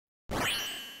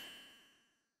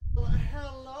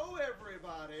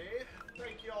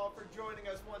joining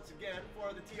us once again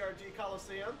for the TRG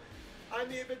Colosseum. I'm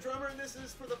the 8-bit drummer, and this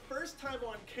is for the first time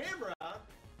on camera,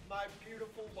 my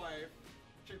beautiful wife,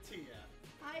 Chatia.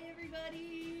 Hi,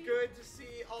 everybody. Good to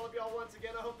see all of y'all once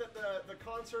again. I hope that the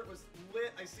concert was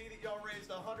lit. I see that y'all raised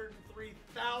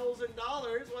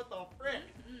 $103,000. What the frick?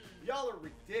 Y'all are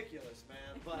ridiculous,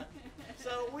 man. But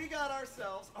so we got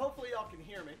ourselves. Hopefully y'all can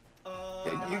hear me.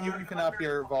 You can up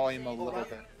your volume a little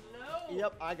bit. No.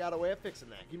 Yep, I got a way of fixing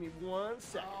that. Give me 1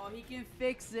 second. Oh, he can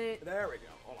fix it. There we go.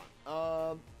 Hold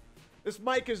on. This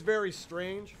mic is very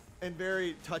strange and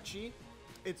very touchy.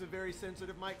 It's a very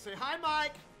sensitive mic. Say hi,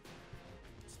 Mike.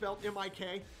 Spelled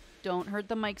M-I-K. Don't hurt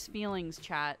the mic's feelings,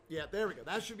 chat. Yeah, there we go.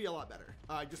 That should be a lot better.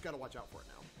 I just got to watch out for it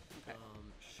now. Okay.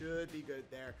 Should be good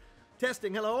there.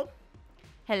 Testing. Hello.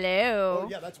 Hello. Oh,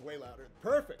 yeah, that's way louder.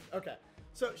 Perfect. Okay.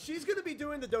 So she's going to be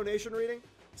doing the donation reading.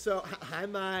 So, hi,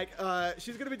 Mike.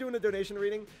 She's going to be doing the donation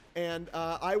reading, and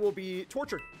I will be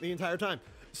tortured the entire time.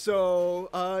 So,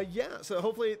 yeah. So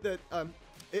hopefully that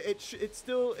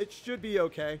it should be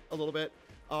okay a little bit.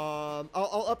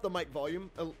 I'll up the mic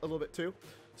volume a little bit too.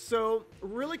 So,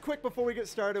 really quick before we get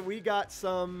started, we got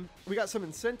some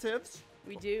incentives.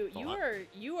 We do.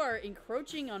 You are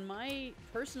encroaching on my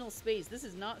personal space. This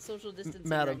is not social distancing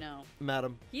Madam, right now.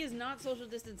 Madam. He is not social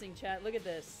distancing, chat. Look at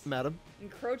this. Madam.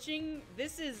 Encroaching.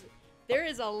 There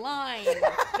is a line.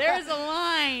 There is a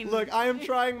line. Look, I am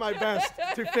trying my best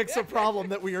to fix a problem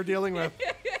that we are dealing with.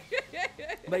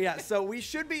 But yeah, so we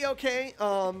should be okay.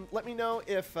 Let me know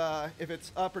if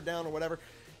it's up or down or whatever.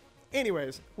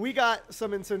 Anyways, we got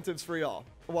some incentives for y'all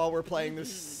while we're playing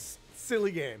this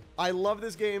silly game. I love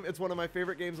this game. It's one of my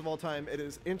favorite games of all time. It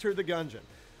is Enter the Gungeon.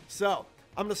 So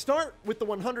I'm gonna start with the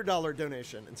 $100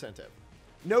 donation incentive.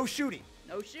 No shooting.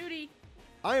 No shooty.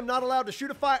 I am not allowed to shoot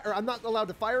I'm not allowed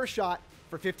to fire a shot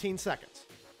for 15 seconds.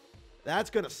 That's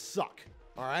gonna suck.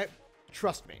 All right,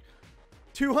 trust me.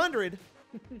 200.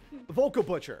 Vocal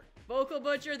Butcher. Vocal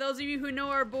Butcher, those of you who know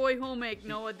our boy Homek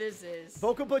know what this is.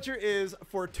 Vocal Butcher is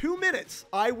for 2 minutes,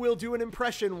 I will do an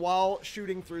impression while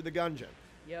shooting through the Gungeon.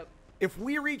 Yep. If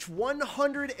we reach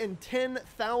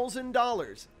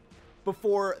 $110,000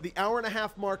 before the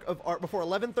hour-and-a-half mark of before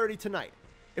 11:30 tonight,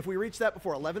 if we reach that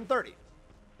before 11:30,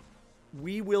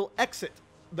 we will exit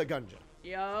the Gungeon.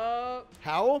 Yup.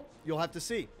 How? You'll have to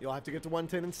see. You'll have to get to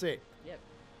 110 and see. Yep.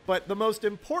 But the most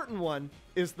important one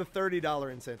is the $30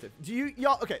 incentive.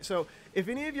 Okay, so if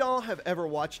any of y'all have ever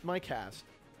watched my cast,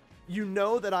 you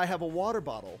know that I have a water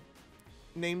bottle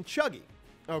named Chuggy,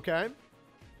 okay?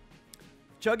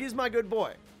 Chuggy's my good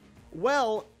boy.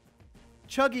 Well,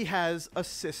 Chuggy has a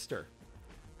sister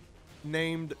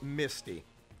named Misty.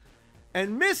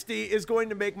 And Misty is going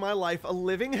to make my life a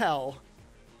living hell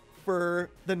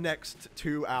for the next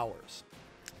 2 hours.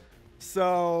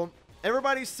 So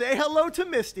everybody say hello to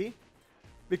Misty,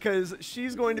 because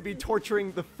she's going to be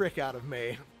torturing the frick out of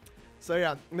me. So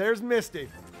yeah, there's Misty.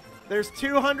 There's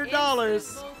 $200.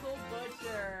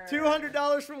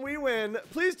 $200 from We Win.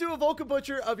 Please do a Vocal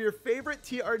Butcher of your favorite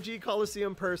TRG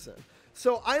Colosseum person.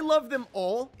 So I love them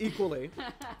all equally.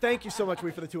 Thank you so much,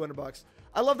 We, for the $200.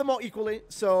 I love them all equally,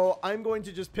 so I'm going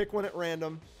to just pick one at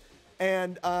random.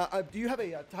 And do you have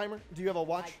a timer? Do you have a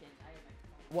watch? I have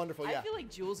Wonderful, yeah. I feel like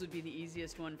Jules would be the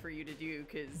easiest one for you to do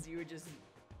because you would just,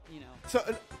 you know.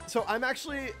 So I'm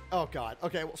actually. Oh God.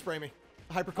 Okay, well, spray me.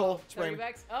 Hypercoal. Spray me.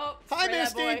 Bucks. Oh, hi, spray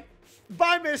that Misty. boy.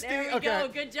 Bye, Misty. There we okay. go.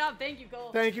 Good job. Thank you,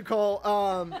 Cole. Thank you, Cole.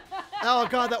 Oh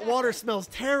God, that water smells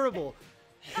terrible.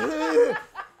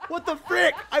 What the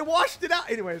frick? I washed it out.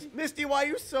 Anyways, Misty, why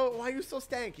you so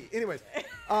stanky? Anyways,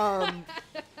 all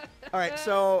right.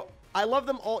 So I love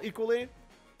them all equally,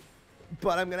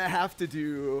 but I'm gonna have to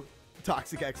do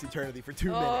Toxic X Eternity for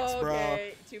 2 minutes, bro.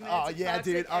 Okay. 2 minutes. Oh yeah,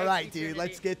 dude. All right, dude.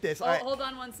 Let's get this. All right. Hold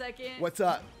on 1 second. What's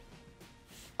up?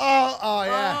 Oh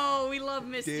yeah. Oh, we love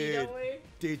Misty, Dude, don't we?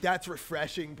 dude, that's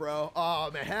refreshing, bro.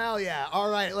 Oh man, hell yeah! All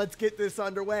right, let's get this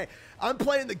underway. I'm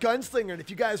playing the Gunslinger, and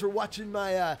if you guys were watching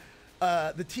my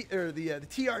the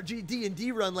TRG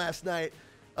D&D run last night,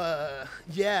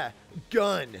 yeah,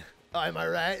 gun. Am I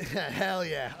right? Hell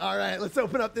yeah! All right, let's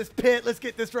open up this pit. Let's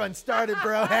get this run started,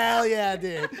 bro. Hell yeah,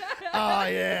 dude. Oh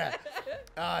yeah.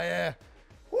 Oh yeah.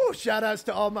 Woo! Shout outs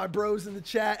to all my bros in the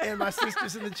chat and my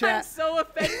sisters in the chat. I'm so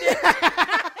offended.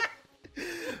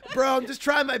 Bro, I'm just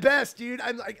trying my best, dude.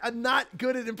 I'm not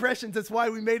good at impressions. That's why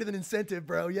we made it an incentive,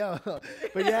 bro. Yo.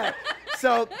 But yeah.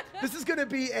 So this is gonna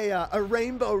be a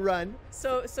rainbow run.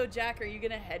 So Jack, are you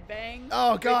gonna headbang?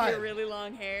 Oh God. With your really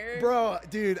long hair? Bro,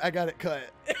 dude, I got it cut.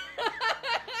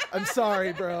 I'm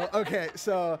sorry, bro. Okay,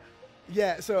 so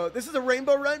Yeah, so this is a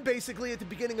rainbow run. Basically, at the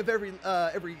beginning of every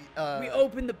We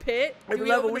open the pit. Do every we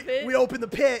level, open the pit? we open the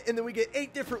pit, and then we get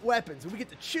 8 different weapons, and we get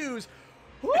to choose.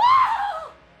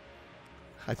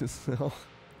 I just know.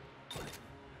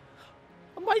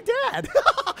 My dad.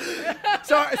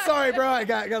 sorry, bro. I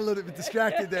got a little bit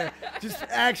distracted there. Just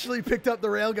actually picked up the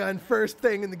railgun first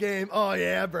thing in the game. Oh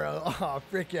yeah, bro. Oh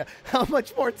frick yeah. How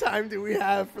much more time do we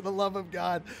have? For the love of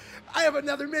God, I have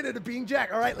another minute of being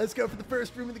Jack. All right, let's go for the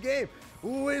first room of the game.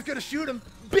 Ooh, he's gonna shoot him.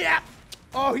 Bap!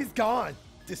 Oh, he's gone.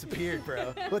 Disappeared,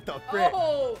 bro. What the frick?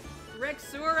 Oh,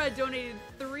 Rexura donated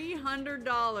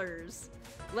 $300.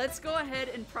 Let's go ahead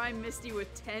and prime Misty with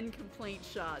 10 complaint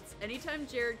shots. Anytime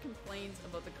Jerod complains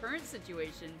about the current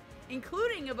situation,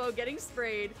 including about getting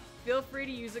sprayed, feel free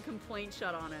to use a complaint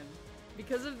shot on him.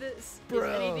 Because of this, Bro.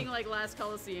 if anything like last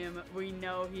Coliseum, we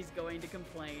know he's going to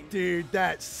complain. Dude,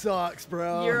 that sucks,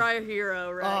 bro. You're our hero,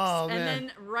 Rex. Oh, and man.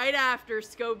 then right after,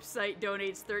 Scope Sight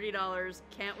donates $30.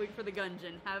 Can't wait for the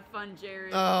Gungeon. Have fun,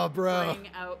 Jerod. Oh, bro. Bring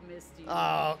out Misty.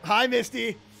 Oh, hi,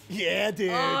 Misty. Yeah,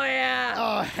 dude. Oh, yeah.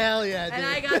 Oh, hell yeah, dude. And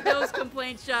I got those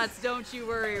complaint shots. Don't you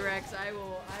worry, Rex. I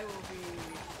will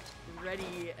be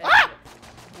ready and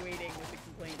waiting with the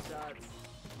complaint shots.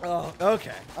 Oh,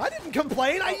 okay. I didn't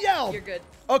complain. I yelled. You're good.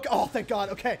 Okay. Oh, thank God.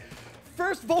 Okay.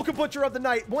 First Volca Butcher of the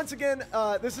night. Once again,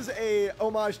 this is a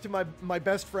homage to my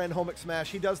best friend, Homic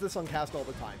Smash. He does this on cast all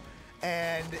the time.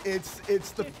 And it's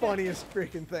the funniest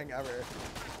freaking thing ever.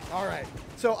 All right.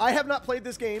 So I have not played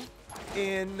this game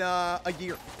in a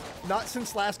year. Not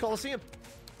since last Colosseum.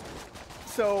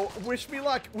 So wish me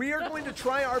luck. We are going to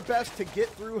try our best to get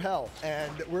through hell.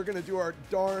 And we're going to do our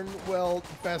darn well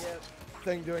best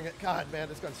thing doing it. God, man,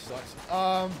 this gun sucks.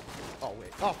 Oh,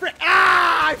 wait. Oh, frick.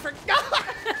 Ah, I forgot.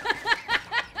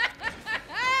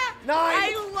 9.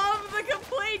 I love the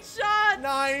complaint shot.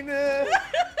 9.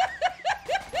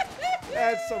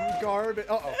 That's some garbage.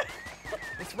 Uh-oh.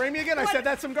 It's Raimi again. I said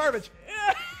that's some garbage.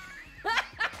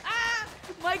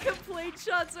 My complaint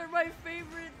shots are my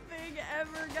favorite thing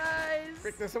ever, guys.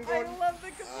 Frick this, I'm going. I love the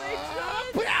complaint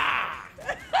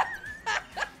shots.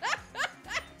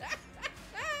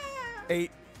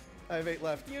 8. I have 8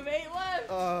 left. You have 8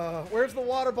 left. Where's the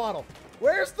water bottle?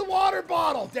 Where's the water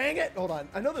bottle? Dang it. Hold on.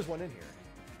 I know there's one in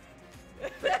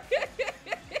here.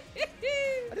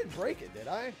 I didn't break it, did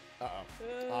I?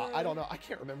 Uh-oh. I don't know. I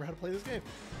can't remember how to play this game.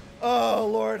 Oh,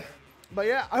 Lord. But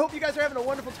yeah, I hope you guys are having a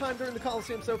wonderful time during the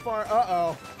Colosseum so far.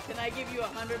 Uh-oh. Can I give you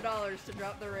 $100 to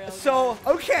drop the rail? So,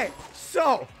 okay.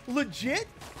 So, legit.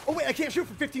 Oh, wait. I can't shoot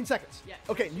for 15 seconds. Yeah,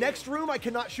 Okay, shoot. next room, I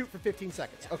cannot shoot for 15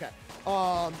 seconds. Yeah. Okay.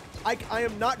 I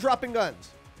am not dropping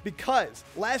guns because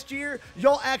last year,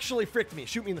 y'all actually fricked me.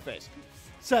 Shoot me in the face.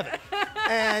 7.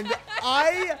 And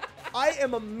I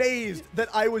am amazed that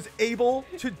I was able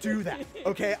to do that,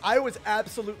 okay? I was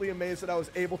absolutely amazed that I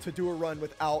was able to do a run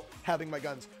without having my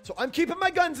guns. So I'm keeping my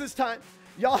guns this time.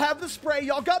 Y'all have the spray.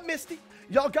 Y'all got Misty.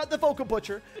 Y'all got the Vocal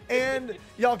Butcher. And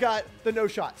y'all got the no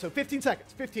shot. So 15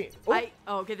 seconds. 15.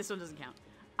 Oh, okay, this one doesn't count.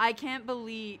 I can't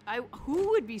believe... who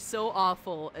would be so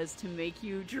awful as to make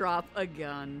you drop a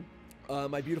gun?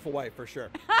 my beautiful wife, for sure.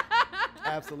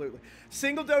 Absolutely.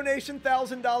 Single donation,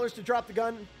 $1,000 to drop the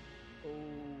gun. Oh.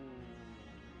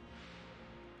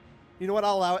 You know what?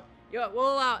 I'll allow it. Yeah,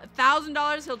 we'll allow it.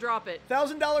 $1,000, he'll drop it.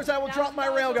 $1,000, I will drop my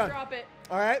 $1,000, railgun. he'll drop it.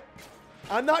 All right?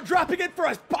 I'm not dropping it for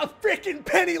a freaking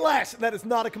penny less. That is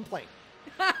not a complaint.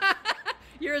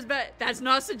 You're as bad. That's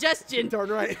not a suggestion. Darn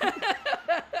right.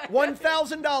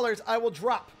 $1,000, I will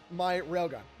drop my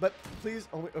railgun. But please,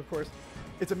 only, of course,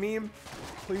 it's a meme.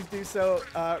 Please do so.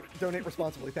 Donate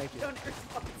responsibly. Thank you. Donate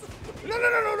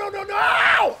responsibly.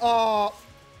 No! Oh,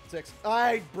 6.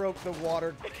 I broke the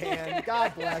water can.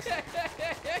 God bless.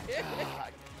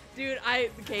 God. Dude,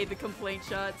 okay, the complaint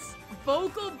shots.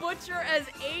 Vocal Butcher as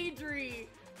Adri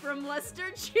from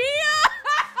Lester Chia.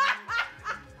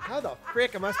 How the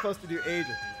frick am I supposed to do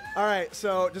ages? All right,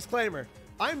 so disclaimer.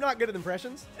 I'm not good at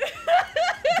impressions.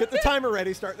 Get the timer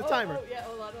ready. Start the timer. Oh, yeah,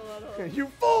 hold on. You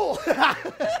fool!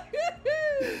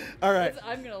 All right.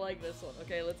 I'm going to like this one.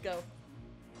 Okay, let's go.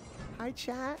 Hi,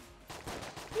 chat.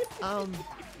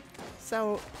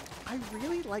 So I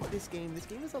really like this game. This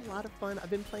game is a lot of fun. I've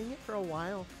been playing it for a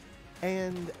while,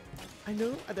 and I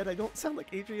know that I don't sound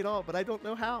like Adri at all, but I don't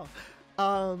know how.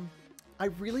 I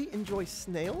really enjoy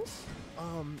snails.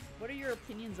 What are your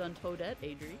opinions on Toadette,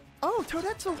 Adri? Oh,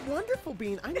 Toadette's a wonderful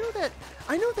bean. I know that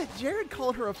Jerod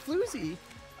called her a floozy.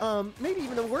 Maybe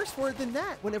even a worse word than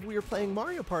that whenever we were playing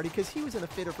Mario Party, because he was in a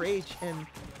fit of rage, and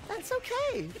that's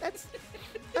okay.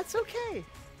 That's okay.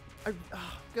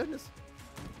 Oh, goodness.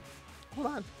 Hold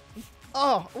on.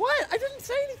 Oh, what? I didn't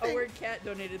say anything. A word cat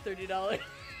donated $30.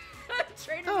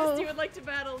 Trainer Misty would like to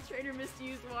battle. Trainer Misty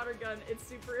used water gun. It's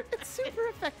super effective. It's super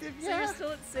effective, So you're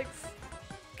still at 6.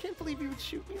 Can't believe you would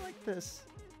shoot me like this.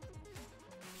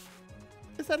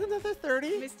 Is that another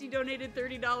 30? Misty donated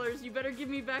 $30. You better give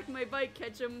me back my bike,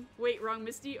 Ketchum. Wait, wrong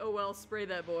Misty? Oh well, spray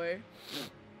that boy.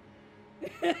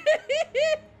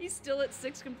 He's still at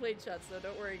 6 complaint shots, though.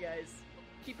 Don't worry, guys.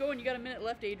 Keep going. You got a minute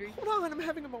left, Adri. Hold on, I'm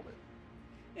having a moment.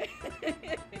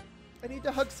 I need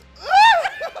to hug.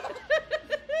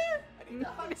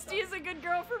 Misty is a good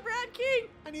girl for Brad King.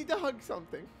 I need to hug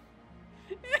something.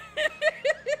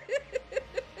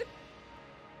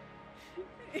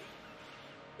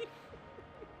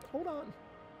 Hold on.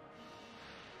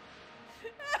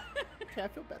 Okay, I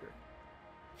feel better.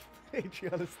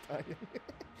 Adriana's dying.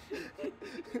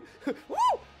 Woo!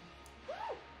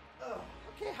 Oh,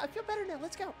 okay, I feel better now.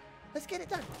 Let's go. Let's get it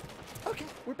done. Okay,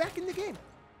 we're back in the game.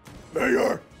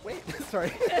 Mayor! Wait,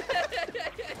 sorry.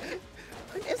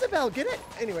 Isabel, get it?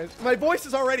 Anyways, my voice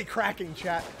is already cracking,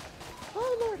 chat.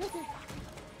 Oh, Lord, okay.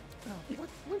 Oh,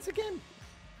 once again.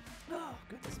 Oh,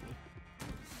 goodness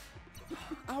me.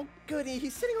 Oh, goody.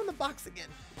 He's sitting on the box again.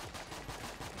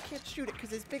 I can't shoot it because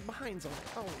his big behind's on it.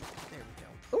 Oh, there we go.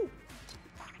 Oh,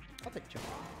 I'll take a jump.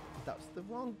 That was the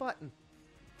wrong button.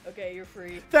 Okay, you're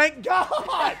free. Thank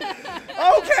God!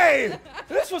 Okay!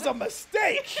 This was a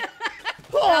mistake!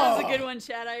 That was a good one,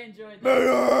 Chad. I enjoyed that.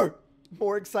 Mayor!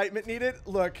 More excitement needed?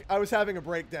 Look, I was having a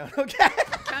breakdown, okay?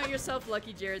 Count yourself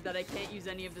lucky, Jared, that I can't use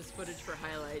any of this footage for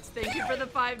highlights. Thank you for the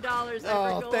 $5,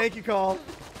 Evergold. Oh, thank you, Cole.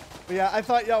 But yeah, I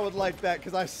thought y'all would like that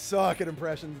because I suck at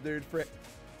impressions, dude. Frick.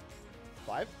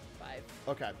 5? 5.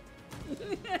 Okay.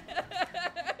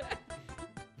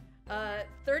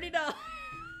 $30.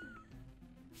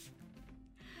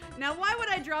 Now, why would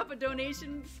I drop a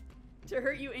donation to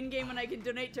hurt you in-game when I can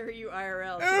donate to hurt you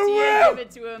IRL? So Tia gave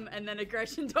it to him, and then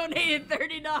Aggression donated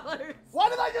 $30. Why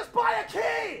did I just buy a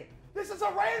key? This is a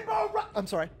rainbow I'm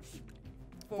sorry.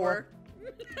 4.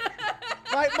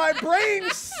 My brain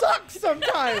sucks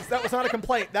sometimes. That was not a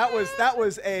complaint. That was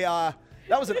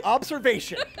an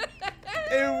observation.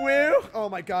 Woo. Oh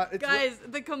my God. It's Guys,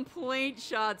 the complaint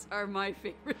shots are my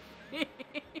favorite thing.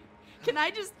 Can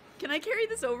I carry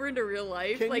this over into real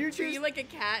life? Can like you treat just- you like a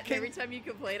cat, and every time you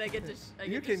complain, I get to.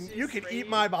 you can eat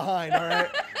my behind. All right.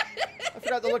 I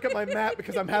forgot to look at my map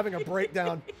because I'm having a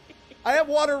breakdown. I have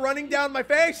water running down my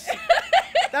face.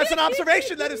 That's an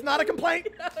observation. That is not a complaint.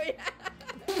 Oh yeah.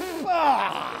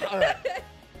 Ah, all right.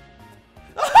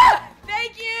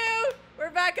 Thank you. We're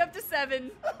back up to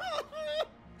 7.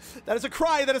 That is a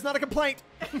cry. That is not a complaint.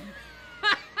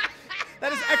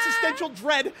 That is existential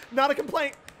dread, not a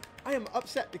complaint. I am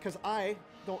upset because I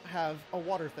don't have a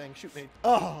water thing. Shoot me.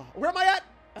 Oh, where am I at?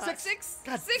 6.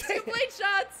 God 6 dang it. complaint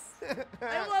shots.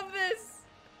 I love this.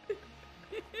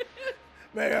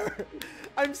 Mayor,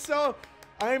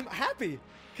 I'm happy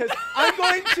because I'm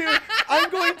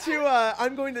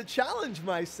going to challenge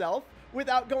myself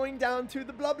without going down to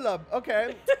the blub blub.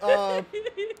 Okay. All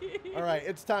right,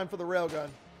 it's time for the railgun.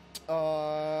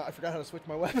 I forgot how to switch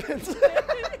my weapons.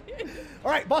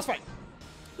 All right, boss fight.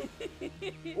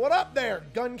 What up there,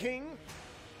 Gun King?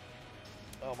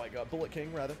 Oh my God, Bullet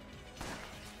King rather.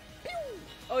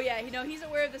 Oh yeah, he's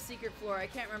aware of the secret floor. I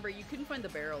can't remember. You couldn't find the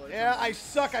barrel or something. Yeah, I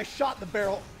suck. I shot the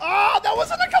barrel. Oh, that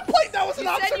wasn't a complaint. That was an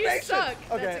observation. You said you suck.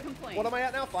 Okay. That's a complaint. What am I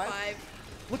at now? 5? 5.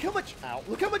 Look how much. Ow.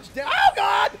 Look how much. Oh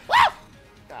God. Ah!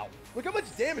 Ow. Look how much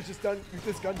damage this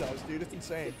gun does, dude. It's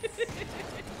insane.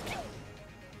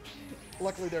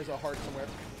 Luckily, there's a heart somewhere.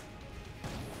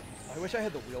 I wish I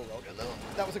had the real railgun though.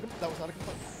 That was not a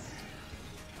complaint.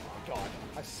 Oh God,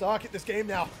 I suck at this game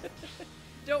now.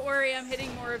 Don't worry, I'm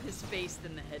hitting more of his face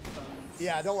than the headphones.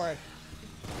 Yeah, don't worry.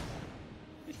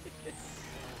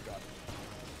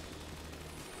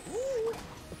 Oh,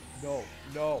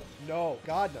 God. No.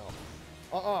 God,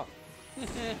 no.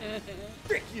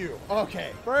 Frick you.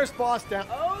 Okay, first boss down.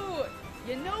 Oh,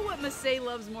 you know what Massey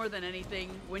loves more than anything?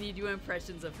 When you do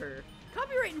impressions of her.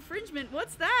 Copyright infringement,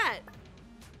 what's that?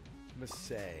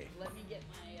 Massey. Let me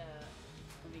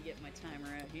get my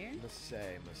timer out here.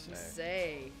 Massey.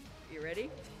 Massey. You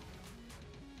ready?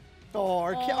 Oh,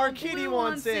 our kitty Blue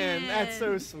wants wants in. in. That's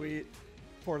so sweet.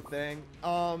 Poor thing.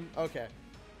 Okay.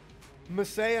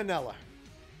 Massey Anella.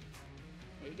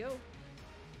 There you go.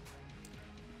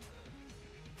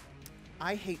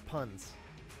 I hate puns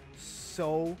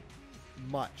so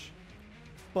much.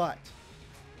 But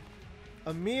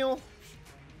Emil,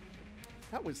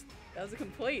 that was a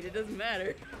complaint. It doesn't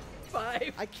matter.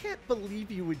 5. I can't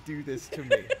believe you would do this to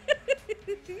me.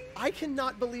 I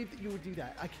cannot believe that you would do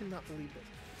that. I cannot believe this.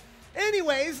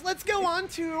 Anyways, let's go on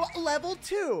to level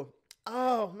 2.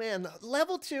 Oh man,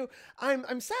 level 2.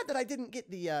 I'm sad that I didn't get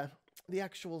the the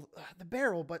actual the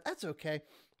barrel, but that's okay.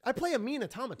 I play a mean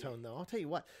automaton, though. I'll tell you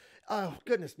what. Oh,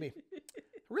 goodness me. I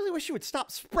really wish you would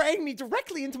stop spraying me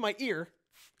directly into my ear.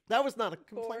 That was not a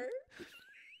complaint.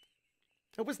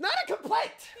 It was not a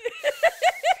complaint.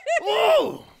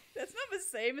 Whoa! That's not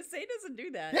Masae. Masae doesn't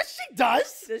do that. Yes, she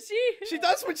does. Does she? She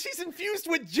does when she's infused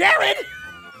with Jerod.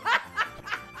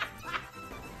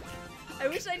 I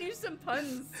wish I knew some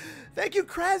puns. Thank you,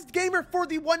 Krazd Gamer, for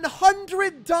the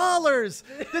 $100.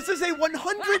 This is a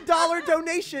 $100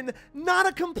 donation, not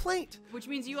a complaint. Which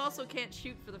means you also can't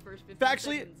shoot for the first 15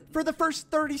 Actually, seconds. for the first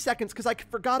 30 seconds, because I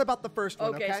forgot about the first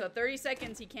one, okay? Okay, so 30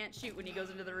 seconds he can't shoot when he goes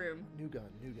into the room. New gun,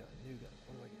 new gun, new gun.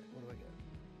 What do I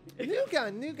get? New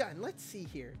gun, new gun. Let's see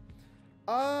here.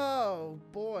 Oh,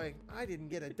 boy. I didn't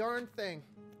get a darn thing.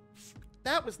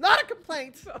 That was not a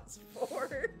complaint. That's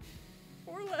 4.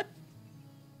 4 left.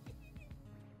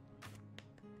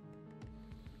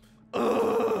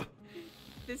 Ugh.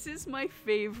 This is my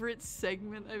favorite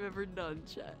segment I've ever done,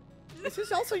 chat. This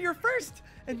is also your first,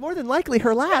 and more than likely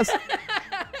her last.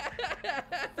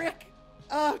 Frick.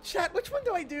 Oh, chat, which one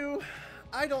do I do?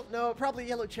 I don't know. Probably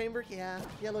yellow chamber. Yeah,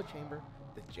 yellow chamber.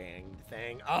 The janged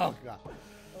thing. Oh, God.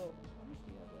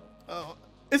 Oh,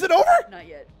 is it over? Not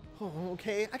yet. Oh,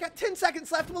 okay. I got 10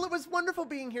 seconds left. Well, it was wonderful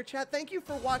being here, chat. Thank you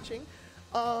for watching.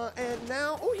 And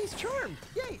now, oh, he's charmed.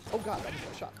 Yay. Oh, God, that was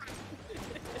my shot.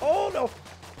 Oh, no.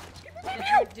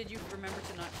 Did you remember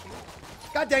to not shoot?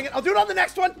 God dang it. I'll do it on the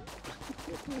next one.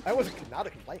 That was not a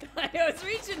complaint. I was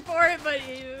reaching for it, but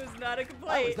it was not a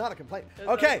complaint. That was not a complaint. That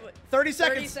was Okay, not a 30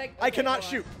 seconds. Okay, I cannot hold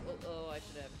on. shoot. Oh, I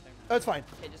should have a timer. Oh, it's fine.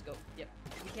 Okay, just go. Yep.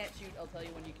 If you can't shoot, I'll tell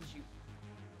you when you can shoot.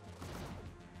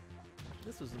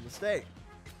 This was a mistake.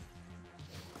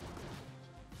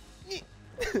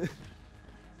 I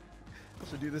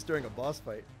should do this during a boss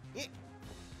fight.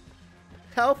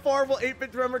 How far will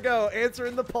 8-Bit Drummer go? Answer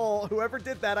in the poll. Whoever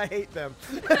did that, I hate them.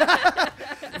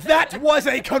 That was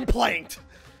a complaint.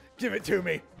 Give it to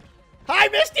me. Hi,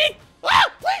 Misty!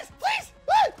 Ah, please, please!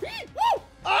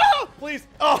 Ah, please!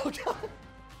 Oh, God.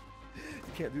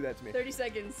 You can't do that to me. 30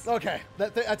 seconds. Okay,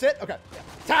 that's it? Okay.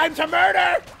 Time to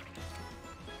murder!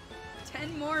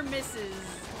 10 more misses.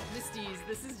 Misties.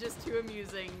 This is just too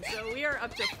amusing. So we are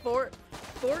up to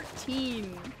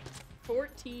 14.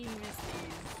 14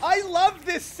 misties. I love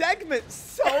this segment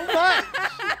so much.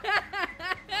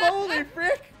 Holy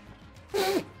frick.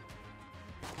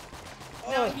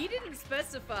 Now, he didn't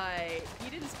specify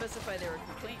they were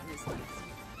complaint misties.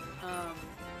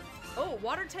 Oh,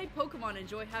 water type Pokemon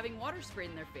enjoy having water sprayed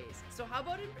in their face. So how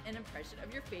about an impression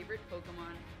of your favorite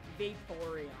Pokemon,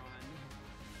 Vaporeon?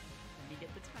 Let me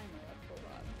get the timer up. Hold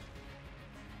on.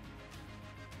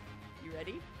 You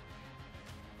ready?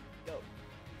 Go.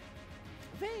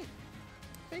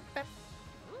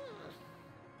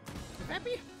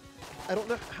 Vappy? I don't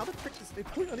know. How the frick does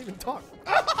Vaporeon even talk?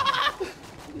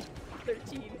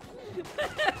 13.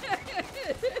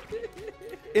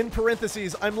 In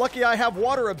parentheses, I'm lucky I have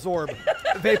water absorb.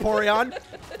 Vaporeon.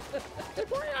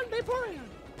 Vaporeon.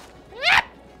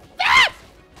 That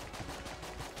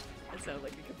sounds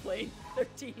like a complaint.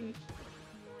 13.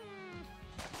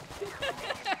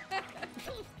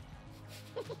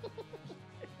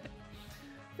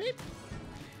 Vape.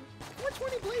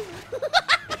 420 blazer.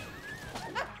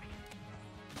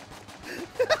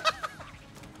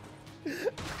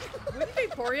 Wouldn't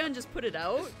Vaporeon just put it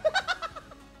out?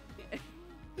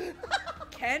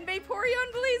 Can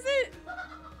Vaporeon blaze it?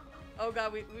 Oh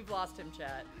god, we've lost him,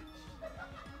 chat.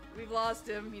 We've lost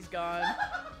him. He's gone.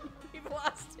 We've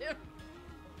lost him.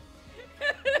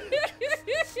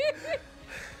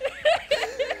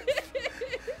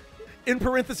 In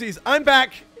parentheses, I'm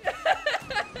back.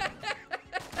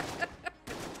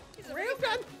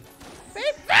 Railgun.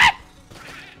 Vape.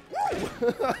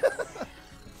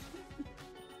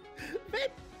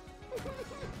 Vape.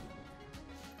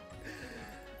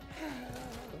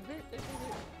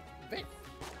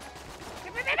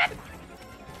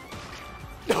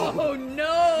 Oh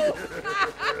no!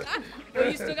 Well,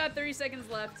 you still got 30 seconds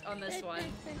left on this one.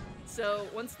 So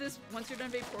once you're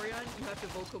done Vaporeon, you have to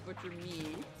vocal butcher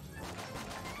me.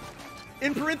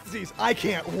 In parentheses, I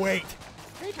can't wait.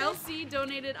 Kelsey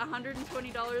donated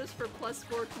 $120 for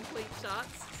 +4 complete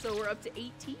shots, so we're up to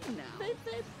 18 now.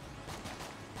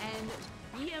 And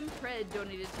BM Pred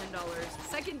donated $10.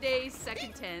 Second day,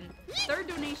 second 10. Third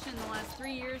donation in the last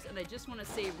 3 years, and I just want to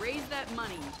say, raise that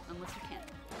money, unless you can.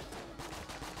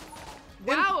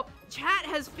 Wow, chat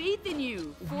has faith in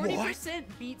you. 40%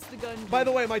 beats the Gungeon. By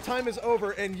the way, my time is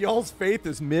over, and y'all's faith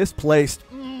is misplaced.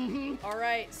 All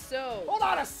right, so Hold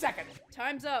on a second.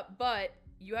 time's up, but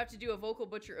you have to do a vocal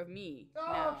butcher of me.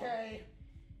 Okay.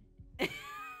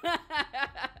 Now.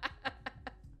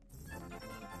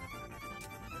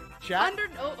 Chat.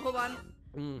 Oh, hold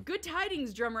on. Good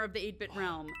tidings, drummer of the 8-bit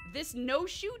realm. This no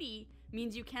shooty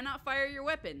means you cannot fire your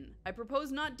weapon. I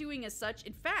propose not doing as such.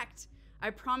 In fact, I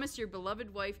promise your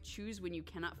beloved wife choose when you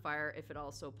cannot fire if at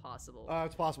all so possible.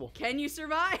 It's possible. Can you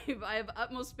survive? I have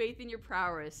utmost faith in your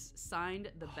prowess. Signed,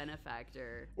 the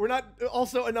benefactor. We're not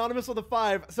also anonymous with a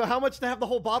 5. So how much to have the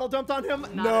whole bottle dumped on him?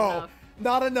 Not no, enough.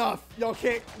 not enough. Y'all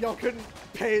couldn't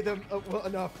pay them well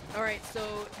enough. All right,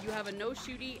 so you have a no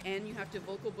shooty and you have to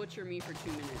vocal butcher me for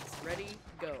 2 minutes. Ready?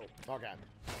 Go. Okay.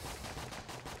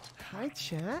 Hi,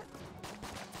 chat.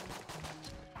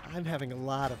 I'm having a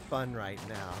lot of fun right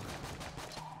now.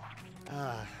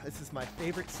 This is my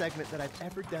favorite segment that I've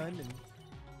ever done, and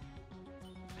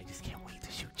I just can't wait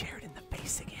to shoot Jerod in the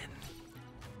face again.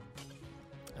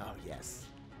 Oh, yes.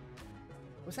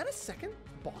 Was that a second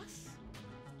boss?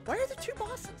 Why are there 2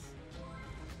 bosses?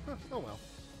 Huh, oh, well.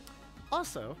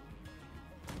 Also,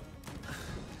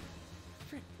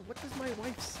 frick, what does my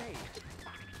wife say?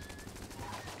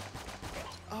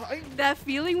 That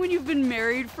feeling when you've been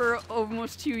married for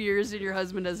almost 2 years and your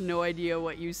husband has no idea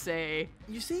what you say.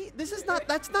 You see, that's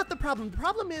not the problem. The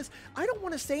problem is, I don't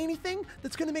want to say anything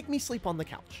that's going to make me sleep on the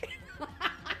couch.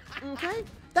 Okay?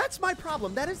 That's my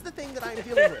problem. That is the thing that I'm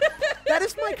dealing with. That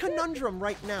is my conundrum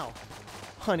right now,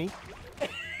 honey.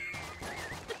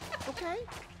 Okay?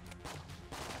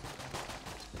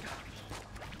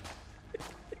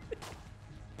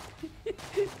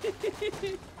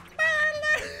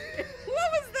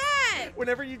 What was that?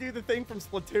 Whenever you do the thing from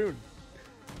Splatoon.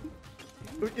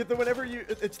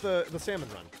 It's the salmon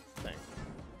run thing.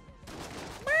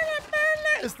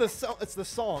 It's the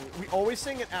song. We always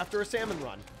sing it after a salmon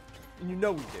run, and you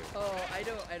know we do. Oh, I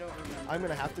don't remember. I'm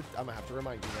gonna have to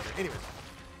remind you later. Anyways,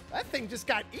 that thing just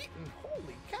got eaten.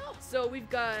 Holy cow! So we've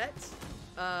got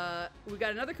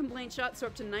another complaint shot, so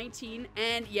up to 19.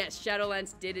 And yes,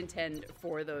 Shadowlands did intend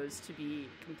for those to be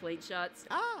complaint shots.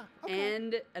 Ah, okay.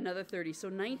 And another 30, so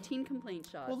 19 complaint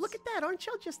shots. Well, look at that. Aren't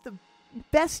y'all just the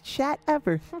best chat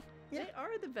ever? They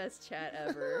are the best chat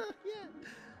ever.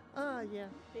 Yeah. Yeah.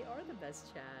 They are the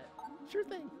best chat. Sure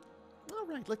thing. All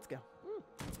right, let's go. Oh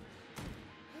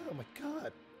my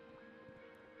God.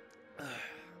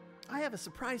 I have a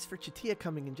surprise for Chatia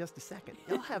coming in just a second.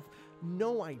 You'll have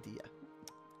no idea.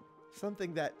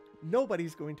 Something that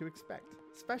nobody's going to expect,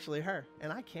 especially her,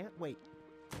 and I can't wait.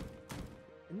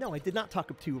 No, I did not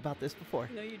talk to you about this before.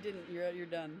 No, you didn't. You're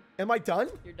done. Am I done?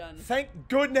 You're done. Thank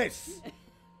goodness.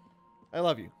 I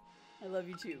love you. I love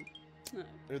you too.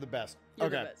 You're the best. You're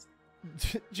okay. the best.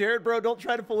 Jerod, bro, don't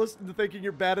try to fool us into thinking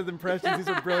you're bad at impressions. These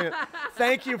are brilliant.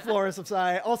 Thank you, Flores of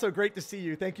Psy. Also, great to see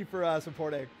you. Thank you for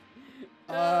supporting.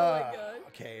 Oh, my God.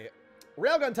 Okay.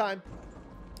 Railgun time.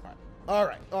 All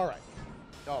right.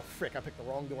 Oh, frick. I picked the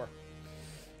wrong door.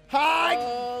 Hi!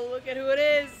 Oh, look at who it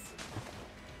is.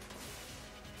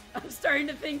 I'm starting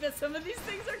to think that some of these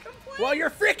things are complaints. Well, you're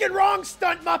freaking wrong,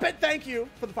 stunt muppet. Thank you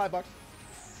for the $5.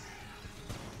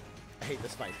 I hate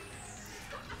this fight.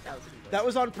 That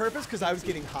was on purpose because I was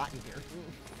getting hot in here.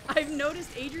 I've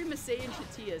noticed Adri, Massey, and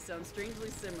Chatia sound strangely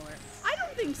similar. I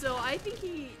don't think so. I think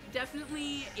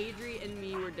Adri and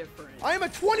me were different. I am a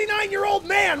 29-year-old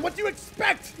man. What do you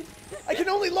expect? I can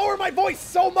only lower my voice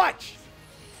so much.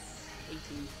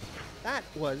 18. That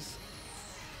was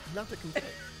not a complaint.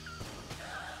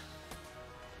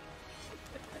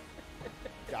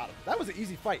 Got him. That was an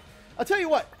easy fight. I'll tell you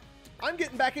what. I'm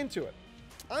getting back into it.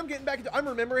 I'm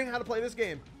remembering how to play this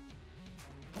game.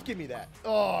 Give me that.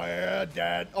 Oh, yeah,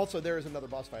 Dad. Also, there is another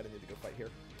boss fight I need to go fight here.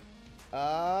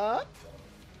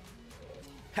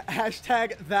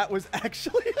 Hashtag that was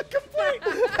actually a complaint.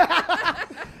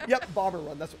 Yep, bomber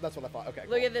run. That's what I thought. Okay.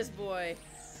 Look at this boy.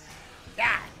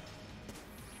 Yeah.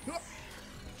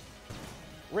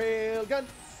 Railgun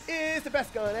is the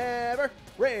best gun ever.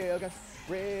 Railgun.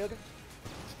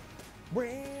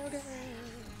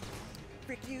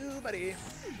 Frick you, buddy.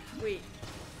 Wait.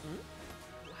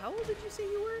 How old did you say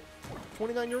you were?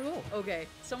 29 years old. Okay.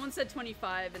 Someone said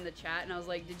 25 in the chat, and I was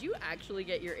like, did you actually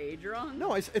get your age wrong?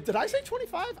 No, did I say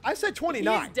 25? I said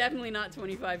 29. He's definitely not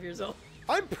 25 years old.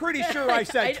 I'm pretty sure I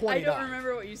said 29. I don't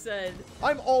remember what you said.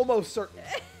 I'm almost certain.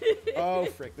 Oh,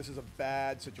 frick. This is a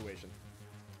bad situation.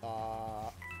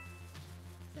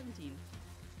 17.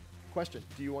 Question.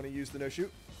 Do you want to use the no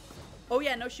shoot? Oh,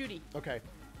 yeah, no shooty. Okay.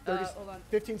 Hold on.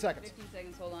 15 seconds. 15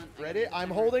 seconds, hold on. Ready? I'm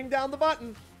holding down the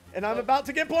button, and I'm about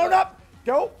to get blown up.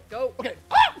 Go. Go. Okay.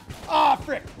 Ah! Ah,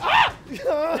 frick. Ah!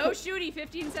 No shooty,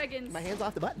 15 seconds. My hand's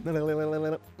off the button.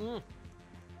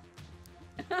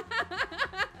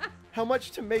 How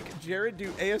much to make Jerod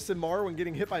do ASMR when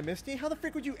getting hit by Misty? How the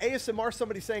frick would you ASMR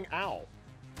somebody saying ow?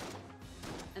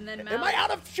 And then Am I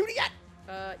out of shooting yet?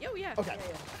 Oh, yeah. Okay.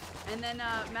 Yeah. And then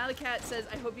Mallycat says,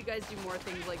 I hope you guys do more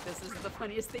things like this. This is the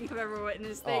funniest thing I've ever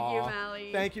witnessed. Thank you,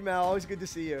 Mally. Thank you, Mal. Always good to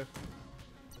see you.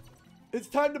 It's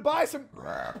time to buy some...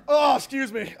 Oh,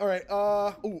 excuse me. All right.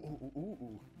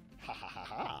 Ooh. Ha, ha, ha,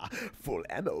 ha. Full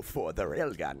ammo for the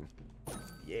railgun.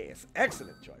 Yes.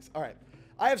 Excellent choice. All right.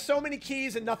 I have so many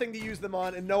keys and nothing to use them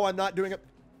on. And no, I'm not doing it.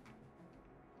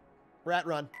 Rat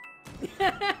run.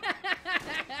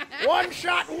 One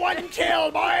shot, one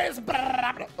kill, boys.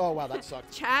 Oh, wow, that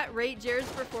sucked. Chat, rate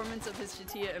Jared's performance of his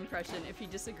Chatia impression. If he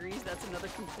disagrees, that's another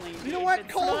complaint. You know what,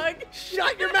 Cole?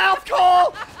 Shut your mouth,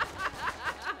 Cole!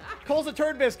 Cole's a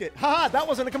turd biscuit. Haha, that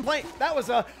wasn't a complaint. That was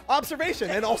a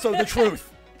observation and also the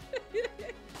truth.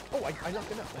 Oh, I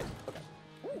knocked him out. Nice. Okay.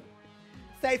 Ooh.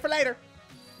 Save for later.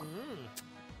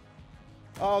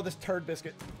 Oh, this turd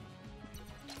biscuit.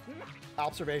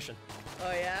 Observation.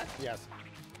 Oh, yeah? Yes.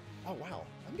 Oh, wow.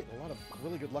 I'm getting a lot of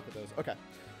really good luck with those. Okay.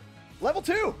 Level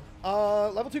 2.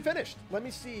 Level 2 finished. Let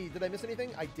me see. Did I miss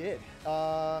anything? I did.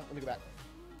 Let me go back.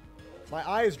 My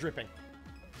eye is dripping.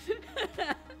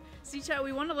 See, chat,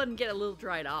 we want to let him get a little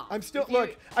dried off. I'm still,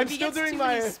 look, I'm still doing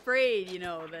my... sprayed, you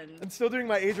know, then... I'm still doing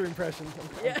my Adrian impression.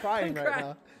 I'm crying right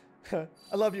now.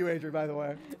 I love you, Adrian, by the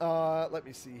way. Let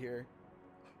me see here.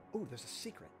 Oh, there's a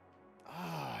secret.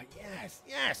 Ah, yes,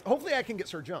 yes. Hopefully I can get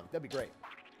Sir Jump. That'd be great.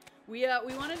 We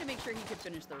wanted to make sure he could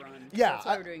finish the run. Yeah. So that's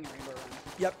why we're doing a rainbow run.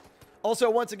 Yep. Also,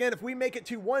 once again, if we make it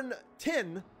to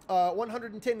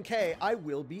 110K, I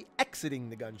will be exiting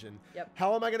the Gungeon. Yep.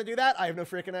 How am I going to do that? I have no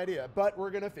freaking idea, but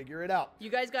we're going to figure it out. You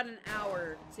guys got an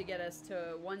hour to get us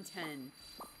to 110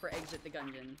 for exit the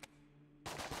Gungeon.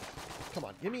 Come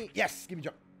on. Give me... Yes, give me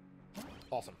Jump.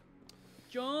 Awesome.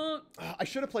 Jump! I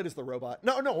should have played as the robot.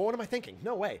 No, what am I thinking?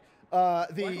 No way. Why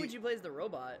would you play as the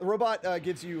robot? The robot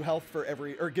gives you health for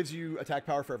every... Or gives you attack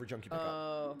power for every jump you pick up.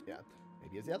 Oh. Yeah.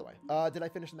 Maybe it's the other way. Did I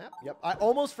finish the map? Yep. I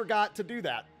almost forgot to do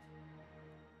that.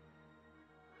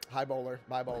 Hi, Bowler.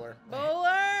 Bye, Bowler.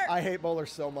 Bowler! I hate Bowler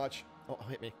so much. Oh,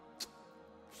 hit me.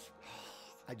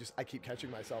 I keep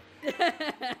catching myself.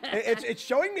 It's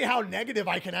showing me how negative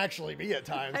I can actually be at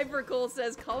times. Hypercool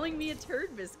says, calling me a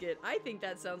turd biscuit. I think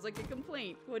that sounds like a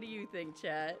complaint. What do you think,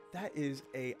 chat? That is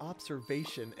a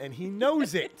observation, and he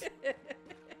knows it.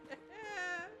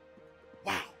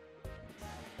 Wow.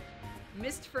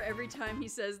 Missed for every time he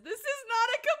says, this is not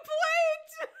a complaint!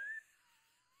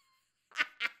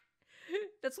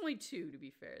 That's only 2, to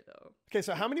be fair, though. Okay,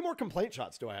 so how many more complaint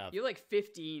shots do I have? You're like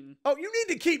 15. Oh, you need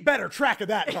to keep better track of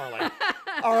that, Charlie.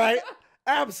 All right?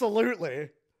 Absolutely.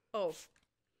 Oh.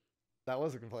 That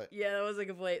was a complaint. Yeah, that was a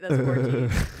complaint. That's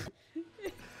 14.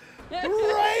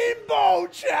 Rainbow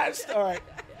chest! All right,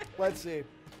 let's see.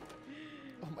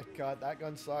 Oh my god, that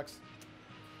gun sucks.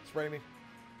 Spray me.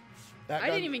 I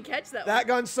didn't even catch that one. That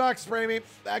gun sucks, spray me.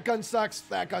 That gun sucks.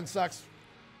 That gun sucks.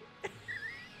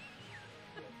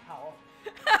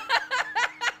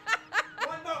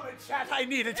 One moment, chat. I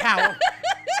need a towel.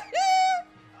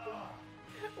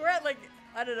 We're at like,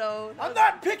 I don't know. I'm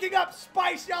not picking up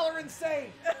spice. Y'all are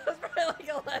insane. That was probably like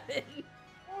 11.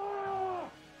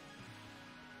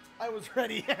 I was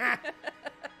ready. I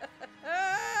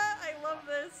love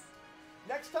this.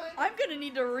 Next time. I'm going to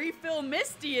need to refill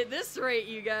Misty at this rate,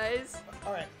 you guys.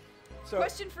 All right. So.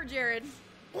 Question for Jerod.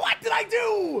 What did I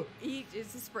do?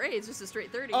 It's a spray. It's just a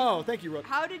straight 30. Oh, thank you, Rook.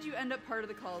 How did you end up part of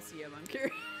the Colosseum? I'm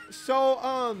curious. So,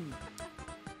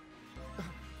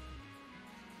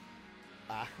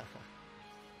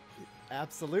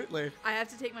 absolutely. I have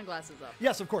to take my glasses off.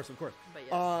 Yes, of course, of course. But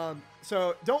yes.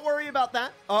 So don't worry about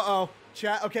that. Uh-oh.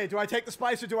 Chat. Okay, do I take the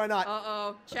spice or do I not?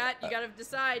 Uh-oh. Chat, you gotta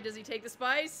decide. Does he take the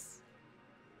spice?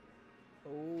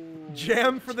 Oh.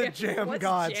 Jam for the jam What's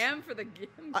gods. Jam for the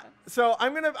jam gods? So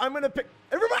I'm gonna pick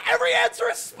every answer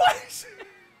is spice.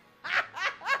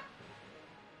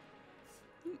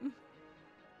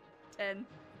 10.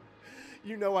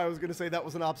 You know I was gonna say that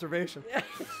was an observation.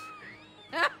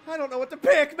 I don't know what to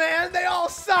pick, man. They all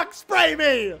suck. Spray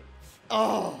me.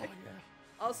 Oh. Yeah.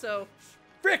 Also,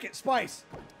 frick it, spice.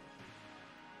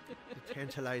 The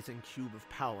tantalizing cube of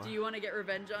power. Do you want to get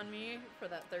revenge on me for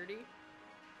that 30?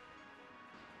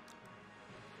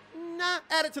 Nah,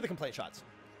 add it to the complaint shots.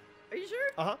 Are you sure?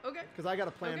 Uh-huh. Okay. Because I got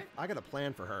a plan. Okay. I got a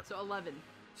plan for her. So 11.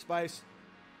 Spice.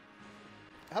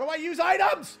 How do I use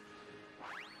items?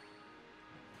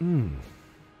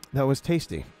 That was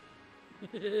tasty.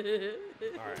 All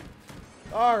right.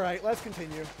 All right, let's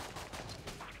continue.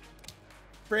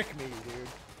 Frick me, dude.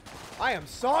 I am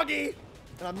soggy,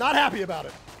 and I'm not happy about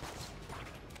it.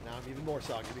 Now I'm even more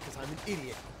soggy because I'm an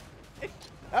idiot.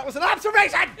 That was an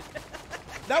observation!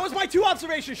 That was my 2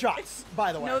 observation shots,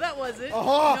 by the way. No, that wasn't.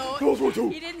 Uh-huh. No, Those were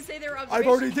 2. He didn't say they were I've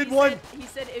already did one. He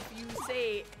said if you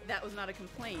say that was not a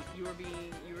complaint, you were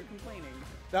complaining.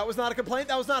 That was not a complaint.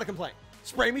 That was not a complaint.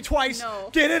 Spray me twice. No.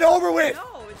 Get it over with.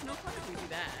 No, it's no fun if we do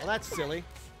that. Well, that's silly.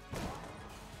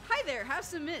 Hi there, have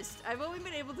some mist. I've only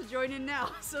been able to join in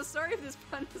now, so sorry if this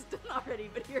pun was done already,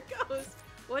 but here goes.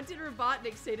 What did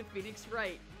Robotnik say to Phoenix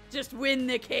Wright? Just win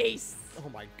the case. Oh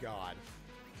my god.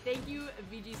 Thank you,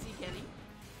 VGC Kenny.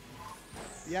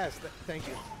 Yes, thank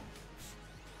you.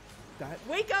 That.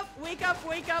 Wake up, wake up,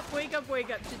 wake up, wake up,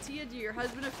 wake up. Chatia, do your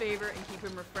husband a favor and keep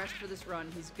him refreshed for this run.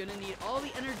 He's gonna need all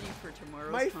the energy for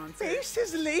tomorrow's concert. My face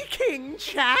is leaking,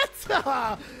 chat.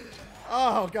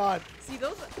 Oh god. See,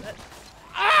 those...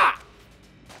 Ah!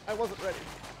 I wasn't ready.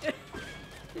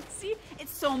 See,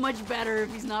 it's so much better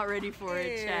if he's not ready for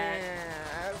it, chat.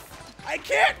 I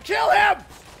can't kill him!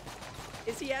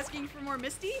 Is he asking for more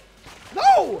Misty?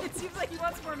 No! It seems like he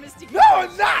wants more Misty. No,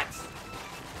 I'm not!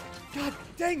 God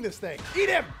dang this thing. Eat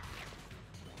him!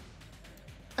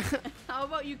 How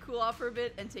about you cool off for a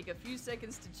bit and take a few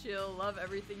seconds to chill, love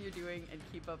everything you're doing, and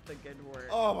keep up the good work.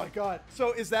 Oh my god.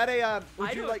 So is that a,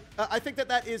 would you like, I think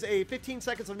that is a 15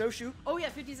 seconds of no shoot. Oh yeah,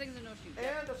 15 seconds of no shoot.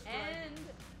 And a strike. And...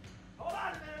 Hold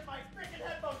on a minute, my freaking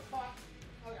headphones caught.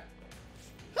 Okay.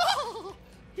 Oh,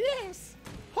 yes.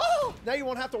 Oh, now you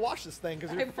won't have to watch this thing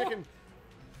because you're freaking...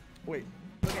 Wait.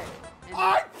 Okay. Oh,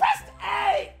 I pressed A!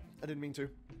 I didn't mean to.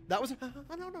 That was... No.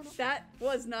 That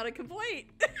was not a complaint.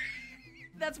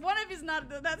 That's one of his not...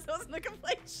 That wasn't a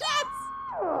complaint shots.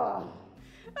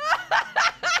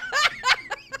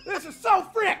 This is so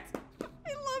fricked.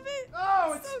 I love it.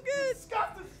 Oh, it's so good.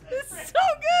 Disgusting. It's so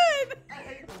good. I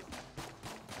hate this.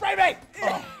 Spray me.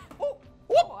 Oh.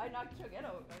 Oh, I knocked Chug it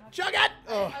out. Chug it.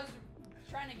 I was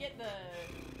trying to get the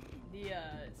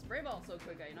spray ball so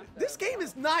quick. I knocked This game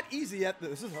is not easy at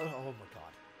this. Oh my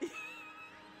god.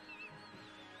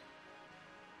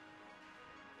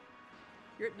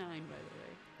 You're at 9, by the way.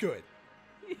 Good.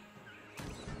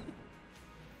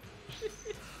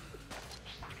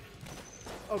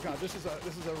 Oh god, this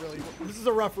is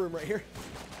a rough room right here.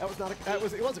 That was not a it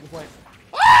was a complaint.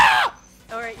 Ah!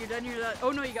 All right, you're done. You're done.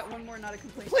 Oh no, you got one more, not a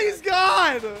complaint. Please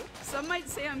God! Some might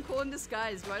say I'm cool in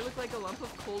disguise. Do I look like a lump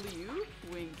of coal to you?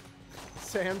 Wink.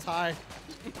 Sans, hi.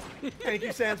 Thank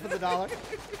you, Sans, for the $1.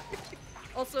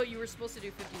 Also, you were supposed to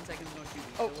do 15 seconds no shooting.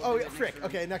 Oh, so we'll do yeah, it frick. next room.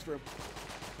 Okay, next room.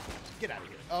 Get out of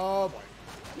here. Oh boy.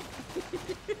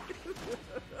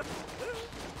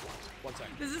 1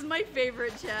 second. This is my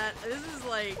favorite chat. This is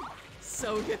like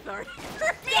so cathartic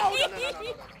for me. No.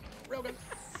 Real good.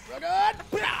 Real good.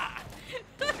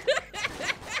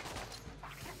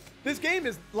 This game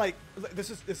is like this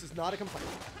is not a complaint.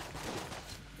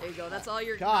 There you go. That's all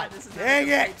your God. This is Dang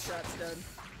not it. shots done.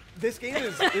 This game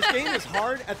is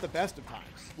hard at the best of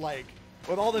times. Like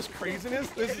with all this craziness,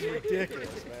 this is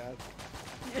ridiculous, man.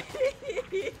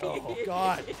 Oh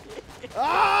God.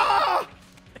 Ah!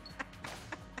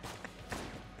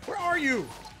 Where are you?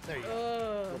 There you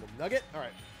go. Little nugget. All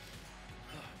right.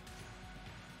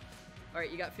 All right,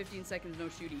 you got 15 seconds no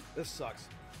shooty. This sucks.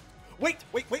 Wait.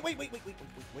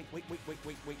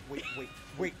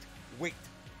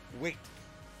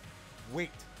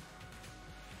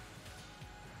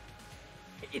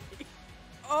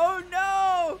 Oh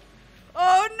no!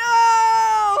 Oh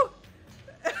no!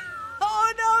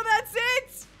 Oh no, that's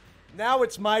it! Now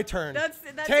it's my turn. That's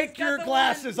Take your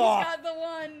glasses off. He's got the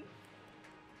one.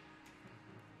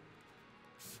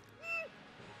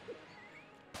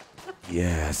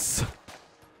 Yes.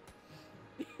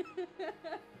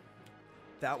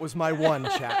 That was my one,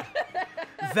 chat.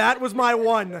 That was my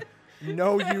one.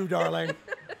 No you, darling.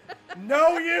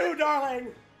 No you, darling.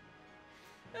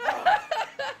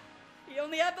 He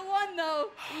only had the one though.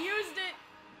 He used it.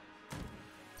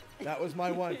 That was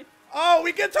my one. Oh,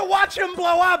 we get to watch him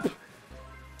blow up.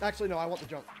 Actually, no, I want the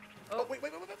jump. Oh, wait.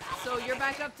 So you're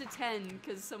back up to 10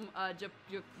 because some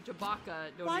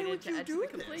Jabaka donated Why would to you add to do the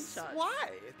complaint this? shots. Why?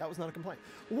 That was not a complaint.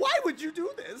 Why would you do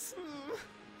this?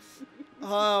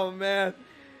 Oh man.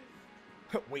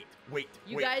 Wait.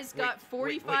 You guys got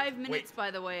 45 minutes,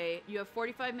 by the way. You have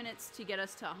 45 minutes to get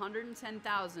us to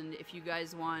 110,000 if you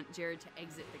guys want Jerod to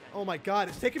exit the gun. Oh my God,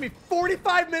 it's taking me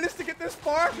 45 minutes to get this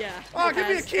far? Yeah. Oh, give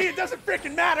me a key, it doesn't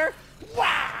freaking matter.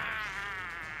 Wow.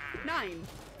 9.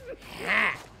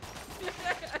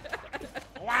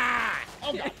 Wow.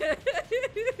 Oh God.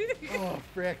 Oh,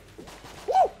 frick.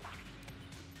 Woo!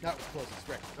 That was close as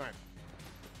frick. All right.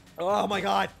 Oh my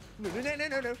God. No.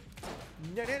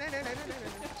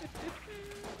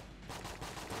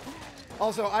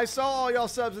 Also, I saw all y'all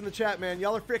subs in the chat, man.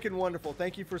 Y'all are freaking wonderful.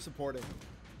 Thank you for supporting.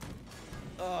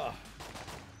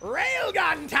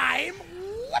 Railgun time!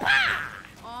 Whoopah!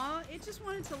 Aw, it just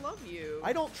wanted to love you.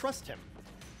 I don't trust him.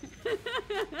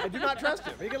 I do not trust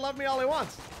him. He can love me all he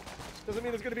wants. Doesn't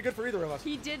mean it's going to be good for either of us.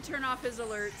 He did turn off his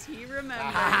alerts. He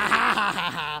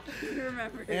remembered. He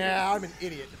remembered. Yeah, I'm an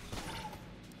idiot.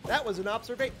 That was an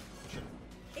observation.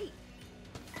 8.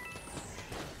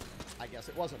 I guess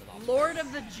it wasn't an observation. Lord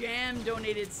of the Jam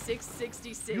donated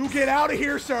 $6.66. You get out of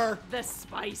here, sir. The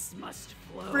spice must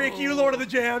flow. Freak you, Lord of the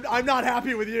Jam. I'm not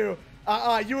happy with you.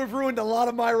 You have ruined a lot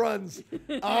of my runs.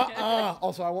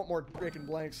 Also, I want more freaking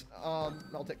blanks.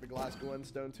 I'll take the glass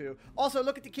Glowstone too. Also,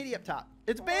 look at the kitty up top.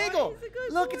 It's Bagel. he's a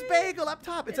good Look, boy. it's Bagel up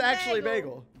top. It's actually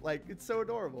Bagel. Bagel. Like, it's so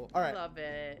adorable. All right. Love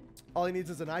it. All he needs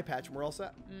is an eye patch and we're all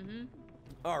set. Mm-hmm.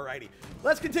 Alrighty.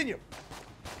 Let's continue.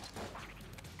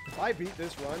 If I beat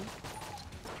this run,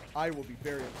 I will be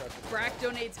very impressed with Brack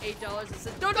donates $8 and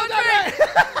says, Don't Don't touch touch me!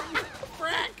 me!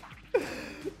 Frack!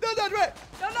 Don't touch me!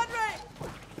 Don't touch me!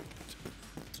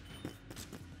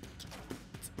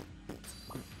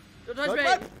 Don't touch me!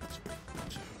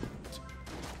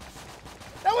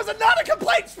 That was not a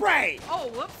complaint spray! Oh,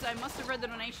 whoops, I must have read the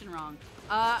donation wrong.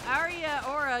 Aria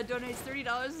Aura donates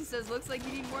 $30 and says, looks like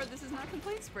you need more. This is not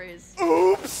complaint sprays.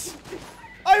 Oops!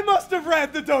 I must have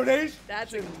read the donation.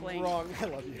 That's a complaint. Wrong. I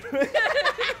love you.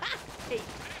 Hey.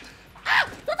 Ah!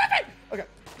 Don't touch me! Okay.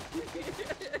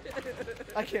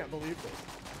 I can't believe this.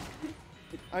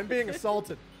 I'm being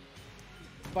assaulted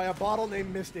by a bottle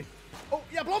named Misty. Oh,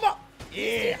 yeah, blow 'em up!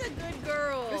 Yeah! She's a good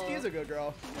girl. Misty is a good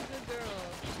girl. She's a good girl.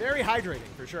 Very hydrating,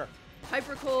 for sure.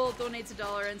 Hypercole donates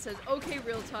 $1 and says, okay,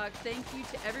 real talk. Thank you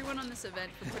to everyone on this event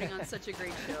for putting on such a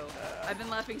great show. I've been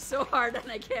laughing so hard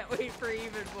and I can't wait for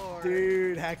even more.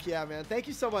 Dude, heck yeah, man. Thank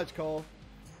you so much, Cole.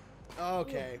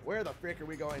 Okay, where the frick are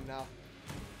we going now?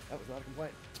 That was not a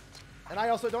complaint. And I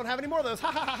also don't have any more of those.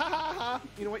 Ha ha ha ha ha ha.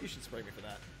 You know what? You should spray me for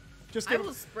that. Just give,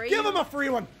 give him a free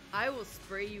one. I will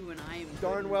spray you when I am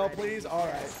Darn well, ready. please. All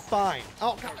right, Yes. fine.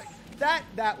 Oh, God.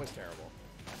 That was terrible.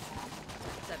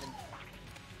 7.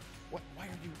 What?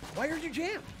 Why are you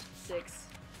jammed? 6.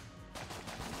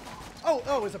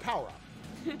 Oh, it's a power up.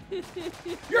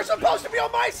 You're supposed to be on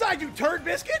my side, you turd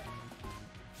biscuit.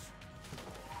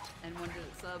 And one,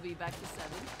 so I'll be back to 7.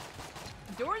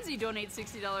 Dornsey donates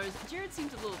 $60. Jerod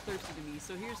seems a little thirsty to me,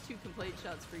 so here's 2 complaint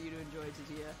shots for you to enjoy,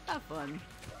 Tatia. Have fun.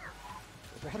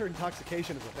 Water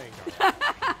intoxication is a thing, darling.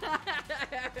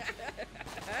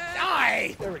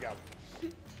 Die! There we go.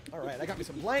 All right, I got me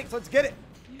some blanks. Let's get it.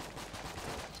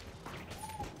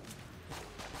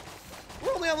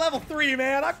 We're only on level 3,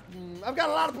 man. I've got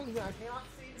a lot of. I cannot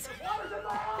see. The water's in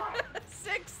my eye.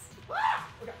 6. Ah!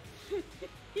 Okay.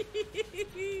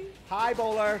 Hi,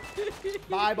 bowler.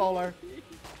 Bye, bowler.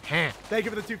 Thank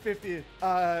you for the 250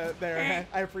 there.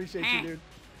 I appreciate you, dude.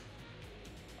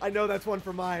 I know that's one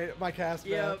for my cast,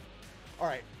 man. Yep. All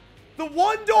right. The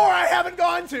one door I haven't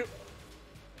gone to.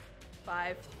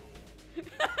 5.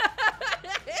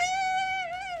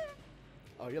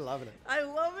 Oh, you're loving it. I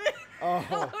love it. Oh.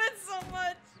 I love it so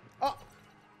much. Oh.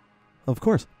 Of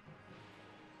course.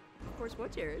 Of course,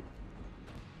 what, Jerod?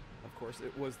 Of course,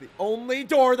 it was the only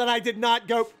door that I did not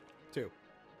go to.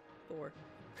 4.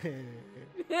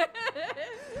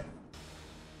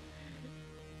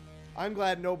 I'm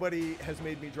glad nobody has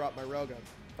made me drop my railgun.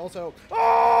 Also,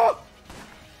 oh!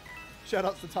 Shout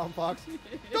outs to Tom Fox.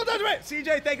 Don't touch me!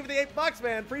 CJ, thank you for the $8,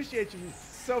 man. Appreciate you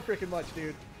so freaking much,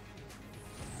 dude.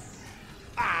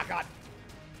 Ah, God.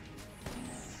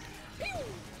 Get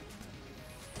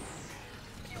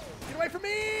away from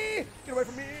me! Get away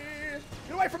from me!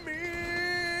 Get away from me!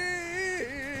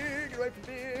 Get away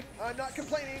from me! I'm not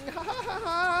complaining. Ha ha ha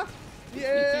ha!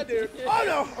 Yeah, dude. Oh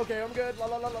no! Okay, I'm good. La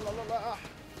la la la la la.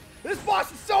 This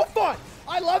boss is so fun!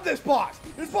 I love this boss!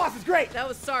 This boss is great! That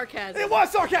was sarcasm. It was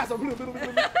sarcasm! I'm 3.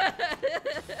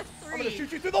 gonna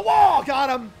shoot you through the wall! Got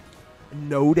him!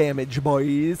 No damage,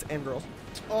 boys and girls.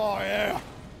 Oh, yeah!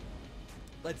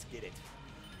 Let's get it.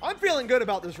 I'm feeling good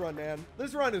about this run, man.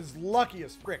 This run is lucky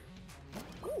as frick.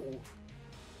 Ooh.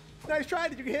 Nice try.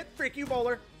 Did you hit? Frick you,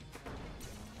 bowler.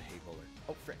 I hate bowler.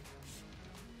 Oh, frick.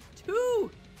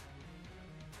 2.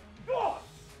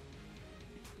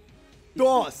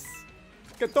 Dos.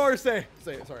 14. Say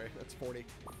it, sorry, that's 40.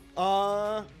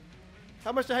 How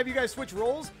much to have you guys switch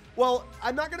roles? Well,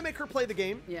 I'm not gonna make her play the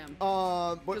game. Yeah.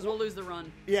 Because we'll lose the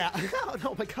run. Yeah.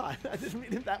 Oh my God, I didn't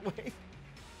mean it that way.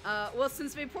 Well,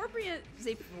 since Vaporpian...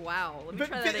 Wow. Let me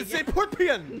try that again.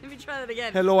 Zeporpian. Let me try that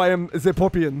again. Hello, I am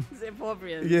Zeporpian.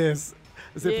 Vaporpian. Yes.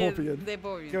 Vaporpian.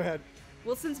 Zeporpian. Go ahead.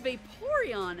 Well, since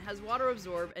Vaporeon has water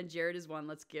absorb and Jerod is 1,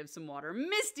 let's give some water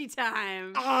Misty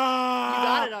time. Ah! You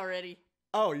got it already.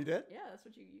 Oh, you did? Yeah, that's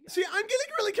what you got. See, I'm getting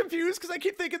really confused because I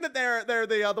keep thinking that they're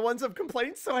the ones of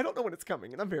complaints, so I don't know when it's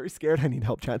coming, and I'm very scared. I need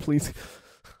help, chat, please.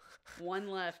 One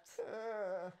left.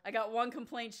 I got one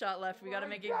complaint shot left. We gotta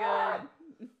make it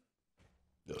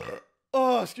good.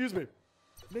 Oh, excuse me.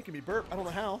 Making me burp. I don't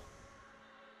know how.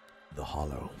 The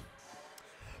hollow.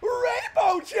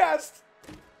 Rainbow chest!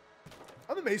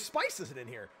 I'm amazed Spice isn't in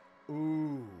here.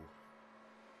 Ooh.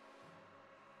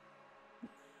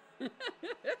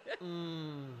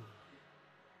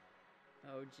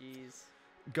 Oh, jeez.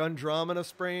 Gundramina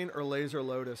Sprain or Laser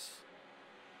Lotus?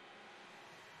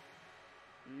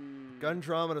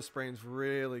 Gundramina Sprain's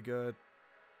really good.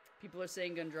 People are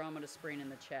saying Gundramina Sprain in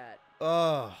the chat.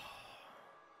 Oh.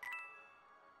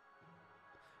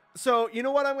 So you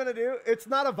know what I'm gonna do? It's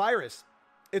not a virus.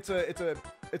 It's a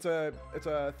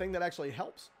thing that actually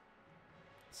helps.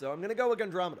 So I'm gonna go with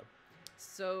Gundramina.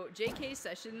 So JK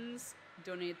Sessions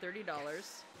donated $30.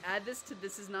 Add this to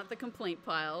This Is Not the Complaint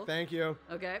pile. Thank you.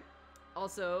 Okay.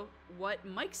 Also, what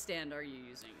mic stand are you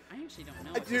using? I actually don't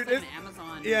know. It's Dude, just like an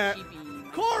Amazon cheapy.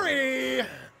 Corey!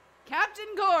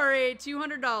 Captain Corey,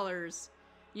 $200.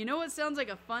 You know what sounds like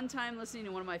a fun time listening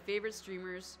to one of my favorite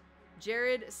streamers?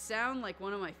 Jerod, sound like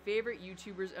one of my favorite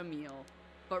YouTubers, Emil.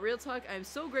 But real talk, I'm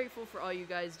so grateful for all you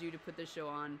guys do to put this show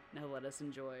on. Now let us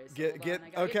enjoy. So Get get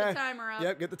the timer up.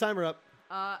 Yep, get the timer up.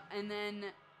 And then,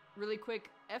 really quick,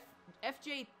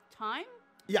 FJ Time?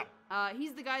 Yeah.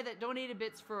 He's the guy that donated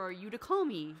bits for you to call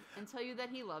me and tell you that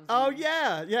he loves Oh, you.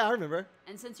 yeah. Yeah, I remember.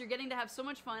 And since you're getting to have so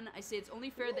much fun, I say it's only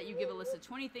fair that you give a list of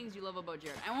 20 things you love about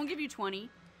Jerod. I won't give you 20,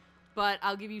 but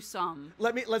I'll give you some.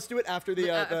 Let's do it after the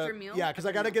after meal? Yeah, because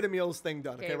I gotta get Emil's thing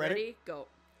done. Okay, ready? Go.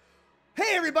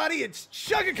 Hey everybody, it's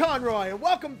Chugga Conroy, and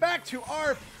welcome back to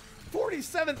our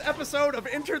 47th episode of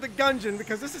Enter the Gungeon,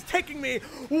 because this is taking me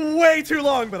way too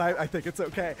long, but I think it's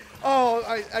okay. Oh,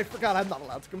 I forgot I'm not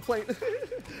allowed to complain.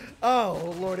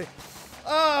 Oh, lordy.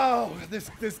 Oh,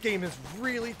 this game is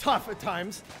really tough at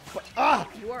times, but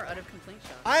You are out of complaint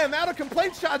shots. I am out of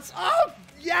complaint shots. Oh,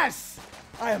 yes!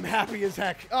 I am happy as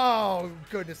heck. Oh,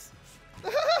 goodness.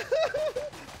 That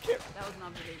was an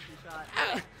observation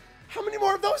shot. How many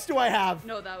more of those do I have?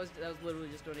 No, that was literally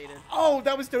just donated. Oh,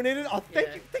 that was donated? Oh, thank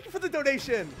Yeah. you. Thank you for the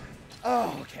donation.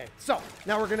 Oh, okay. So,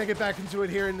 now we're going to get back into it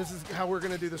here, and this is how we're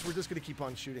going to do this. We're just going to keep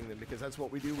on shooting them, because that's what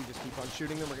we do. We just keep on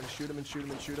shooting them. We're going to shoot them and shoot them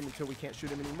and shoot them until we can't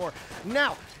shoot them anymore.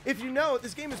 Now, if you know,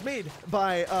 this game is made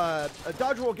by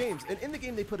Dodge Roll Games, and in the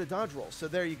game they put a dodge roll. So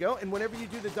there you go, and whenever you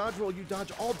do the dodge roll, you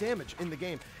dodge all damage in the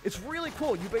game. It's really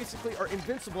cool. You basically are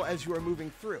invincible as you are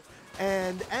moving through.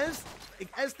 And as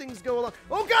things go along...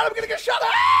 Oh, God, I'm going to get shot!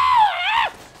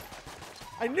 Ah!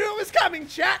 I knew it was coming,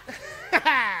 chat!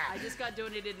 I just got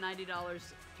donated $90,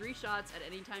 3 shots at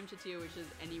any time to 2, which is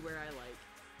anywhere I like.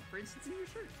 For instance, in your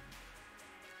shirt.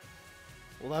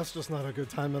 Well, that's just not a good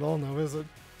time at all, now, is it?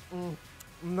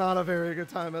 Not a very good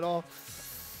time at all.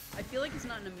 I feel like it's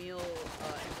not an Emil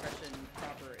impression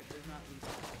proper if there's not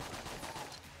Lisa.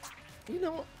 You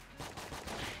know,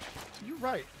 you're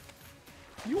right.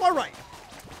 You are right.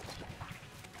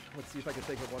 Let's see if I can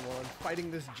think of one while I'm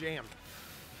fighting this jam.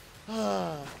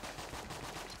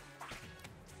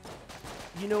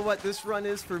 You know what this run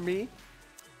is for me?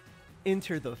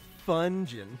 Enter the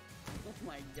Fungeon. Oh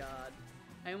my god.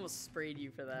 I almost sprayed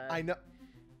you for that. I know.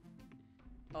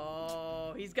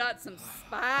 Oh, he's got some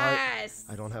spice.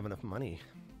 I don't have enough money.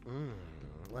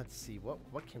 Let's see.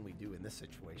 What can we do in this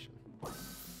situation?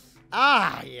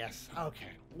 Ah, yes.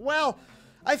 Okay. Well,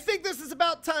 I think this is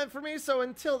about time for me, so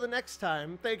until the next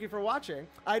time, thank you for watching.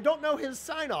 I don't know his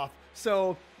sign-off,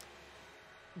 so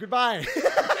goodbye.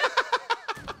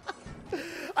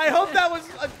 I hope that was,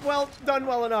 done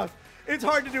well enough. It's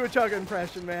hard to do a Chugga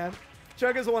impression, man.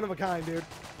 Chugga's one of a kind, dude.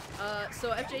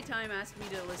 So FJ Time asked me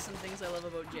to list some things I love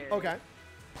about Jerod. Okay.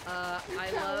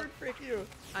 I love... Frick you.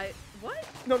 What?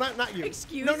 No, not you.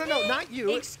 Excuse me? No, not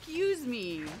you. Excuse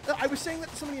me. I was saying that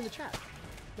to somebody in the chat.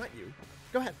 Not you.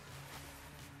 Go ahead.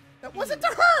 That wasn't to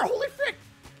her! Holy frick!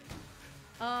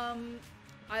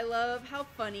 I love how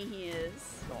funny he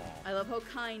is. Aww. I love how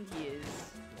kind he is.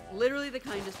 Literally the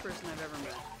kindest person I've ever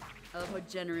met. I love how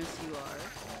generous you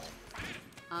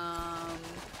are.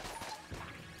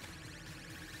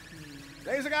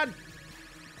 Laser gun!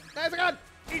 Laser gun!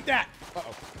 Eat that!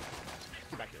 Uh-oh.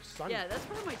 Get back here, son. Yeah, that's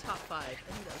one of my top 5. I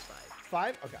think that was 5.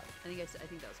 5? Okay. I think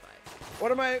that was 5.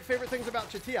 What are my favorite things about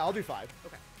Chatia? I'll do 5.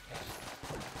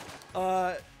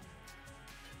 Okay.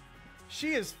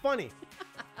 She is funny.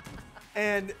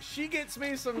 And she gets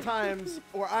me sometimes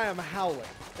where I am howling.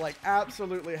 Like,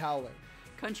 absolutely howling.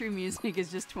 Country music is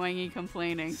just twangy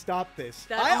complaining. Stop this.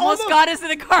 That almost got us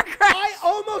in a car crash. I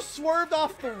almost swerved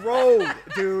off the road,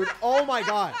 dude. Oh my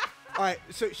god. All right,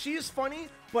 so she is funny,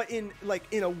 but in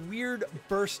a weird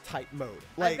burst type mode.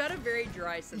 Like, I've got a very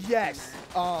dry sense of yes.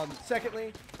 humor.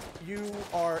 Secondly, you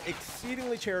are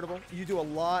exceedingly charitable. You do a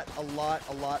lot for a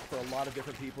lot of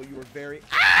different people. You were very,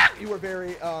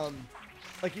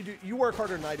 like you work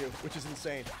harder than I do, which is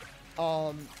insane. You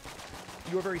are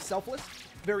very selfless,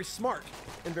 very smart,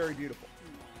 and very beautiful.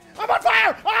 I'm on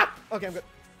fire! Ah! Okay, I'm good.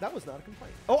 That was not a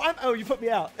complaint. Oh, you put me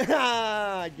out.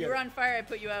 You were on fire, I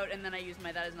put you out, and then I used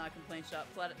my that is not a complaint shot.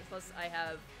 Plus I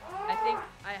think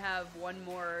I have one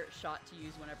more shot to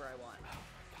use whenever I want.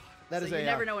 That so is you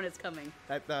never know when it's coming.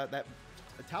 The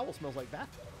towel smells like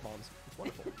bath bombs. It's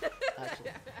wonderful,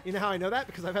 actually. You know how I know that?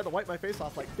 Because I've had to wipe my face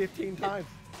off like 15 times.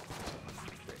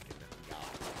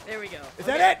 There we go. Is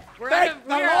that it? We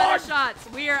are out of shots.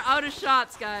 We are out of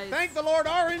shots, guys. Thank the Lord,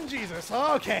 our in Jesus.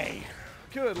 Okay.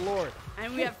 Good Lord.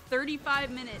 And we have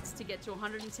 35 minutes to get to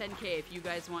 110K if you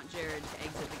guys want Jerod to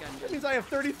exit the Gungeon. That means I have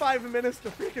 35 minutes to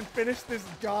freaking finish this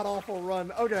god-awful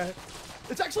run. Okay.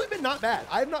 It's actually been not bad.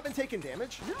 I have not been taking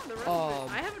damage. No, the run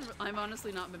I've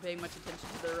honestly not been paying much attention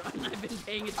to the run. I've been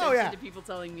paying attention to people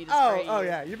telling me to spray you.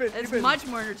 Yeah. It's much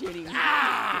more entertaining.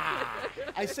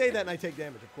 I say that and I take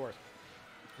damage, of course.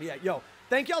 Yeah, yo.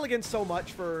 Thank y'all again so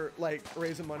much for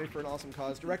raising money for an awesome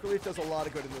cause. Direct Relief does a lot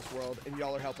of good in this world, and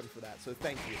y'all are helping for that. So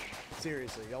thank you.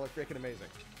 Seriously, y'all are freaking amazing.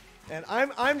 And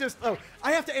I'm just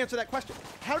I have to answer that question.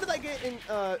 How did I get in?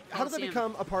 How did I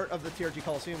become a part of the TRG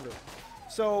Colosseum group?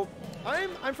 So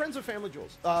I'm friends with Family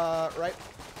Jewels, right?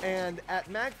 And at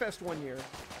MagFest one year,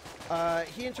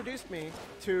 he introduced me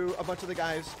to a bunch of the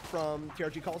guys from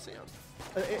TRG Colosseum.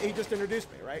 He just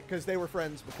introduced me, right? Because they were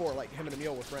friends before, like him and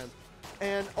Emil were friends.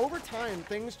 And over time,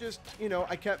 things just,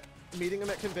 I kept meeting them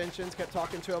at conventions, kept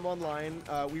talking to them online.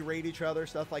 We raid each other,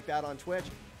 stuff like that on Twitch.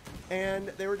 And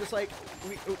they were just like,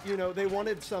 they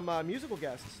wanted some musical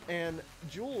guests. And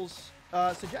Jules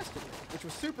suggested me, which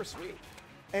was super sweet.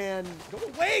 And go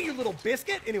away, you little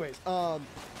biscuit! Anyways,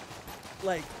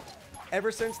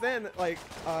 ever since then,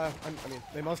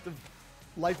 they must have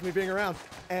liked me being around.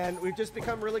 And we've just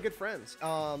become really good friends.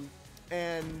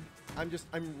 And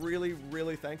I'm really,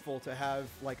 really thankful to have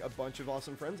a bunch of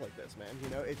awesome friends like this, man.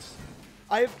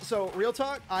 So real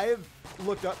talk, I've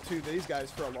looked up to these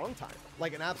guys for a long time,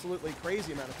 an absolutely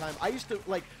crazy amount of time. I used to,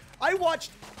 I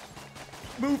watched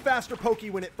Move Faster Pokey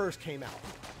when it first came out.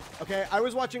 Okay, I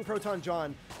was watching Proton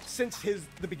John since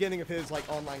the beginning of his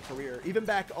online career, even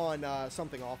back on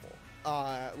Something Awful.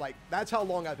 That's how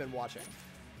long I've been watching.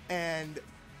 And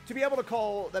to be able to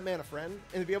call that man a friend,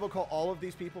 and to be able to call all of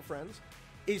these people friends,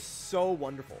 is so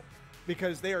wonderful,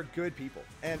 because they are good people,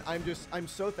 and I'm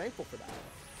so thankful for that.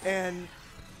 And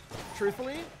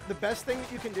truthfully, the best thing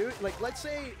that you can do, let's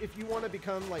say if you want to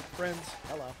become friends.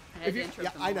 Hello.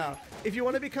 I know. If you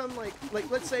want to become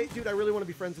let's say, dude, I really want to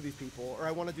be friends with these people, or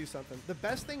I want to do something. The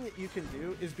best thing that you can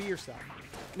do is be yourself.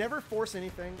 Never force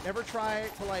anything. Never try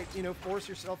to force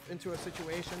yourself into a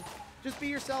situation. Just be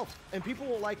yourself, and people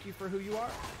will like you for who you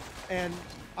are. And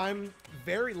I'm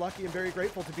very lucky and very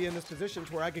grateful to be in this position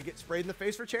to where I could get sprayed in the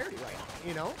face for charity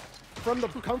right now, from the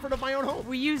comfort of my own home.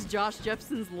 We used Josh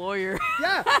Jepson's lawyer.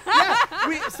 Yeah.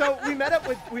 We met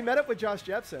up with Josh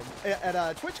Jepson at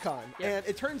TwitchCon, and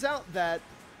it turns out that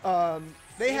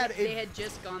they had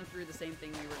just gone through the same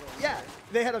thing we were going through.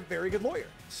 They had a very good lawyer.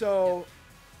 So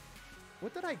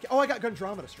what did I get? Oh, I got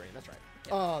Gundromeda Strain. That's right.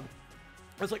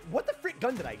 I was like, what the frick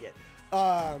gun did I get?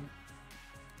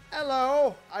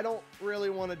 Hello. I don't really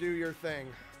want to do your thing,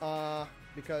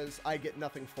 because I get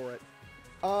nothing for it.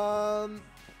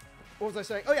 What was I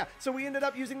saying? Oh yeah. So we ended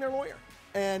up using their lawyer,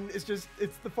 and it's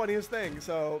the funniest thing.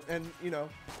 So, and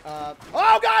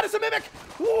oh God, it's a mimic!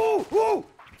 Woo, woo!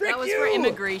 That was for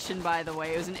immigration, by the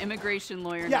way. It was an immigration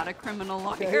lawyer, not a criminal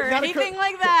lawyer or anything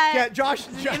like that. Yeah, Josh.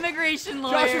 It was an immigration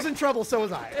lawyer. Josh was in trouble, so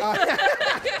was I.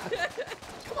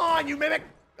 Come on, you mimic!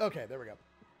 Okay, there we go.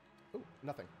 Ooh,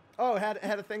 nothing. Oh, it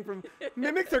had a thing from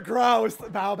mimics are gross.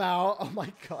 Bow bow. Oh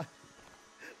my God.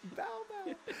 Bow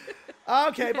bow.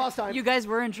 Okay, boss time. You guys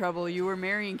were in trouble. You were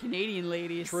marrying Canadian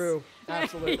ladies. True.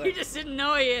 Absolutely. You just didn't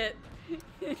know it.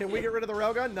 Can we get rid of the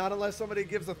railgun? Not unless somebody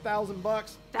gives $1,000.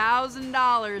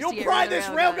 $1,000. You'll pry this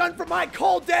railgun from my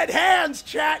cold dead hands,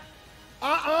 chat.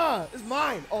 It's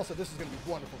mine. Also, this is gonna be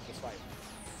wonderful for this fight.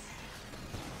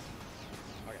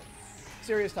 Okay.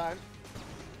 Serious time.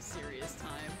 Serious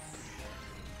time.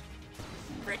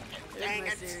 Frick. Dang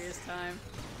it. Serious time.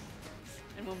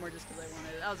 And one more just because I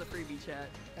wanted it. That was a freebie chat.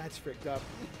 That's fricked up.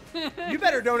 You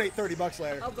better donate $30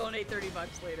 later. I'll donate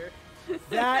 $30 later.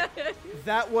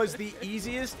 That was the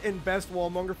easiest and best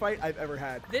wallmonger fight I've ever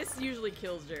had. This usually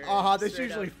kills Jerod. This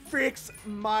usually freaks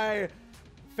my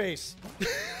face.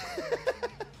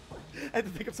 I had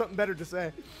to think of something better to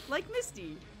say. Like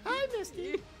Misty. Hi,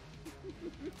 Misty.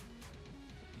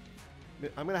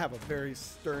 I'm gonna have a very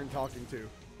stern talking to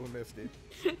with Misty.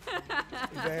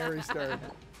 Very stern.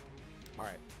 All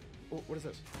right. Oh, what is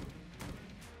this?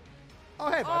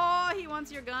 Oh, hey, bud. Oh, he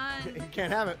wants your gun. You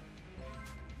can't have it.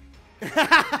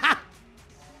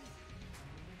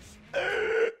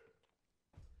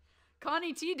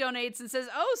 Connie T donates and says,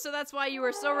 "Oh, so that's why you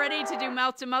were so ready to do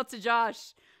mouth to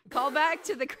Josh. Call back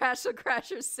to the Crashel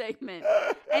Crashers segment.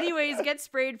 Anyways, get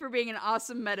sprayed for being an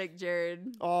awesome medic,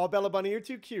 Jerod." Oh, Bella Bunny, you're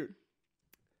too cute.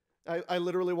 I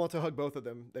literally want to hug both of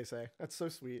them, they say. That's so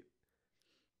sweet.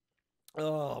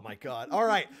 Oh, my God. All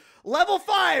right. Level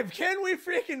 5. Can we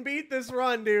freaking beat this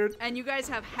run, dude? And you guys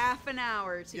have half an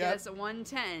hour to Yep. get us a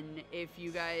 110 if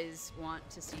you guys want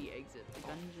to see Exit the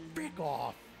Gungeon. Frick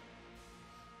off.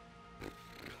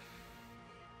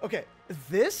 Okay,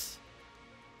 this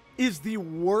is the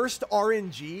worst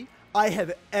RNG I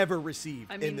have ever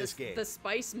received in this game. The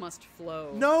spice must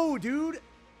flow. No, dude.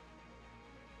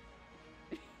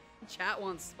 Chat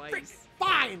wants spice. Frick.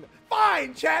 Fine.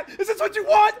 Fine, chat. Is this what you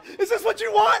want? Is this what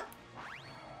you want?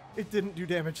 It didn't do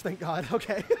damage, thank God.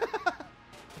 Okay.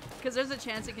 Because there's a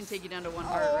chance it can take you down to 1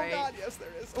 heart, Oh, right? God, yes, there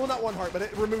is. Well, not 1 heart, but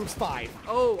it removes 5.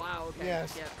 Oh, wow, okay.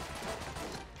 Yes. Yep.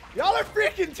 Y'all are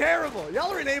freaking terrible.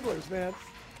 Y'all are enablers, man.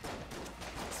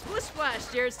 Splish Splash,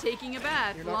 Jared's taking a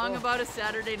bath. You're not Long wrong. about a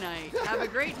Saturday night. Have a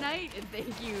great night, and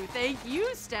thank you. Thank you,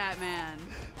 Statman.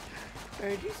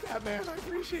 Thank you, Statman. I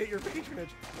appreciate your patronage.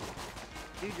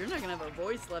 Dude, you're not going to have a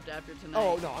voice left after tonight.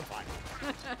 Oh, no, I'm fine.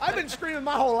 I've been screaming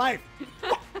my whole life.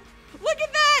 Look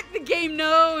at that! The game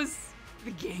knows.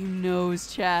 The game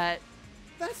knows, chat.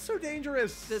 That's so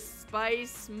dangerous. The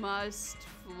spice must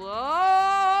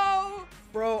flow.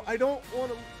 Bro, I don't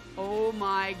want to... Oh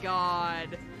my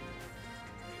God.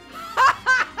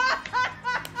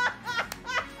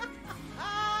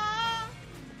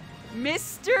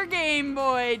 Mr. Game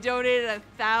Boy donated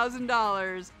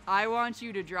 $1,000. I want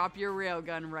you to drop your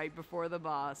railgun right before the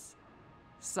boss.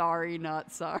 Sorry,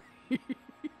 not sorry.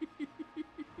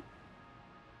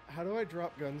 How do I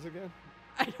drop guns again?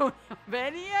 I don't have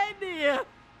any idea.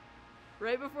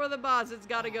 Right before the boss, it's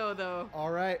gotta go though.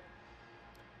 All right.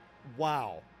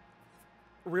 Wow.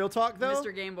 Real talk, though?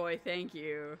 Mr. Game Boy, thank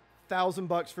you.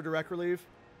 $1,000 for direct relief.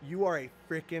 You are a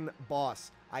freaking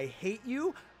boss. I hate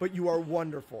you, but you are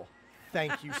wonderful.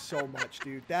 Thank you so much,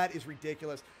 dude. That is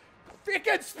ridiculous.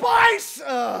 Freaking spice!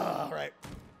 All right.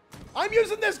 I'm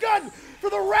using this gun for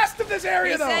the rest of this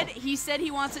area, though. He said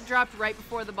he wants it dropped right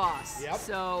before the boss. Yep.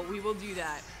 So we will do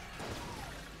that.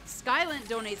 Skylent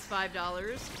donates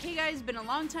 $5. Hey guys, been a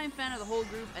longtime fan of the whole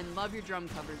group and love your drum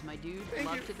covers, my dude. Thank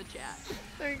love you. to the chat.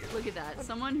 Thank you. Look at that.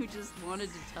 Someone who just wanted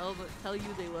to tell you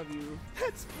they love you.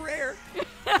 That's rare.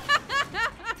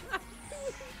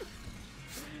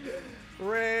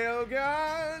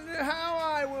 Railgun, how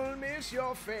I will miss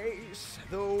your face.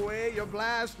 The way you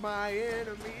blast my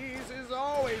enemies is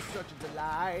always such a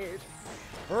delight.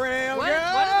 Railgun, What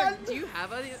other, do you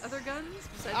have any other guns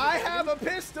besides I the have dragon?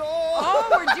 a pistol. Oh,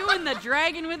 we're doing the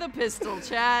dragon with a pistol,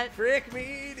 chat. Frick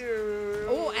me, dude.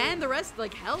 Oh, and the rest,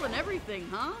 like hell and everything,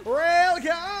 huh?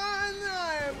 Railgun,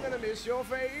 I am gonna miss your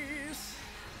face.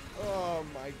 Oh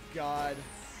my God.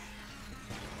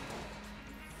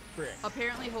 Frick.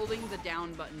 Apparently holding the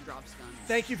down button drops guns.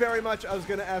 Thank you very much. I was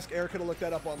gonna ask Erica to look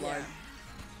that up online. Yeah.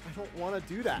 I don't want to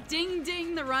do that. Ding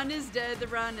ding, the run is dead, the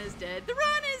run is dead, the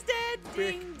run is dead.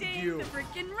 Ding Frick ding, you. the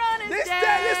freaking run is This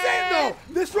dead. ain't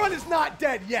this run is not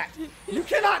dead yet. You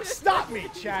cannot stop me,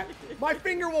 chat. My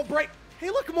finger will break.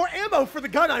 Hey, look, more ammo for the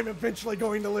gun I'm eventually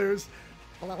going to lose.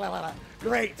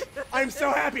 Great. I'm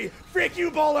so happy. Frick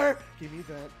you, bowler. Give me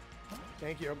that.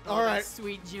 Thank you. Oh, All that right.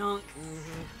 sweet junk.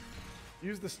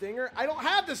 Use the stinger. I don't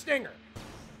have the stinger. What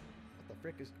the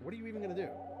frick is... What are you even going to do?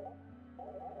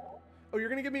 Oh, you're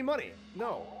going to give me money.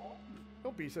 No.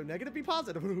 Don't be so negative. Be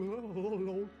positive.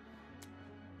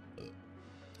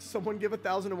 Someone give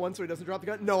 1,001 so he doesn't drop the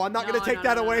gun? No, I'm not going to take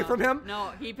that away from him.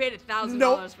 No, he paid $1,000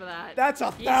 Nope. for that. That's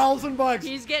 $1,000.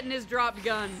 He's getting his dropped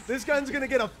gun. This gun's going to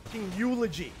get a fucking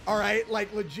eulogy. All right?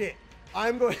 Like, legit.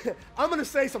 I'm going to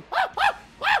say some...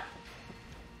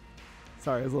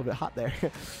 Sorry, it was a little bit hot there.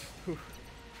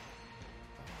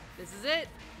 This is it.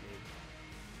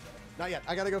 Not yet.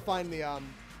 I gotta go find the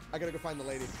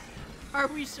lady. Are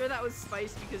we sure that was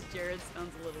spiced because Jerod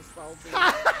sounds a little salty?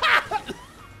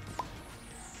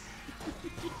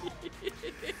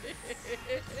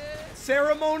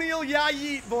 Ceremonial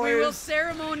yeet, boys. We will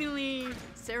ceremonially.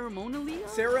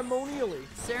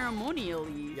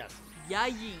 Yes. Yeah,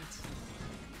 yeet.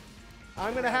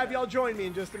 I'm gonna have y'all join me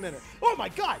in just a minute. Oh my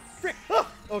God! Frick!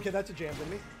 Ah! Okay, that's a jam,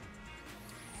 didn't me?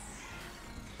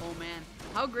 Oh man,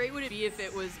 how great would it be if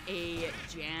it was a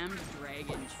jammed dragon,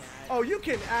 chat? Oh, you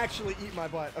can actually eat my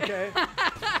butt, okay?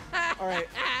 All right.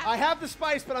 I have the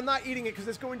spice, but I'm not eating it because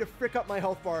it's going to frick up my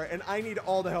health bar, and I need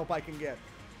all the help I can get.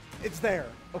 It's there,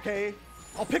 okay?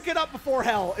 I'll pick it up before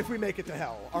hell if we make it to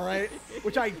hell, all right?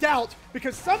 Which I doubt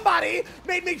because somebody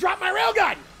made me drop my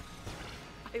railgun!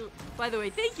 By the way,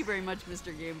 thank you very much,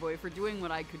 Mr. Game Boy, for doing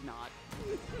what I could not.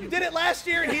 You did it last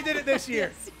year, and he did it this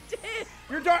year. Yes, he did.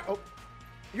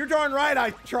 You're darn right I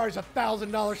charged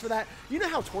 $1,000 for that. You know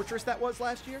how torturous that was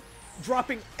last year?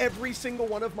 Dropping every single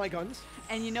one of my guns?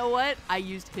 And you know what? I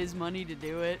used his money to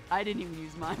do it. I didn't even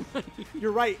use my money.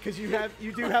 You're right, because you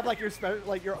do have like your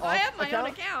off I have my account.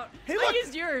 own account. Hey, look. I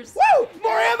used yours. Woo!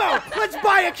 More ammo! Let's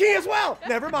buy a key as well!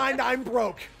 Never mind, I'm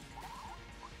broke.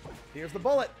 Here's the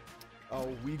bullet. Oh,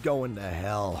 we going to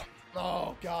hell.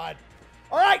 Oh, God.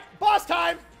 All right, boss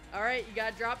time! All right, you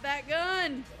gotta drop that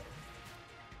gun.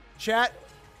 Chat.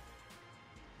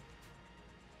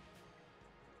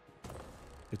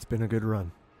 It's been a good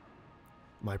run,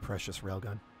 my precious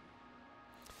railgun.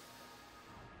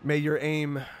 May your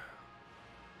aim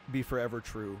be forever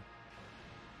true,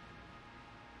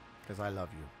 because I love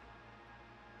you.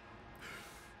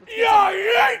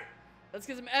 Let's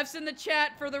get some F's in the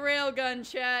chat for the railgun,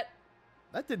 chat.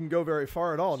 That didn't go very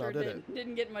far at all, Sure now did it?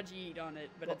 Didn't get much eat on it,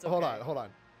 but it's okay. Hold on.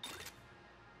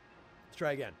 Let's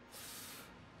try again.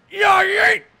 It's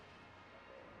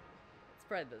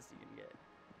probably the best you can get.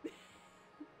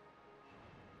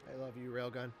 I love you,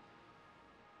 railgun.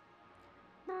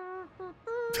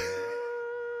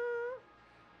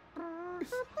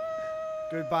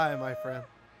 Goodbye, my friend.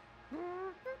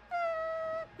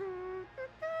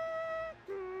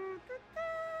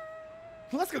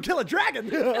 Let's go kill a dragon!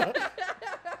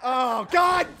 Oh,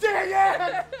 God dang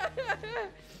it!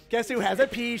 Guess who has a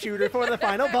pea shooter for the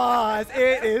final boss?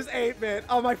 It is 8-bit.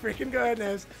 Oh, my freaking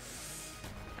goodness.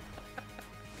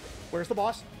 Where's the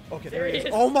boss? Okay, there he is.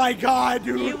 Oh, my God,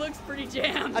 dude. He looks pretty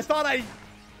jammed. I thought I...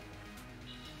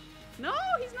 No,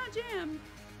 he's not jammed.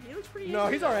 He looks pretty No,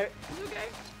 he's all right. He's okay.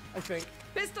 I think.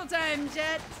 Pistol time,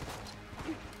 Jet.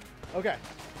 Okay.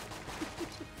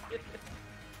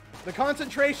 The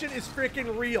concentration is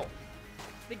freaking real.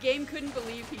 The game couldn't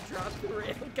believe he dropped the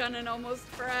railgun and almost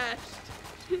crashed.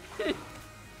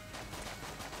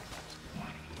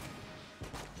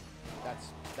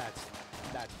 That's bad.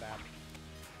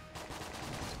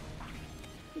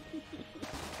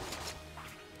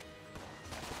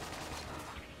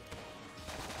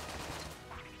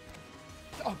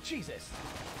 Oh, Jesus.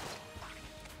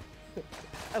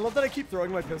 I love that I keep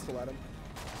throwing my pistol at him.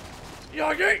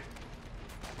 Yagi!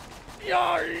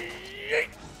 Yagi!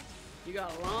 You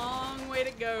got a long way to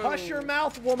go. Hush your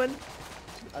mouth, woman.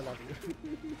 I love you.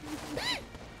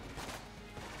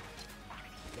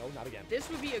 No, not again. This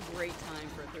would be a great time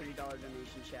for a $30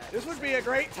 donation, chat. This would be a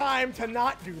great time to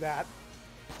not do that.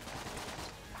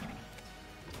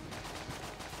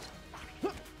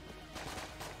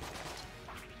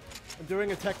 I'm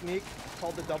doing a technique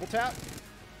called the double tap,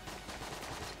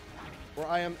 where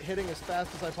I am hitting as fast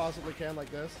as I possibly can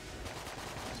like this.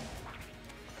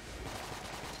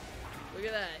 Look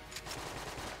at that.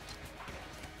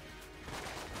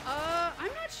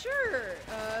 I'm not sure.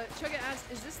 Chugga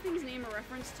asked, is this thing's name a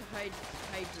reference to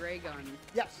Hydreigon?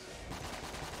 Yes.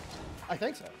 I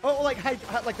think so. Oh, like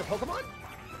the Pokemon?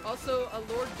 Also, a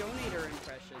Lord Donator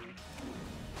impression.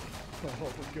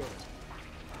 Oh, good.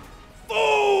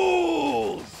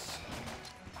 Fools!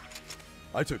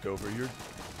 I took over your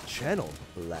channel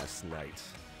last night,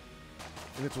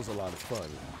 and it was a lot of fun.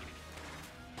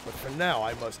 But for now,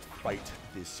 I must fight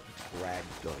this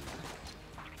dragon.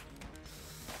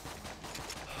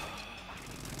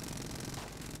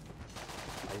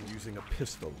 I'm using a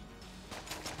pistol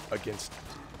against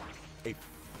a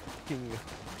fucking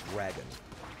dragon.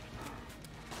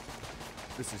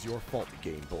 This is your fault,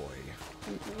 Game Boy.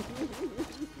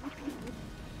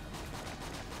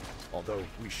 Although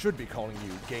we should be calling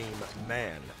you Game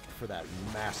Man for that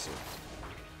massive,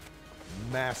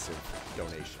 massive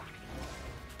donation.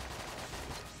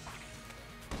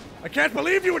 I can't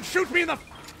believe you would shoot me in the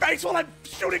face while I'm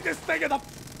shooting this thing in the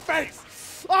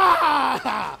face!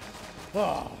 Ah!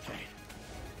 Oh, okay.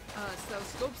 So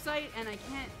scope sight, and I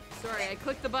can't. Sorry, I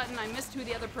clicked the button. I missed who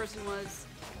the other person was.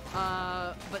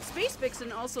 But Space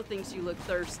Vixen also thinks you look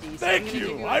thirsty. So Thank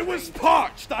you. I was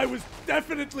parched. I was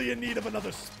definitely in need of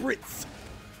another spritz.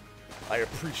 I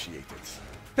appreciate it.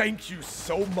 Thank you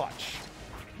so much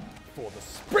for the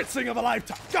spritzing of a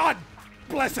lifetime. God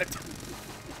bless it.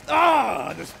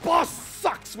 Ah, this boss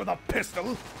sucks with a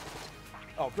pistol.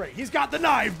 Oh, great. He's got the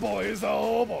knife, boys.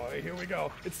 Oh, boy. Here we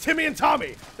go. It's Timmy and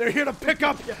Tommy. They're here to pick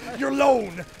up your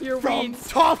loan Your from weeds.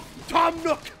 Tom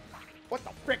Nook. What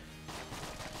the frick?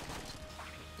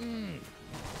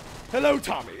 Hello,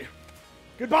 Tommy.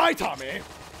 Goodbye, Tommy.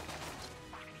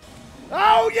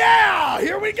 Oh, yeah!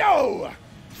 Here we go!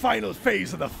 Final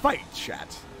phase of the fight,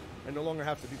 chat. I no longer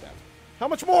have to do that. How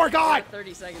much more, God?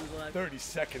 30 seconds left. 30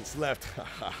 seconds left.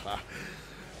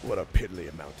 What a piddly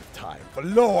amount of time for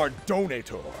Lord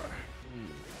Donator.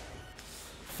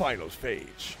 Final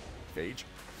phase.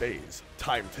 Phase.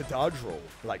 Time to dodge roll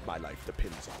like my life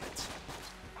depends on it.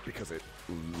 Because it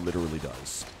literally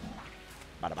does.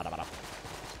 Bada.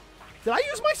 Did I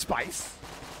use my spice?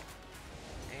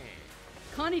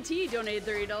 Connie T donated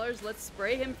 $30. Let's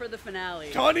spray him for the finale.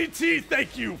 Connie T,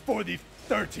 thank you for the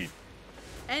 30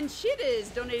 And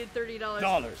Shidiz donated $30.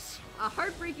 dollars. A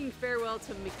heartbreaking farewell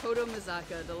to Mikoto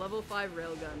Mizaka, the level 5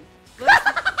 railgun.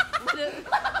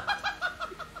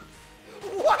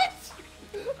 What?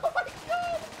 Oh my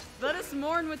god! Let us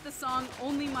mourn with the song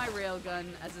Only My Railgun,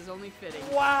 as is only fitting.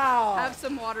 Wow! Have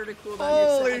some water to cool down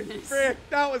Holy your sadness. frick,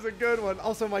 that was a good one.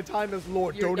 Also, my time as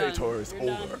Lord You're Donator done. is You're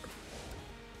over. done.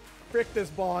 Frick this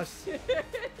boss.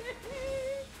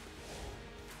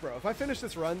 Bro, if I finish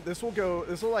this run, this will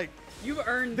like, You've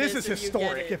earned This this. is if you get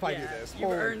historic it. if I do Yeah, this. You've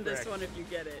Holy earned this frick. one if you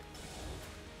get it.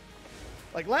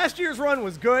 like last year's run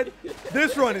was good.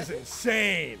 This run is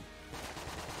insane.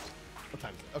 What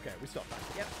time is it? Okay, we still have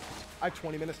time. Yep. I have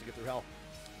 20 minutes to get through hell.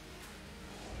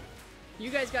 You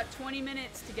guys got 20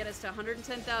 minutes to get us to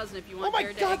 110,000 if you Oh want my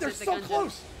Jared to god, they're exit so the Gungeon.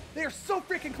 close. They are so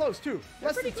freaking close too.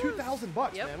 Less than pretty close.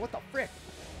 $2,000, Yep. man. What the frick?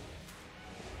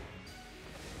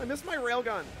 I missed my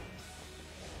railgun.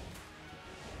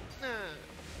 All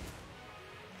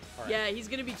right. Yeah, he's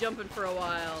gonna be jumping for a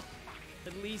while.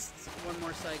 At least one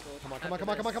more cycle. Come on,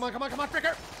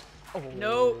 fricker. Oh.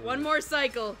 No, one more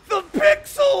cycle. The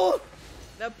pixel!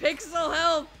 The pixel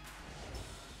health.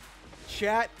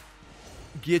 Chat,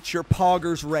 get your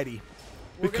poggers ready.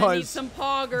 We're gonna need because some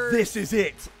poggers. this is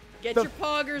it. Get the, your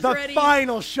poggers the ready.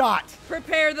 final shot.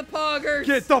 Prepare the poggers.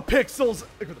 Get the pixels.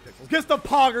 Get the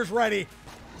poggers ready.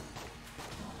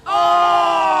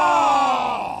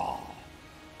 Oh!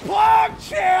 Pog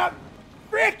champ!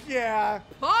 Frick yeah!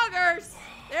 Poggers.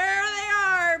 There they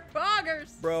are.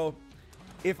 Poggers. Bro,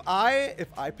 if I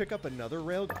pick up another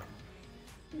railgun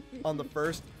on the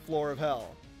first floor of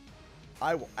hell,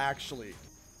 I will actually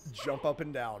jump up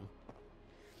and down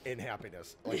in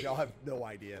happiness. Like, y'all have no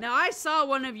idea. Now, I saw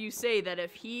one of you say that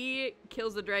if he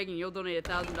kills the dragon, you'll donate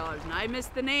 $1,000, and I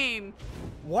missed the name.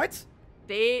 What?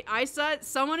 I saw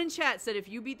someone in chat said if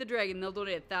you beat the dragon, they'll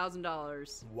donate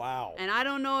 $1,000. Wow. And I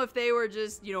don't know if they were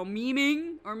just,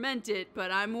 memeing or meant it,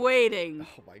 but I'm waiting.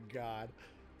 Oh my god.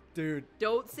 Dude,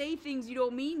 Don't say things you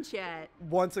don't mean, chat.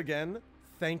 once again,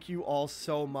 thank you all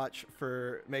so much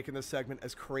for making this segment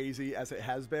as crazy as it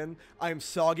has been. I am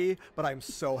soggy, but I'm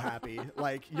so happy.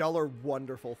 Like, y'all are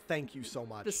wonderful. Thank you so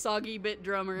much. The soggy bit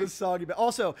drummer. The soggy bit.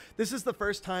 Also, this is the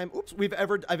first time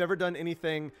I've ever done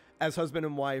anything as husband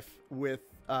and wife with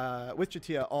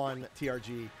Jatia on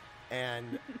TRG,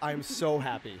 and I'm so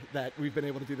happy that we've been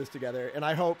able to do this together. And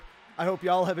I hope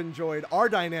y'all have enjoyed our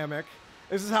dynamic.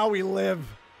 This is how we live,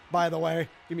 by the way.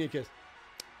 Give me a kiss.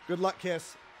 Good luck,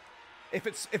 kiss. If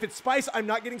it's spice, I'm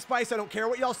not getting spice. I don't care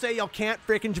what y'all say. Y'all can't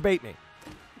freaking debate me.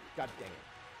 God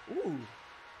dang it. Ooh,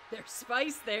 There's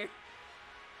spice there.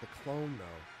 the clone though.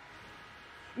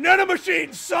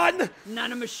 Nanomachine, son!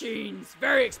 Nanomachines.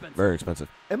 Very expensive. Very expensive.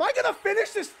 Am I gonna finish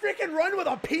this freaking run with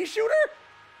a pea shooter?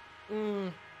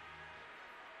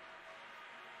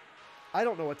 I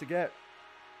don't know what to get.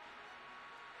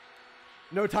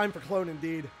 No time for clone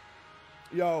indeed.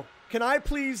 Yo, can I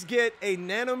please get a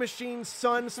nanomachine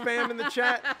son spam in the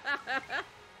chat?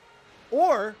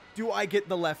 Or do I get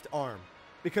the left arm?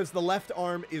 Because the left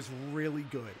arm is really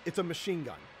good. It's a machine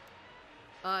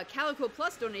gun. Calico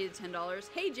Plus donated $10.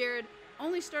 Hey, Jared.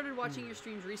 Only started watching your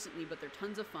streams recently, but they're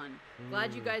tons of fun.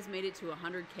 Glad you guys made it to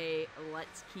 100K.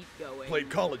 Let's keep going. Played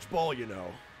college ball, you know.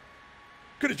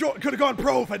 Could have gone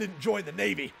pro if I didn't join the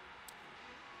Navy.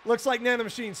 Looks like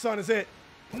nanomachine son is it.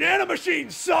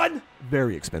 Nanomachine, son!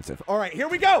 Very expensive. All right, here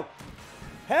we go.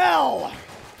 Hell.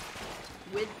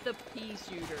 With the pea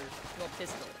shooter. Well,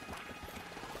 pistol.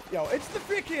 Yo, it's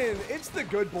the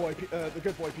good boy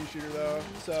pea shooter though.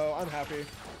 So I'm happy.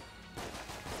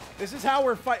 This is how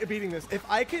we're beating this. If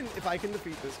I can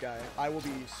defeat this guy, I will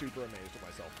be super amazed with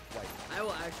myself. Like, I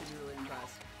will actually be really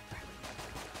impressed.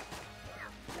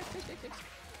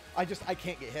 I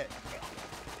can't get hit.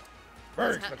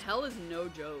 Very expensive. Hell is no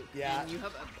joke. Yeah. And you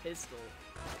have a pistol.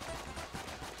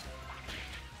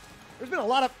 There's been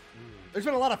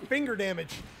a lot of finger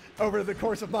damage over the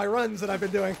course of my runs that I've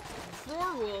been doing.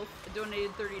 Wolf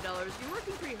donated $30. You're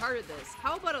working pretty hard at this.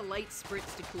 How about a light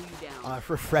spritz to cool you down?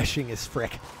 Refreshing as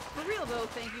frick. For real though,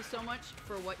 thank you so much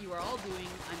for what you are all doing.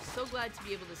 I'm so glad to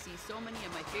be able to see so many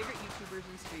of my favorite YouTubers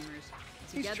and streamers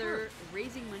together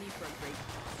raising money for a great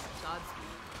cause.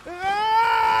 Godspeed.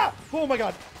 Ah! Oh my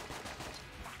god.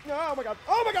 Oh my god.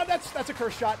 Oh my god, that's a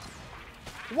curse shot.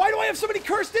 Why do I have so many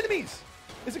cursed enemies?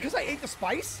 Is it because I ate the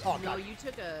spice? Oh No, god. you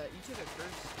took a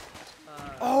curse.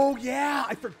 Oh yeah,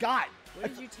 I forgot.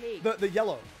 What did you take? The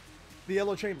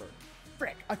yellow chamber.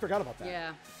 Frick, I forgot about that.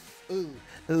 Yeah.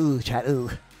 Ooh, chat. Ooh.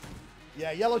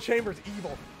 Yeah, yellow chamber's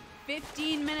evil.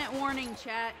 15-minute warning,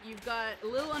 chat. You've got a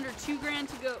little under $2,000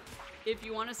 to go. If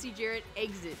you want to see Jerod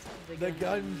exit The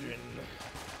Gungeon.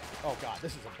 Oh god,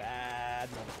 this is a bad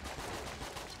moment.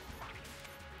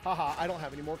 Haha, I don't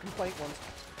have any more complaint ones.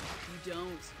 You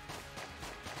don't.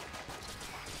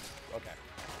 Okay.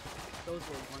 Those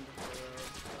were wonderful.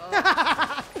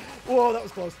 Oh. Whoa, that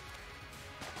was close.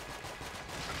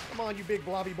 Come on, you big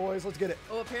blobby boys, let's get it.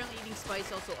 Oh, apparently eating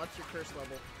spice also ups your curse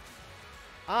level.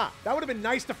 Ah, that would have been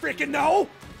nice to freaking know.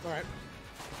 All right.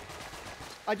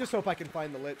 I just hope I can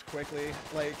find the Lich quickly.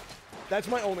 Like, that's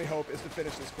my only hope, is to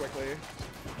finish this quickly.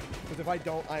 Because if I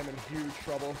don't, I am in huge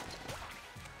trouble.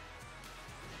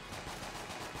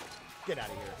 Get out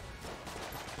of here.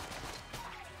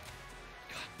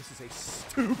 God, this is a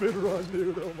stupid run,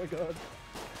 dude. Oh my god.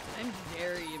 I'm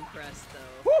very impressed,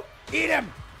 though. Woo! Eat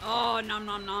him! Oh, nom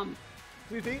nom nom.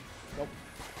 Please eat? Nope.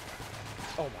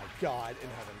 Oh my god in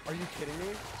heaven. Are you kidding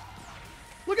me?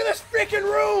 Look at this freaking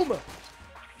room!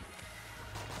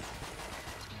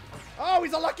 Oh,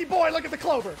 he's a lucky boy. Look at the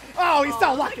clover. Oh, he's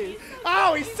so lucky.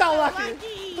 Oh, he's so lucky.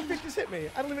 What the frick just hit me?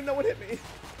 I don't even know what hit me.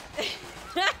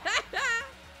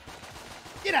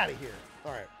 Get out of here.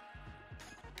 All right.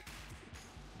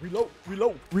 Reload,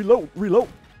 reload, reload, reload.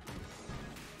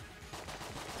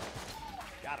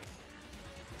 Got him.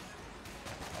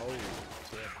 Oh,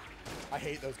 shit. I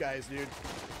hate those guys, dude.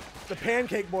 The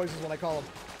pancake boys is what I call them.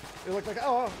 They look like,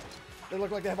 they look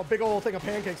like they have a big old thing of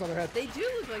pancakes on their head. They do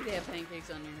look like they have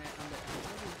pancakes on your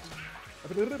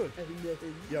head.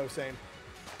 Yo, same.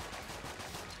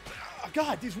 Oh,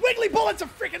 God, these wiggly bullets are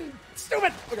freaking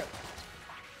stupid. Okay.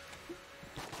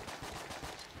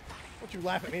 Don't you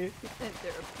laugh at me.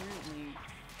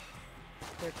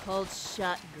 They're called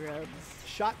shot grubs.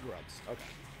 Shot grubs.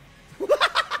 Okay.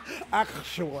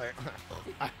 Actually.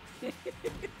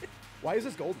 Why is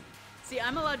this golden? See,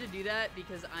 I'm allowed to do that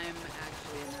because I'm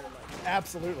actually a nerd like you.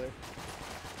 Absolutely.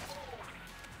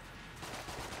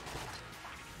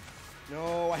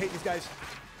 No, I hate these guys.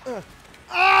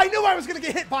 I knew I was going to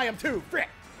get hit by them too. Frick.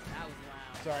 That was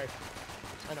loud. Sorry.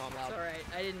 I know I'm loud. It's alright.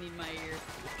 I didn't need my ears.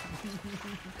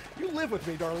 You live with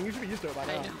me, darling. You should be used to it by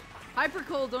now. I know.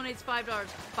 Hypercole donates $5.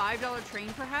 $5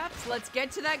 train, perhaps? Let's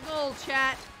get to that goal,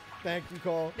 chat. Thank you,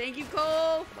 Cole. Thank you, Cole.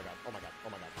 Oh my god. Oh my god. Oh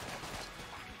my god.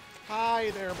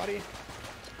 Hi there, buddy.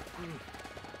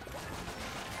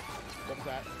 What was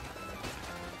that?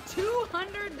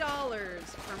 $200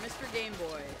 for Mr. Game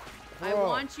Boy. I Bro.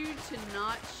 want you to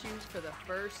not shoot for the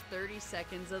first 30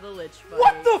 seconds of the Lich fight.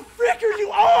 What the frick are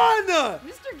you on?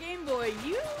 Mr. Game Boy,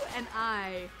 you and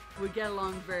I would get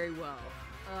along very well.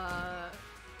 I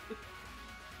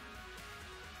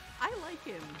like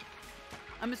him.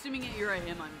 I'm assuming you're a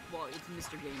him. Well, it's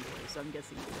Mr. Game Boy, so I'm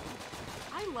guessing it's him.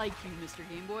 I like you, Mr.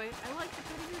 Game Boy. I like the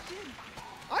cut of your chin.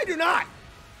 I do not.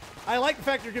 I like the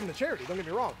fact you're giving to charity. Don't get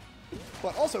me wrong,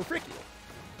 but also frick you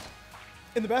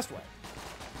in the best way.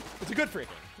 It's a good freaking.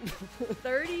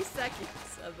 30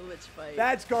 seconds of the Lich fight.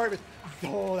 That's garbage.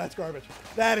 Oh, that's garbage.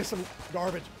 That is some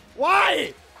garbage.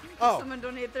 Why? Oh. Someone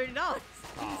donated $30.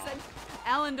 He said,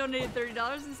 Alan donated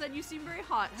 $30 and said, "You seem very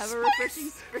hot. Have a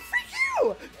refreshing spirit."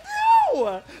 You!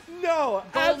 No! No,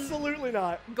 absolutely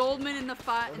not. Goldman in the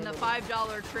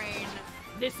 $5 train.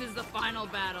 This is the final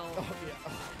battle. Oh,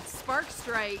 yeah. Spark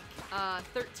Strike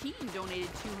 13 donated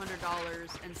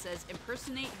 $200 and says,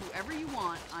 "Impersonate whoever you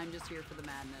want. I'm just here for the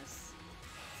madness."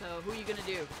 So who are you gonna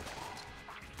do?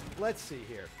 Let's see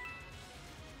here.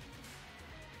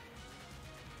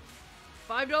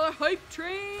 $5 hype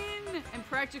train and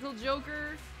Practical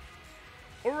Joker.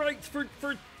 All right,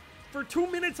 for 2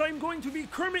 minutes, I'm going to be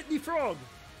Kermit the Frog,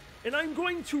 and I'm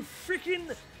going to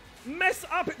freaking mess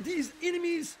up these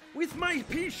enemies with my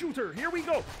pea shooter. Here we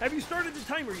go. Have you started the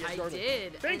timer yet, I darling?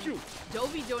 did. Thank you.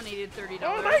 Dobie donated $30.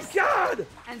 Oh my God!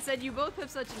 And said, "You both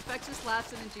have such infectious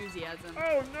laughs and enthusiasm.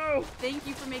 Oh no! Thank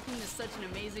you for making this such an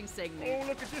amazing segment." Oh,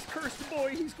 look at this cursed boy.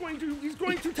 He's going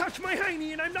to touch my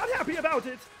hiney, and I'm not happy about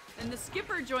it. And the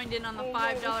skipper joined in on the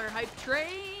 $5 hype train.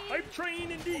 Hype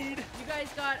train, indeed. You guys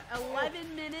got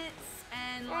 11 minutes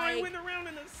and I like went around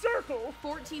in a circle.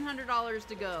 $1,400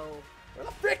 to go. Where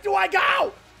the frick do I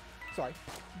go? Sorry.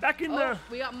 Back in Oh, the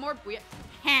we got more. $5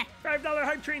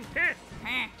 hype train.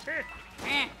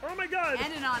 Oh my god.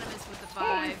 And Anonymous with the 5.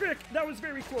 Holy frick, that was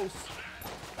very close.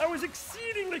 That was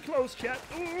exceedingly close, chat.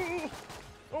 Ooh.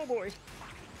 Oh boy.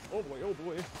 Oh boy, oh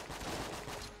boy.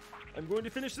 I'm going to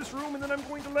finish this room and then I'm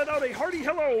going to let out a hearty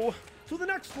hello to the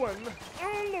next one.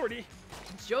 Oh lordy.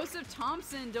 Joseph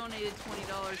Thompson donated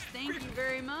 $20. Thank you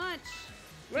very much.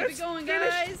 Let's Keep it going, finish.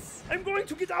 guys. I'm going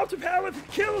to get out of hell if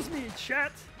it kills me,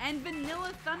 chat. And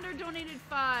Vanilla Thunder donated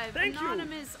 5. Thank you.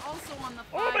 Anonymous also on the $5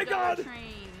 Oh my God.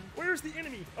 train. Where's the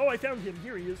enemy? Oh, I found him.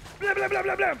 Here he is. Blah, blah, blah,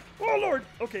 blah, blah. Oh, Lord.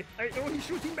 Okay. He's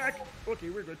shooting back. Okay,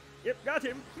 we're good. Yep, got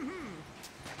him.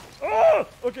 Oh!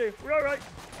 Okay, we're all right.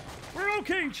 We're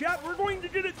okay, chat. We're going to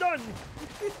get it done.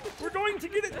 We're going to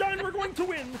get it done. We're going to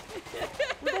win.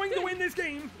 We're going to win this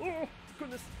game. Oh,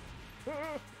 goodness.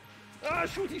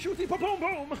 Shooty, shooty, boom,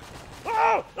 boom.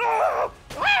 Oh! Oh!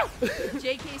 Oh!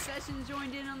 JK Sessions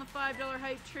joined in on the $5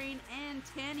 hype train and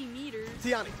Tanny Meters.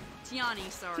 Tiani,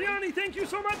 sorry. Tiani, thank you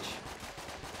so much.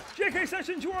 JK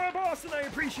Sessions, you are a boss, and I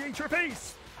appreciate your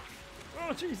face.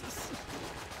 Oh, Jesus.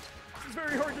 This is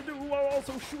very hard to do while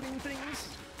also shooting things.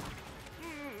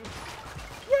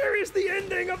 Where is the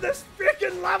ending of this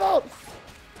freaking level?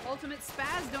 Ultimate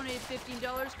Spaz donated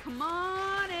 $15. Come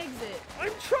on, exit.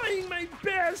 I'm trying my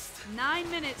best.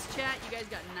 9 minutes, chat. You guys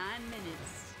got 9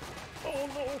 minutes. Oh,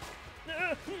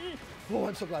 no. Oh,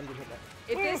 I'm so glad you did that.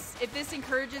 If this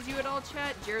encourages you at all,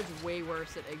 chat, Jared's way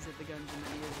worse at Exit the Gungeon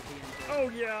than he is at the end. Oh,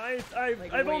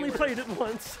 yeah. I've way only worse. played it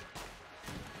once.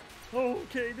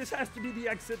 Okay, this has to be the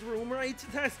exit room, right?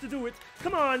 It has to do it.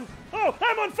 Come on. Oh,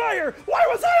 I'm on fire. Why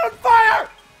was I on fire?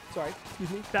 Sorry, excuse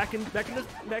me. Back into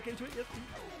it. Yes.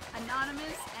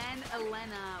 Anonymous and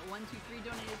Elena, 123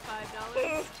 donated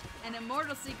 $5. And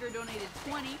Immortal Seeker donated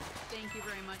 20. Thank you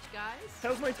very much, guys.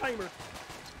 How's my timer?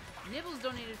 Nibbles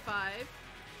donated 5.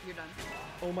 You're done.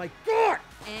 Oh my god!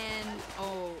 And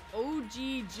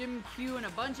OG Jim Q and a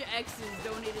bunch of X's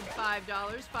donated $5.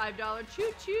 $5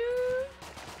 choo choo.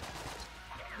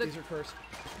 These are cursed.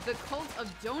 The Cult of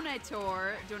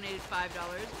Donator donated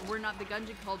 $5. We're not the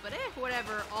Gungeon cult, but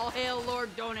whatever. All hail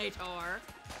Lord Donator.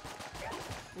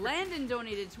 Landon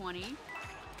donated 20.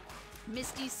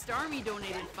 Misty Starmy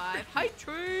donated 5. Hype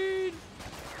Train!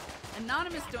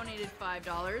 Anonymous donated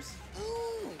 $5.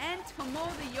 And Tomo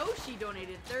the Yoshi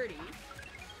donated 30.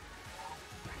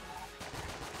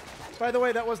 By the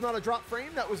way, that was not a drop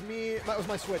frame. That was me. That was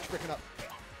my Switch picking up.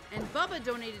 And Bubba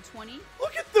donated 20.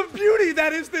 Look at the beauty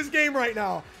that is this game right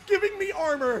now. Giving me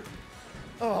armor.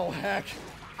 Oh, heck.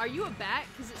 Are you a bat?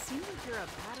 Because it seems like you're a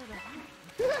bat at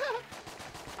a hat.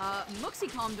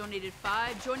 Muxicom donated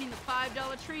 5, joining the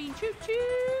 $5 train. Choo choo!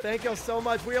 Thank you so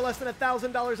much. We are less than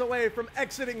 $1,000 away from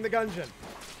exiting the Gungeon.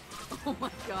 Oh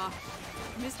my gosh.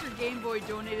 Mr. Game Boy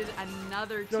donated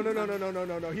another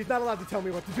No. He's not allowed to tell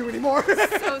me what to do anymore.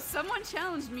 So someone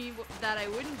challenged me that I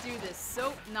wouldn't do this,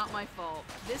 so not my fault.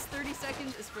 This 30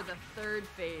 seconds is for the third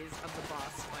phase of the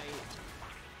boss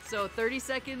fight. So 30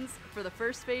 seconds for the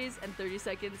first phase and 30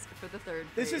 seconds for the third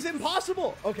phase. This is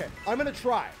impossible. Okay, I'm going to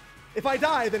try. If I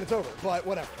die, then it's over, but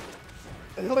whatever.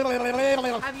 Have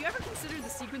you ever considered the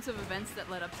sequence of events that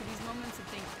led up to these moments and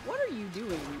think, what are you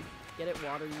doing? Get it?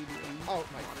 What are you doing? Oh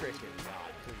my freaking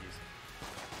god,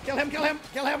 please. Kill him, kill him,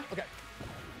 kill him! Okay.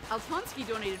 Altonsky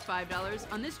donated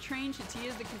 $5. On this train, Shatia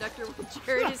is the conductor while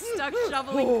Jerod is stuck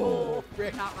shoveling coal.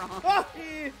 Frick. Not wrong. Ah,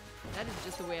 That is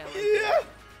just the way I like it. yeah.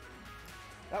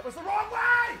 That was the wrong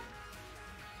way!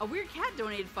 A weird cat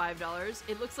donated $5.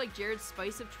 It looks like Jared's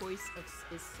spice of choice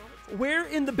is salt. Where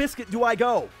in the biscuit do I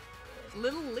go?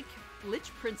 Little Lich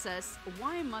Princess,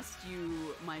 why must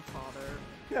you, my father?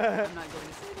 I'm not going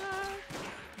to say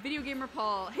that. Video Gamer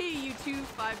Paul, hey you two,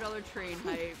 $5 train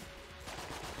hype.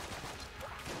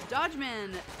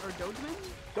 Dogeman, or Dogeman?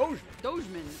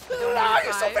 Dogeman. Ah,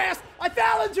 you're so fast! I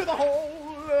fell into the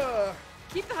hole!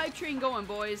 Keep the hype train going,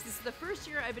 boys. This is the first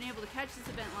year I've been able to catch this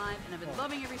event live, and I've been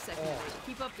loving every second of it.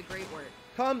 Keep up the great work.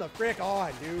 Come the frick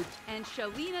on, dude. And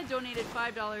Shalina donated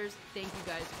 $5. Thank you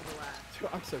guys for the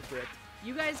laugh. I'm so fricked.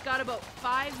 You guys got about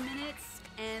 5 minutes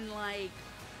and like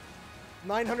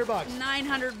 $900.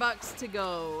 $900 to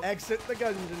go Exit the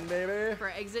Gungeon, baby. for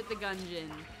Exit the Gungeon.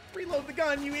 Reload the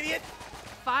gun, you idiot.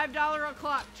 $5 a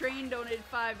clock train donated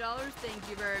 $5. Thank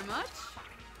you very much.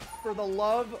 For the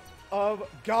love of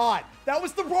God. That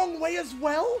was the wrong way as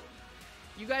well?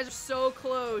 You guys are so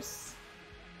close.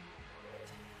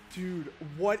 Dude,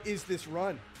 what is this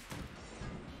run?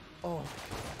 Oh.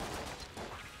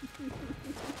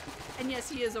 And yes,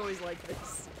 he is always like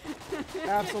this.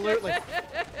 Absolutely.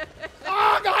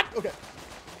 Oh, God! Okay.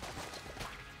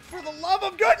 For the love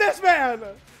of goodness, man!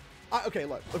 Okay,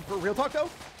 look. For real talk, though,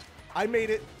 I made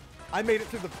it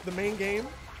through the main game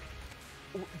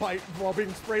while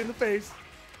being sprayed in the face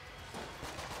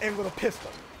and with a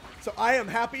pistol. So I am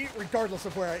happy regardless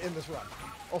of where I end this run.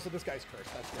 Also, this guy's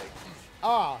cursed. That's great.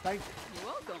 Ah, thank you.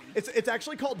 You're welcome. It's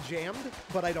actually called Jammed,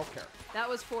 but I don't care. That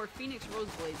was for Phoenix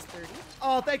Roseblades 30.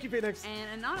 Oh, thank you, Phoenix.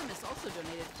 And Anonymous also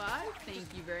donated 5.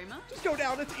 Thank you very much. Just go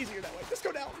down. It's easier that way. Just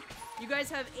go down. You guys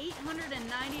have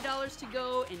 $890 to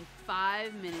go in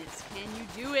 5 minutes. Can you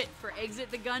do it for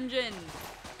Exit the Gungeon?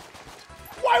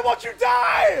 Why won't you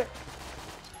die?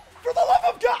 For the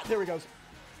love of God! There he goes.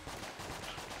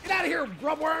 Get out of here,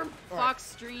 grubworm! Fox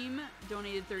Stream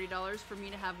donated $30 for me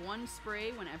to have one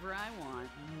spray whenever I want.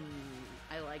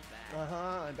 I like that.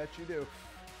 Uh-huh, I bet you do.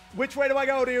 Which way do I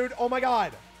go, dude? Oh my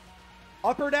God.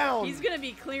 Up or down? He's gonna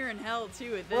be clearing hell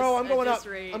too at this, bro, I'm going up.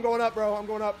 Rate. I'm going up, bro. I'm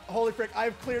going up. Holy frick,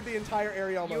 I've cleared the entire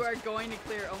area almost. You are going to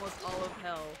clear almost all of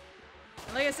hell.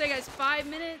 And like I said, guys, 5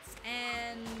 minutes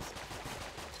and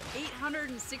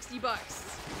 $860.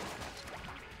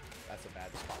 That's a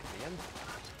bad spot, man.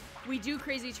 We do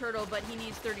Crazy Turtle, but he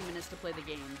needs 30 minutes to play the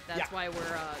game. That's why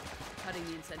we're cutting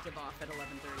the incentive off at 11:30.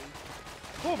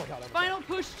 Oh my God. Final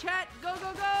push, chat. Go,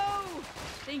 go, go.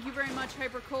 Thank you very much,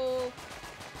 Hyper Cole.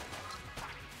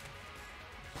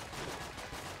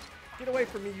 Get away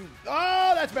from me, you.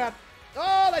 Oh, that's bad.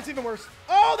 Oh, that's even worse.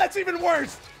 Oh, that's even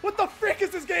worse. What the frick is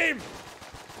this game?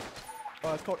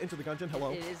 Oh, it's called Into the Gungeon.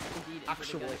 Hello. It is indeed.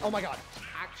 Actually. Oh my God.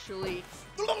 Actually.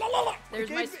 There's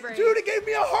my spray. Dude, it gave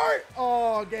me a heart.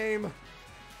 Oh, game.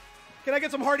 Can I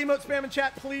get some heart emote spam in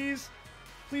chat, please?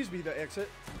 Please be the exit.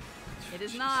 It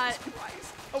is not.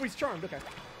 Christ. Oh, he's charmed. Okay.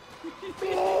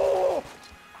 Oh!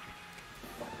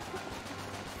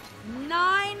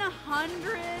 $900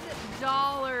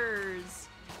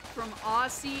 from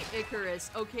Aussie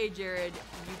Icarus. Okay, Jerod,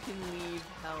 you can leave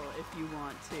hell if you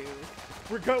want to.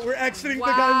 We're exiting the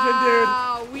Gungeon, dude.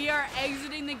 Wow, we are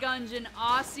exiting the Gungeon.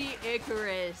 Aussie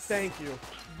Icarus. Thank you.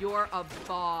 You're a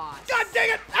boss. God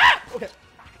dang it! Ah! Okay.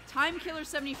 Time Killer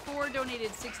 74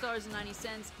 donated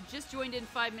 $6.90. Just joined in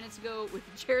 5 minutes ago with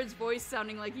Jared's voice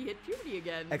sounding like he hit puberty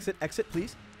again. Exit,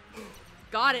 please.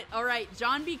 Got it. All right.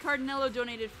 John B. Cardinello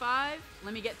donated 5.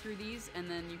 Let me get through these, and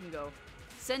then you can go.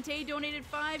 Sente donated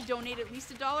 5. Donate at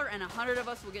least $1, and 100 of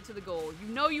us will get to the goal.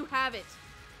 You know you have it.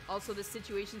 Also, this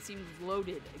situation seems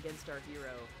loaded against our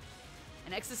hero.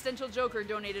 An Existential Joker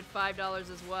donated $5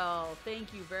 as well.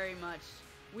 Thank you very much.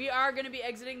 We are going to be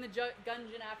exiting the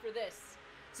Gungeon after this.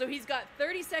 So he's got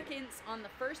 30 seconds on the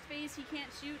first phase he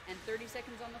can't shoot, and 30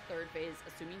 seconds on the third phase,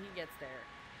 assuming he gets there,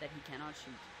 that he cannot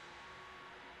shoot.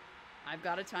 I've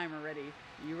got a timer ready.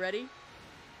 You ready?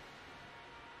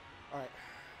 All right.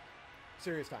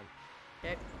 Serious time.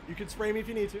 Okay. You can spray me if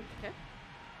you need to. Okay.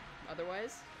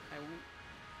 Otherwise, I won't.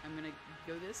 I'm gonna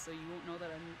go this so you won't know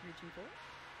that I'm reaching for it.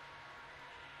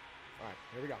 All right.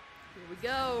 Here we go. Here we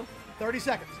go. 30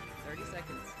 seconds. 30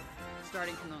 seconds.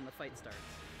 Starting from when the fight starts.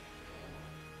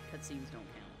 Cutscenes don't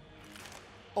count.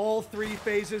 All 3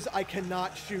 phases, I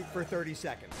cannot shoot for 30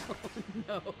 seconds. Oh,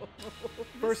 no.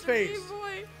 First Mr. phase. Game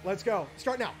Boy. Let's go.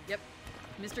 Start now. Yep.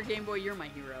 Mr. Game Boy, you're my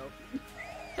hero.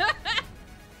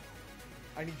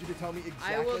 I need you to tell me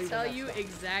exactly. I will when tell that's you done.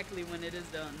 exactly when it is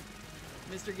done.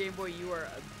 Mr. Game Boy, you are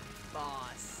a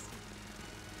boss.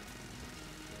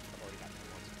 I've already got that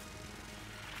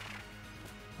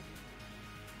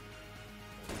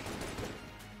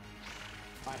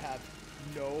once. I have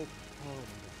no. Oh.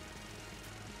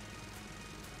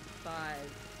 5,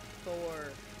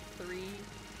 4, 3,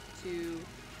 2,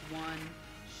 1,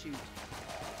 shoot.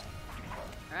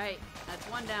 All right, that's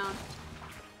one down.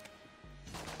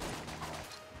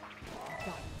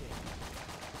 God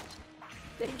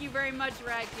Thank you very much,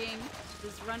 Rat King.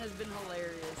 This run has been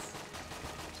hilarious.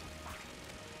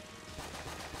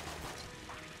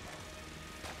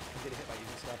 I'm getting hit by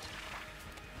using stuff.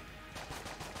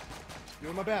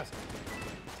 Doing my best.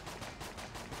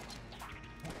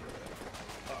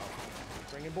 Uh-oh.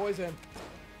 Bringing boys in.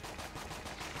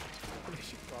 They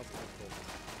shoot across the pool.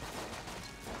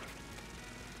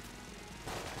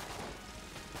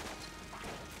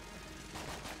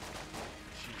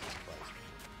 Jesus Christ.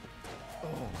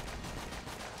 Oh.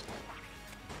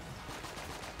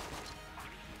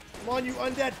 Come on, you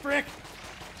undead frick!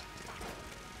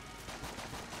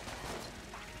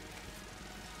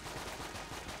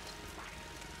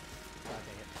 God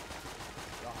dang it.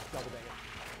 Oh, double dang it.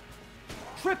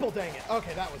 Triple dang it!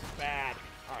 Okay, that was bad.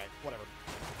 Alright, whatever.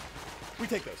 We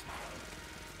take those.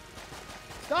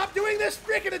 Stop doing this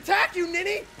freaking attack, you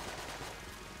ninny!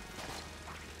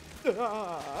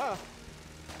 Ah.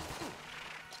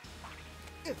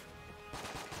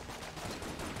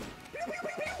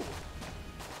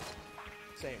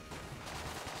 Same.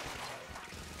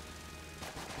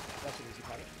 That's an easy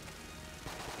target.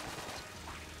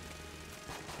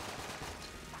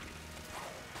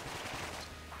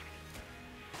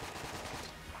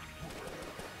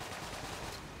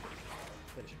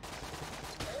 Finish.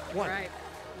 One. All right,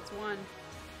 that's one.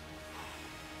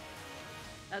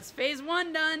 That's phase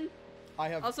 1 done. I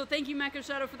have. Also, thank you, Mako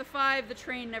Shadow, for the 5. The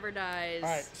train never dies. All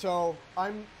right, so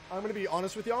I'm gonna be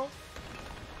honest with y'all.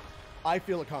 I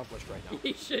feel accomplished right now.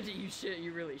 You should.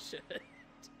 You really should.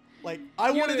 Like,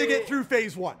 I wanted to get through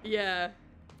phase 1. Yeah.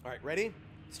 All right, ready?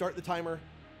 Start the timer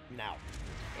now.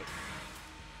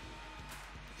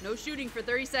 No shooting for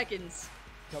 30 seconds.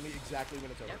 Tell me exactly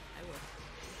when it's over. Yep, I will.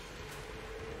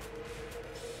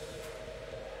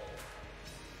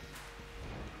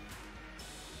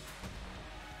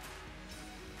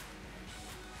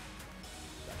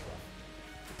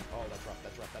 Oh, that's rough.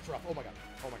 That's rough. That's rough. Oh my god.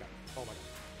 Oh my god. Oh my god.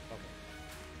 Okay.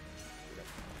 We're good.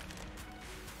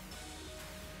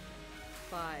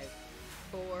 5,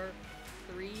 4,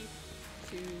 3,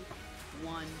 2,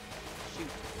 1, shoot.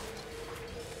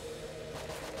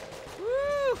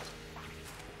 Woo!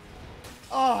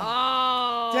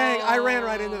 Oh, dang, I ran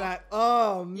right into that.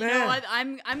 Oh, man. You know what?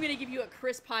 I'm gonna give you a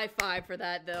crisp high 5 for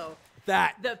that, though.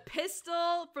 The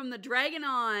pistol from the Dragon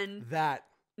on.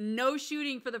 No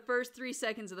shooting for the first 3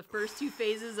 seconds of the first 2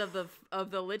 phases of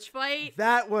the Lich fight.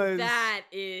 That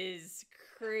is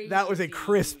crazy. That was a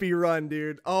crispy run,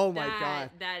 dude. Oh my god.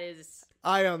 That is.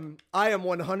 I am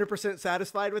 100%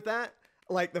 satisfied with that.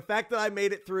 Like, the fact that I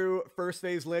made it through first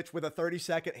phase Lich with a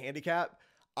 30-second handicap,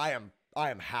 I am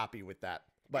happy with that.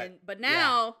 But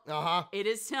now, yeah. It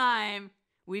is time.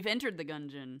 We've entered the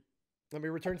Gungeon. Let me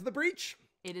return to the breach.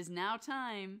 It is now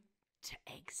time to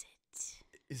exit.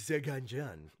 The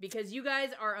Gungeon. Because you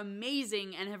guys are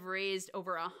amazing and have raised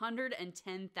over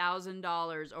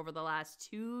 $110,000 over the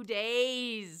last 2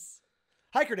 days.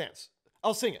 Hiker dance.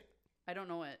 I'll sing it. I don't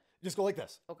know it. Just go like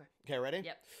this. Okay. Okay, ready?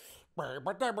 Yep. One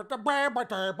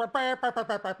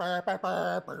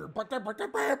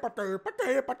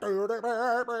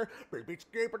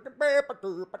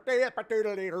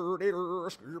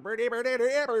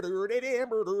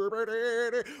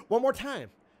more time.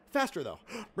 Faster though.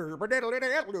 I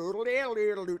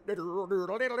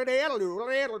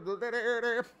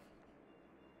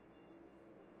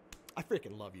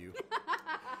freaking love you.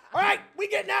 All right, we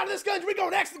getting out of this dungeon. We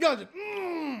going to exit the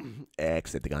dungeon.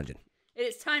 Exit the dungeon. It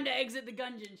is time to exit the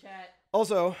Gungeon, chat.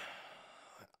 Also,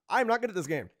 I'm not good at this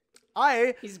game.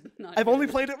 I've only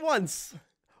played it once.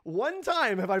 One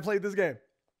time have I played this game.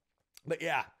 But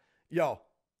yeah, yo,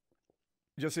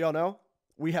 just so y'all know,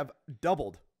 we have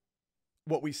doubled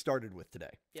what we started with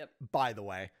today. Yep. By the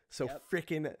way. So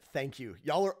freaking thank you.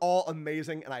 Y'all are all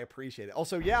amazing and I appreciate it.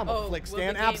 Also, yeah, I'm a flick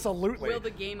stand. Absolutely. Will the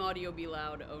game audio be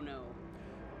loud? Oh no.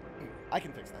 I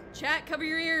can fix that. Chat, cover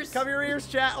your ears. Cover your ears,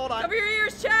 chat. Hold on. Cover your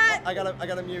ears, chat. Oh, I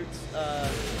gotta mute.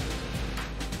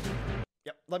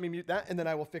 Yep. Let me mute that, and then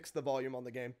I will fix the volume on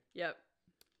the game. Yep.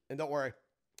 And don't worry.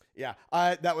 Yeah.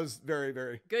 That was very,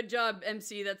 very good job,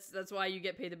 MC. That's why you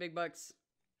get paid the big bucks.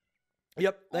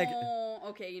 Yep. Thank you.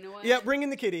 Okay. You know what? Yeah. Bring in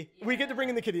the kitty. Yeah. We get to bring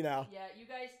in the kitty now. Yeah. You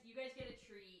guys get a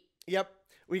treat. Yep.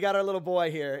 We got our little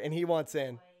boy here, and he wants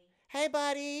in. Hey,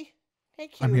 buddy. Hey,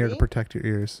 cutie. I'm here to protect your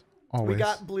ears. Always. We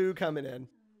got Blue coming in.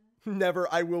 Never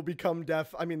I will become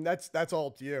deaf. I mean, that's all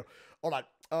up to you. Hold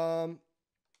on.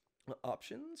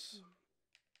 Options.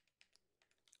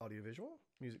 Audio visual.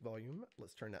 Music volume.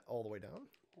 Let's turn that all the way down.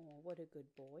 Oh, what a good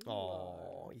boy.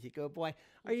 Oh, he's a good boy.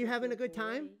 Are you having a good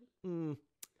time?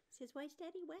 Says, why is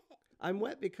Daddy wet? I'm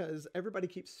wet because everybody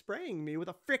keeps spraying me with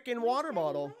a freaking water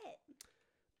bottle.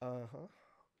 Uh-huh.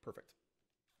 Perfect.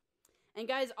 And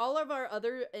guys, all of our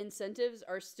other incentives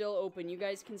are still open. You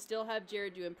guys can still have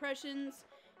Jerod do impressions.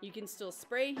 You can still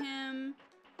spray him.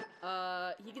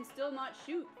 He can still not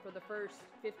shoot for the first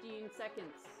 15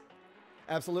 seconds.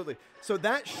 Absolutely. So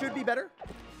that should be better.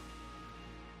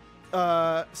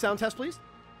 Sound test, please.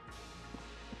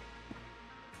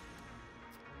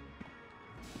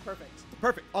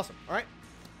 Perfect. Awesome. All right.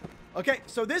 Okay,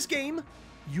 so this game,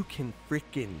 you can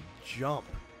freaking jump.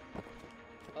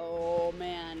 Oh,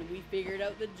 man. We figured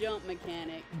out the jump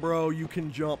mechanic. Bro, you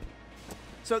can jump.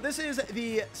 So this is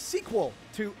the sequel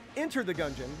to Enter the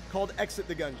Gungeon called Exit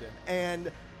the Gungeon.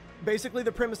 And basically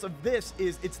the premise of this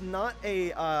is it's not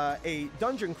a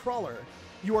dungeon crawler.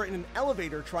 You are in an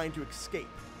elevator trying to escape.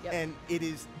 Yep. And it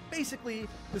is basically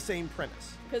the same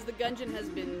premise. Because the Gungeon has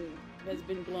been has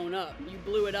been blown up. You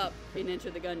blew it up in Enter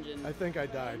the Gungeon. I think I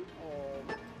died.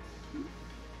 Oh.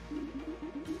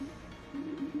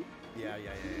 Yeah.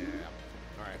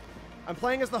 All right. I'm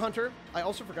playing as the hunter. I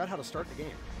also forgot how to start the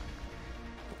game.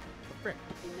 Frick.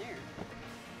 In there.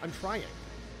 I'm trying.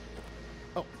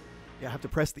 Oh, yeah, I have to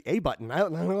press the A button. I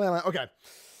don't know. Okay.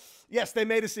 Yes, they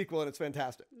made a sequel and it's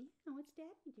fantastic. What's Daddy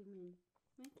doing?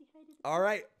 All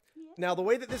right. Now, the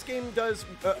way that this game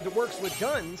works with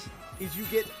guns is you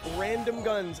get random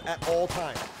guns at all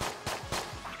times.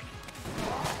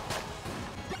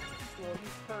 Well,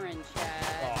 he's purring,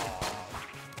 Chad.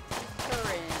 He's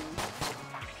purring.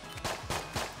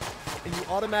 And you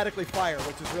automatically fire,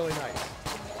 which is really nice.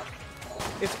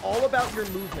 It's all about your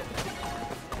movement.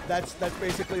 That's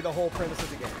basically the whole premise of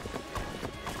the game.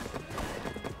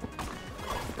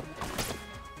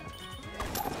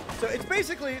 So it's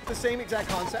basically the same exact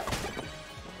concept,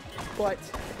 but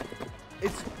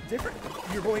it's different.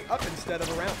 You're going up instead of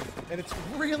around, and it's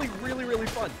really, really, really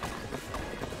fun.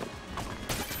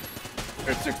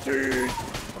 It's 16!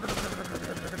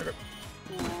 Aw,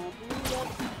 Blue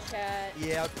loves you, chat.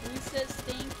 Yeah. Blue says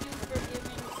thank you for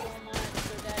giving so much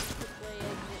so that you could play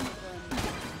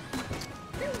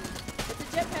Exit. It's a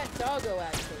jetpack doggo,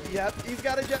 actually. Yep, he's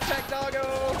got a jetpack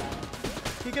doggo.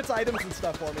 He gets items and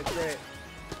stuff for me. It's great.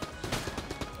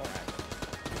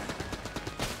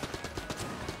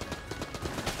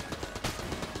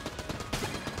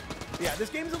 Yeah, this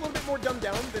game's a little bit more dumbed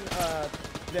down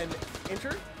than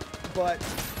Enter, but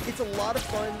it's a lot of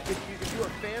fun. If you're a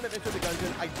fan of Enter the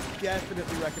Gungeon, I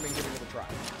definitely recommend giving it a try.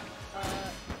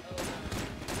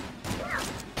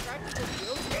 Practical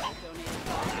Joker donated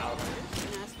 $5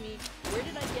 and asked me, where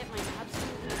did I get my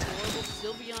absolutely adorable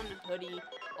Sylveon hoodie?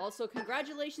 Also,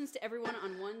 congratulations to everyone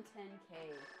on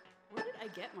 110K. Where did I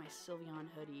get my Sylveon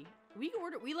hoodie? We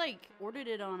ordered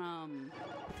it on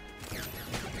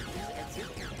Etsy.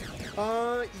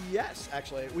 Yes,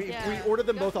 actually. We ordered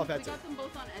them both off Etsy. We got them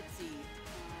both on Etsy.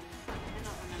 I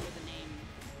cannot remember the name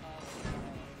of the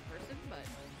person, but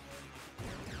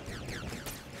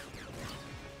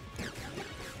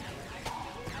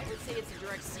I would say it's a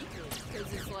direct sequel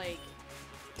because it's like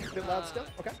A bit loud still?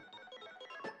 Okay.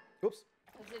 Oops.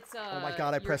 it's Oh my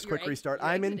god, I pressed quick restart. you're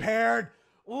I'm exiting. impaired.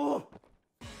 Ooh.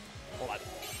 Hold on.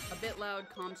 A bit loud,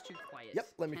 calm's too quiet. Yep,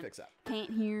 let me fix that. Can't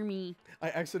hear me. I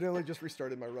accidentally just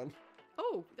restarted my run.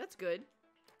 Oh, that's good.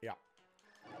 Yeah.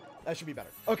 That should be better.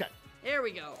 Okay. There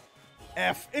we go.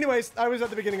 F. Anyways, I was at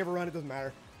the beginning of a run. It doesn't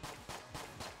matter.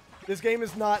 This game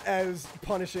is not as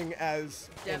punishing as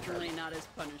Definitely Enter. not as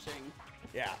punishing.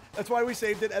 Yeah. That's why we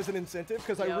saved it as an incentive,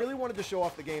 because I Yep. really wanted to show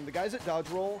off the game. The guys at Dodge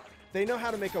Roll, they know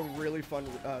how to make a really fun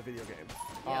video game.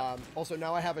 Yep. Also,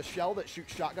 now I have a shell that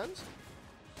shoots shotguns.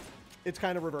 It's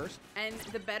kind of reversed. And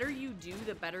the better you do,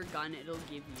 the better gun it'll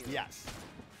give you. Yes.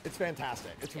 It's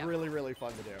fantastic. It's Yep. really, really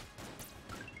fun to do.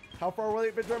 How far will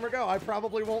 8-Bit Drummer go? I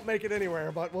probably won't make it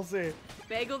anywhere, but we'll see.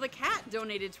 Bagel the Cat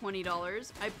donated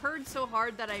 $20. I purred so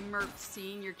hard that I murked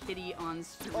seeing your kitty on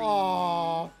stream.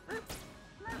 Aww.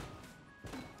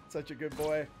 Such a good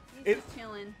boy. He's just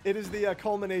chilling. It is the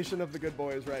culmination of the good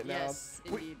boys right now. Yes,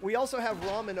 indeed. We also have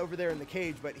Ramen over there in the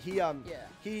cage, but he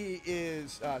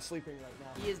is sleeping right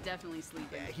now. He is definitely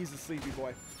sleeping. Yeah, he's a sleepy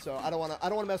boy. So I don't want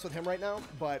to mess with him right now,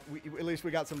 but at least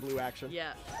we got some blue action.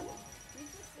 Yeah. He's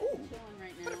just chilling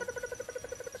right now.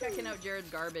 Checking out Jerod's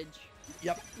garbage.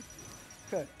 Yep.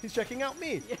 He's checking out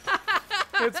me.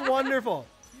 It's wonderful.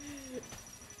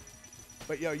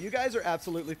 But yo, you guys are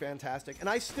absolutely fantastic. And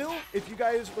I still, if you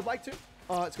guys would like to,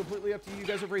 it's completely up to you. You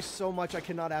guys have raised so much, I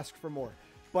cannot ask for more.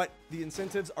 But the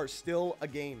incentives are still a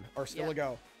game, are still a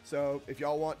go. So if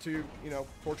y'all want to,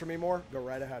 torture me more, go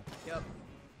right ahead. Yep.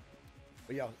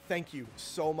 But yo, thank you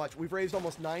so much. We've raised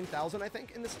almost 9,000, I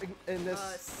think, in this. 7.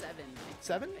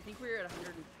 7? I think we were at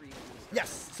 103.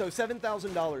 Yes. So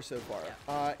 $7,000 so far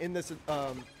Yeah. in this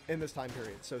time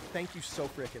period. So thank you so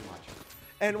freaking much.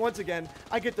 And once again,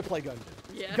 I get to play Gungeon.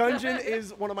 Yeah. Gungeon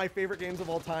is one of my favorite games of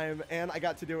all time, and I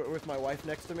got to do it with my wife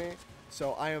next to me.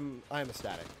 So I am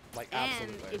ecstatic. Like,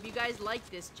 absolutely. And if you guys like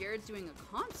this, Jerod's doing a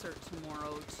concert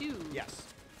tomorrow too. Yes.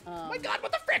 My God,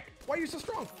 what the frick? Why are you so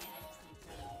strong?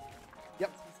 Yep.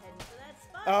 He's heading for that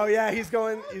spot. Oh yeah, he's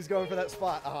going for that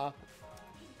spot.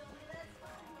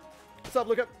 What's up,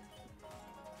 Luca?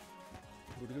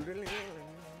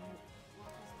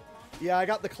 Yeah, I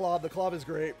got the Clob. The Clob is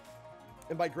great.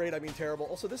 And by great, I mean terrible.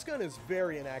 Also, this gun is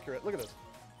very inaccurate. Look at this.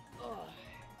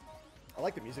 I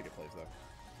like the music it plays, though.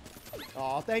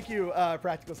 Aw, thank you,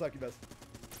 Practical Succubus.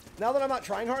 Now that I'm not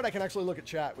trying hard, I can actually look at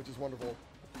chat, which is wonderful.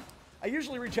 I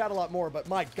usually reach out a lot more, but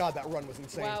my God, that run was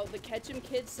insane. Wow, the Ketchum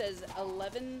Kid says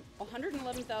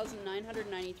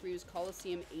 111,993 was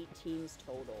Colosseum 18s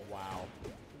total. Wow.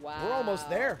 Wow. We're almost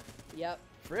there. Yep.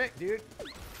 Frick, dude.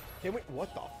 Can we?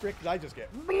 What the frick did I just get?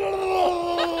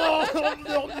 Ooh,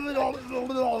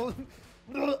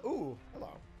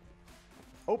 hello.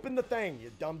 Open the thing, you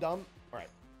dum-dum. All right.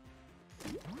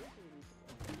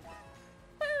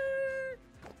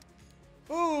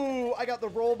 Ooh, I got the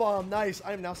roll bomb. Nice.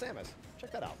 I am now Samus.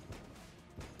 Check that out.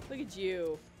 Look at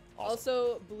you. Awesome.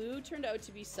 Also, Blue turned out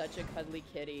to be such a cuddly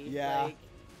kitty. Yeah. Like,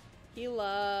 he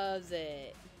loves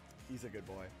it. He's a good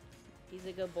boy. He's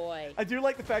a good boy. I do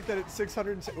like the fact that it's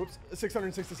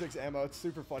 666 ammo. It's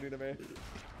super funny to me.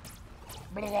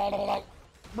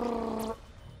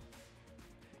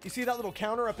 You see that little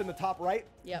counter up in the top right?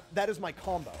 Yep. That is my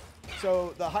combo.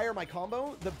 So the higher my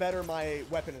combo, the better my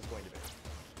weapon is going to be.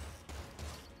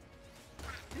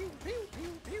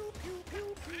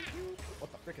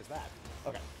 What the frick is that?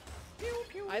 Okay.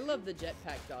 I love the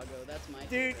jetpack doggo. That's my Dude,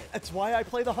 favorite. that's why I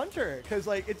play the hunter, because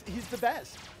like he's the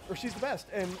best, or she's the best,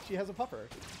 and she has a pupper.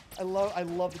 I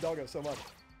love the doggo so much,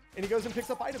 and he goes and picks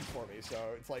up items for me, so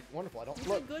it's like wonderful. I don't He's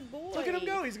look. a good boy. Look at him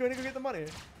go. He's going to go get the money.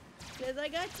 Says, I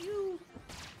got you.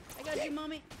 I got you,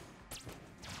 mommy.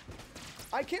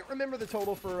 I can't remember the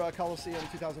total for Colosseum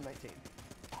 2019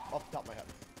 off the top of my head.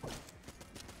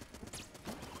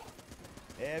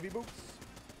 Heavy boots.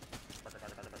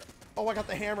 Oh, I got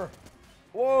the hammer.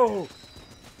 Whoa.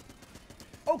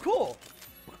 Oh, cool.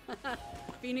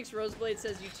 Phoenix Roseblade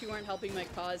says, you two aren't helping my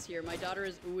cause here. My daughter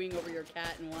is oohing over your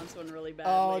cat and wants one really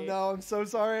badly. Oh, no. I'm so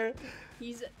sorry.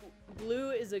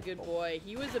 Blue is a good boy.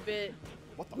 He was a bit...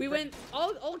 What the We frick? went...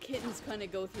 All kittens kind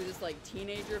of go through this, like,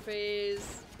 teenager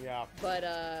phase. Yeah.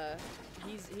 But,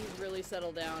 he's really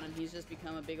settled down, and he's just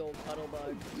become a big old cuddle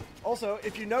bug. Also,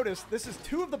 if you notice, this is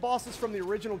two of the bosses from the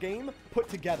original game put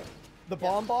together. The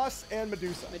bomb boss and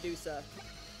Medusa. Medusa.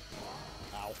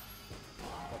 Ow.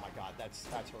 Oh my God, that's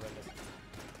horrendous.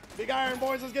 Big Iron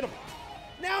Boys, let's get him.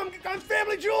 Now I'm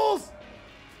Family Jewels!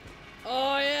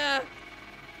 Oh, yeah!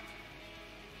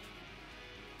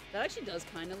 That actually does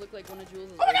kind of look like one of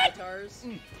Jules' old guitars.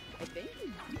 I think.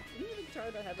 Isn't it the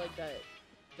guitar that had, like,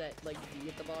 that like, V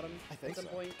at the bottom? I think at some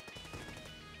so. point?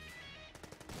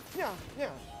 Yeah, yeah.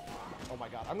 Oh my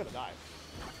God, I'm gonna die.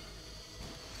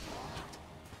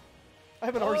 I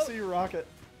have an RC rocket.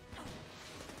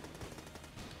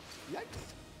 Yikes.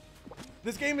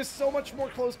 This game is so much more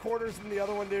close quarters than the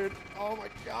other one, dude. Oh my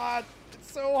God,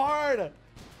 it's so hard.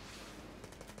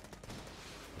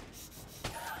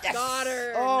 Yes! Got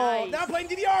her. Oh, Nice. now I'm playing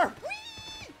DDR.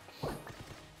 Whee!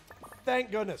 Thank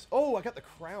goodness. Oh, I got the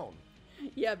crown.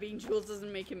 Yeah, being Jules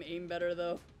doesn't make him aim better,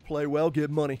 though. Play well,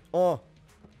 give money.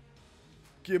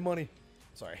 Give money.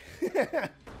 Sorry.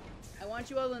 I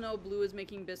want you all to know Blue is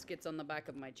making biscuits on the back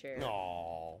of my chair. Aww.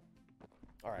 All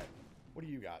right. What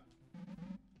do you got?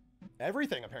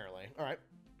 Everything, apparently. All right.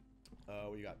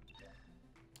 What do you got?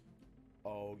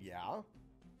 Oh, yeah.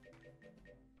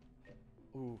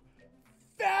 Ooh.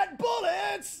 Fat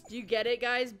bullets! Do you get it,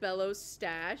 guys? Bellows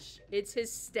stash. It's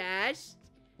his stash.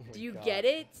 Oh my Do you God. get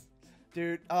it?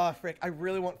 Dude, frick. I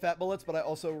really want fat bullets, but I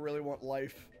also really want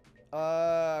life.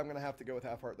 I'm gonna have to go with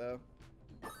half heart, though.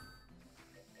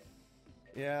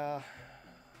 Yeah.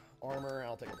 Armor,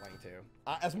 I'll take a blank, too.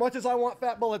 As much as I want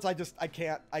fat bullets, I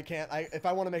can't. If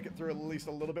I want to make it through at least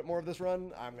a little bit more of this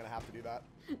run, I'm gonna have to do that.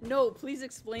 No, please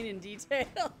explain in detail.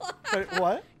 Wait,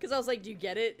 what? Because I was like, do you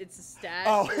get it? It's a stash.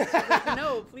 Oh. It's like,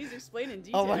 no, please explain in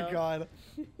detail. Oh my God.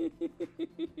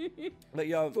 But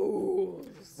yo, Fools.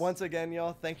 once again,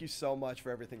 y'all, thank you so much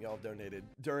for everything y'all donated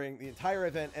during the entire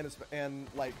event and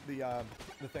like the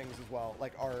things as well,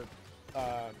 like our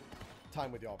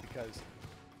time with y'all, because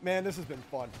man, this has been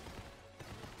fun.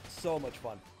 So much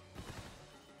fun.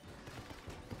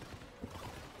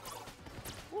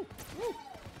 Woo, woo.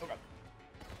 Oh God.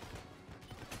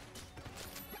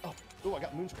 Oh, ooh, I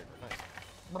got Moonscraper. Nice.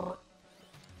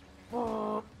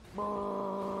 Oh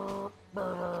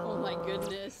my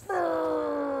goodness.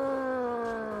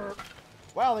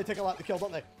 Wow, they take a lot to kill,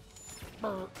 don't they?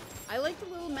 I like the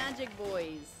little magic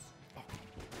boys.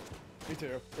 Me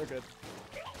too. They're good.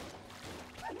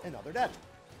 And now they're dead.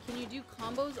 Can you do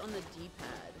combos on the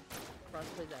D-pad?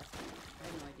 Crossplay's asking. I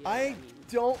have no idea what I that means.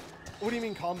 don't. What do you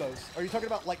mean combos? Are you talking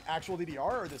about like actual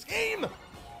DDR or this game?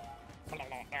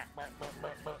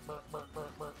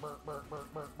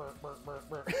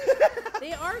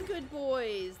 They are good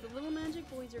boys. The little magic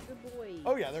boys are good boys.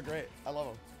 Oh yeah, they're great. I love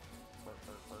them.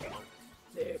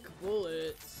 Thick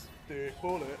bullets. Dude,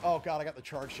 bullet. Oh God, I got the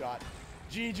charge shot.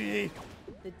 GG.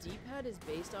 The D-pad is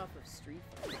based off of Street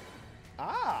Fighter.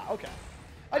 Ah, okay.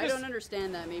 I don't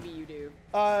understand that. Maybe you do.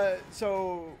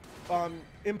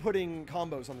 Inputting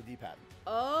combos on the D-pad.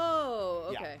 Oh,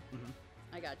 Yeah. okay.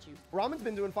 I got you. Ramen's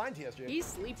been doing fine, TSG. He's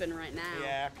sleeping right now.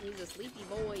 Yeah. He's a sleepy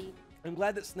boy. I'm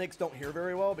glad that snakes don't hear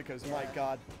very well because, my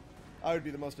God, I would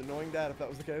be the most annoying dad if that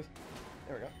was the case.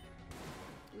 There we go.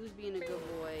 Who's being a good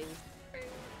boy?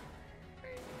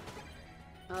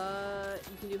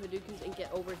 You can do Hadoukens and get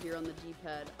over here on the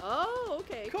D-pad. Oh,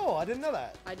 okay. Cool. I didn't know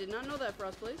that. I did not know that,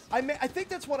 Frostblaze. I think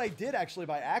that's what I did actually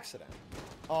by accident.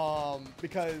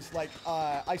 Because like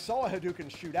I saw a Hadouken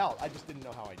shoot out, I just didn't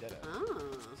know how I did it. Ah.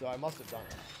 So I must have done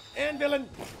it. And villain.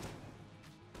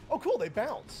 Oh, cool. They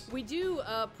bounce. We do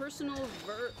personal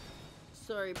ver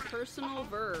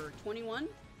 21.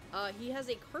 He has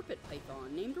a carpet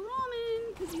python named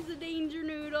Ramen because he's a danger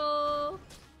noodle.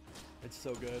 It's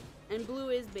so good. And Blue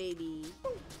is baby.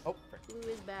 Oh, frick. Blue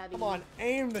is babby. Come on,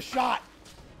 aim the shot,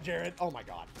 Jerod. Oh my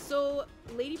God. So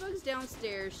Ladybug's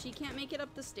downstairs. She can't make it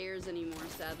up the stairs anymore,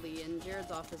 sadly, and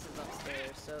Jared's office is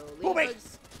upstairs. So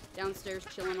Ladybug's downstairs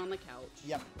chilling on the couch.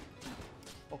 Yep.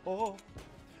 Oh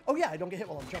yeah, I don't get hit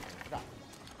while I'm jumping. I forgot.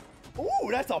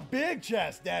 Ooh, that's a big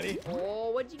chest, Daddy.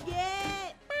 Oh, what'd you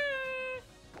get?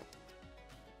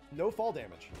 No fall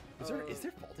damage. Is there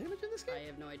fall damage in this game? I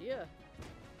have no idea.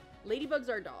 Ladybug's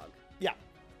our dog. Yeah.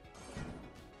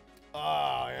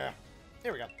 Oh yeah.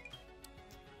 Here we go.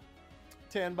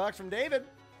 $10 from David.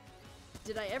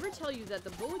 Did I ever tell you that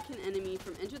the Bulletkin enemy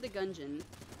from Enter the Gungeon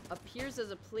appears as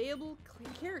a playable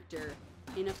character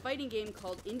in a fighting game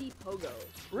called Indie Pogo?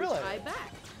 Really? Which I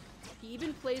back. He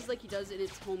even plays like he does in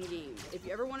its home game. If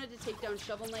you ever wanted to take down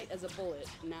Shovel Knight as a bullet,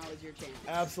 now is your chance.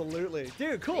 Absolutely.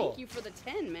 Dude, cool. Thank you for the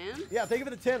 10, man. Yeah, thank you for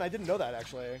the 10. I didn't know that,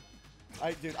 actually.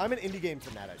 Dude, I'm an indie game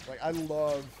fanatic. Like, I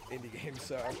love indie games,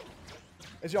 so...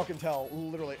 As y'all can tell,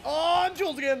 literally... Oh, I'm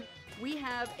Jules again! We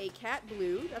have a cat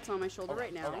Blue, that's on my shoulder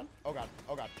right now. Oh, God. Oh, God.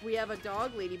 Oh, God. We have a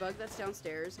dog Ladybug that's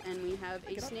downstairs, and we have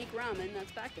a snake Ramen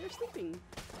that's back there sleeping.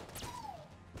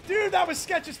 Dude, that was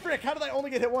sketch as frick. How did I only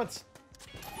get hit once?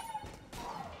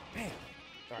 Man.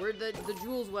 Right. We're the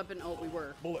Jules weapon. Oh, we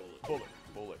were. Bullet.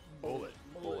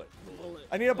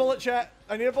 I need a bullet, chat.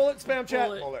 I need a bullet, spam chat.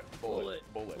 Bullet. Bullet.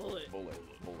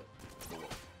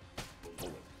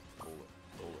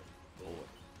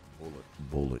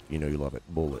 You know you love it.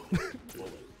 Bullet.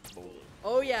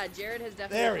 Oh yeah, Jerod has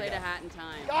definitely played A Hat in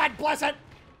Time. God bless it!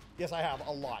 Yes, I have.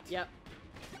 A lot. Yep.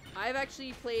 I've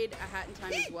actually played A Hat in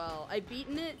Time as well. I've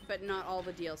beaten it, but not all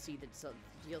the DLC.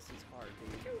 DLC's hard,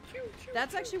 dude.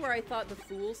 That's actually where I thought the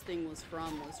Fools thing was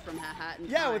from A Hat in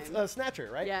Time. Yeah, it's Snatcher,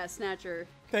 right? Yeah, Snatcher.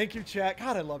 Thank you, chat.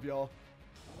 God, I love y'all.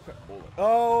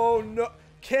 Oh, no.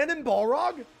 Cannon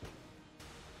Balrog?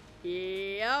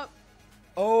 Yep.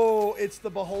 Oh, it's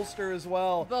the Beholster as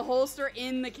well. Beholster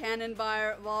in the Cannon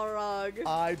Balrog.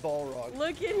 I Balrog.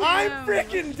 Look at him. I'm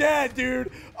freaking dead,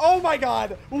 dude. Oh my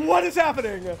God. What is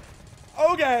happening?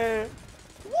 Okay.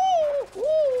 Woo!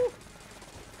 Woo!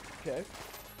 Okay.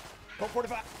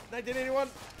 45. 1981.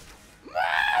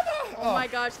 Oh my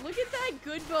gosh, look at that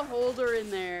good beholder in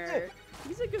there.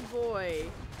 He's a good boy.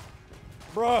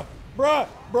 Bruh.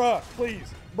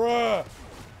 Please. Bruh.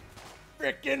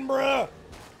 Frickin' bruh.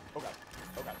 Oh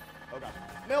God.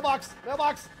 Mailbox.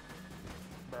 Bruh.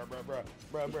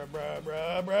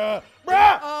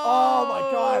 Oh my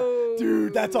God.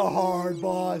 Dude, that's a hard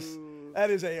boss. That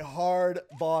is a hard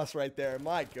boss right there.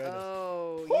 My goodness.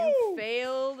 Oh, Woo! you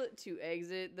failed to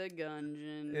exit the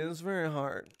Gungeon. It's very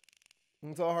hard.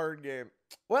 It's a hard game.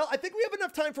 Well, I think we have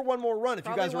enough time for one more run if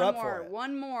you guys are up for it.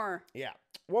 One more. Yeah.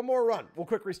 One more run. We'll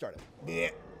quick restart it. Yeah.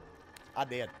 I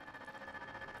did.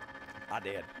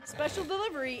 Special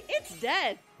delivery. It's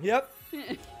dead. Yep.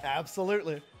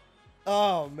 Absolutely.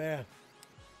 Oh, man.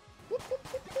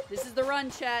 This is the run,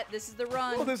 chat. This is the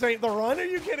run. Oh, this ain't the run? Are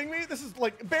you kidding me? This is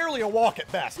like barely a walk at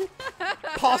best.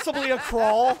 Possibly a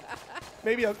crawl.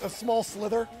 Maybe a small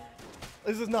slither.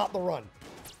 This is not the run.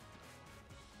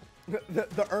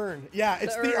 The urn. Yeah,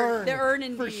 it's the urn. The urn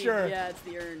indeed. For sure. Yeah, it's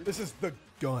the urn. This is the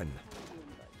gun.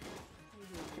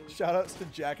 Shoutouts to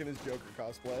Jack and his Joker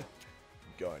cosplay.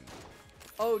 Gun.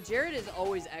 Oh, Jerod is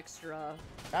always extra.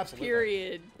 Absolutely.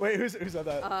 Period. Wait, who said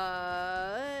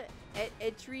that?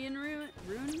 Etrian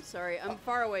Rune? Sorry, I'm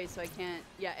far away, so I can't.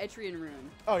 Yeah, Etrian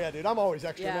Rune. Oh yeah, dude, I'm always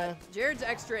extra, Yeah, man. Jared's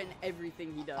extra in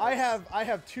everything he does. I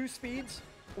have two speeds.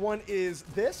 One is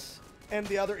this, and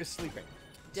the other is sleeping.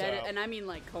 Dead, So, and I mean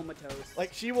like comatose.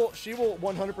 like she will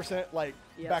 100% like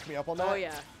Yep. back me up on that. Oh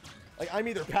yeah. Like I'm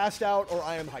either passed out or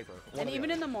I am hyper. And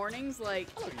even in the mornings, like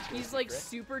you he's like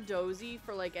super dozy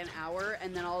for like an hour,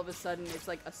 and then all of a sudden it's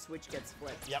like a switch gets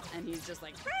flipped. Yep. And he's just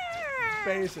like.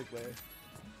 basically.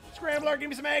 Scrambler, give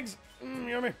me some eggs.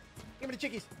 Yummy. Give me the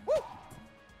chickies. Woo!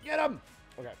 Get him!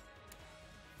 Okay.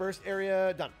 First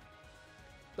area done.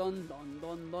 Dun dun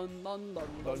dun dun dun dun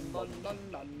dun dun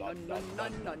dun dun dun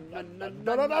dun dun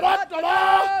dun dun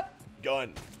dun.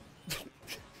 Gun.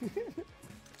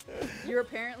 You're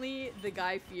apparently the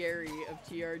Guy Fieri of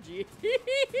TRG.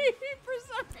 For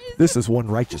some reason. This is one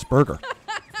righteous burger.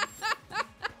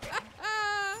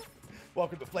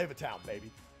 Welcome to Flavor Town, baby.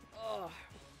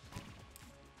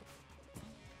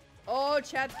 Oh,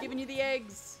 chat's giving you the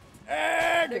eggs.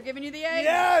 Egg! They're giving you the eggs.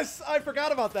 Yes! I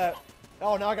forgot about that.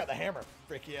 Oh, now I got the hammer.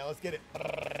 Frick yeah, let's get it.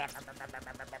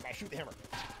 Shoot the hammer.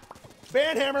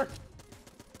 Ban hammer!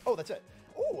 Oh, that's it.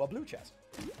 Oh, a blue chest.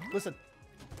 Listen.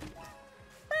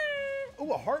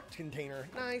 Oh, a heart container.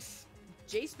 Nice.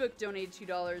 Jacebook donated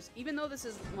 $2. Even though this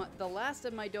is the last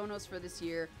of my donos for this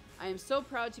year, I am so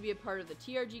proud to be a part of the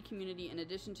TRG community in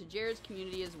addition to Jared's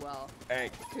community as well.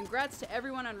 Egg. Congrats to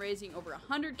everyone on raising over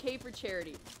 100K for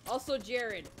charity. Also,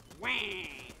 Jared. Wah.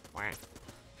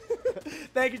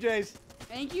 Thank you, Jace.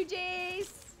 Thank you,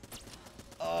 Jace.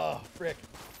 Oh, frick.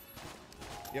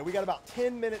 Yeah, we got about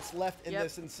 10 minutes left in Yep.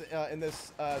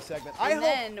 this segment. And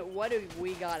then, what do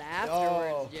we got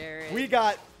afterwards, Jared? We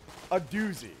got a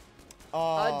doozy.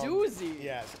 A doozy.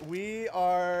 Yes, we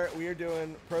are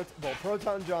doing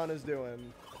Proton John is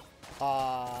doing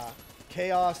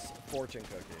Chaos Fortune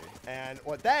Cookie. And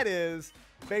what that is,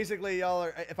 basically y'all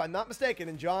are, if I'm not mistaken,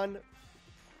 and John,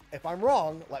 if I'm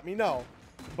wrong, let me know.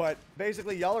 But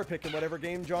basically y'all are picking whatever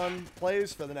game John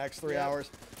plays for the next 3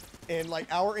 hours in like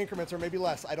hour increments or maybe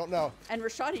less. I don't know. And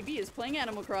Rashadi B is playing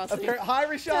Animal Crossing. Hi,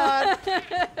 Rashad.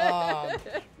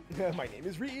 My name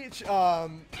is Reach.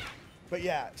 But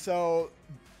yeah, so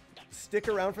stick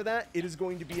around for that. It is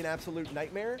going to be an absolute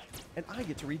nightmare, and I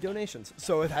get to read donations,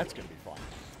 so that's going to be fun.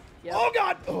 Yep. Oh,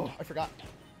 God! Oh, I forgot.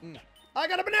 I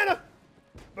got a banana!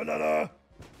 Banana!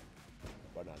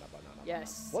 Banana.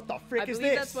 Yes. What the frick is I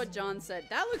believe this? that's what John said.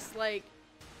 That looks like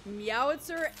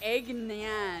Meowitzer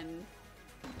Eggman.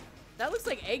 That looks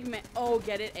like Eggman. Oh,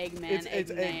 get it? Eggman. It's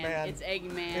Eggman. It's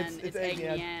Eggman. It's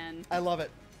Eggman. I love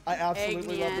it. I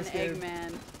absolutely love this game.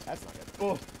 Eggman. That's not good.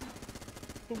 Oh.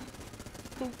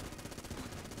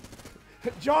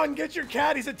 John, get your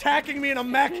cat. He's attacking me in a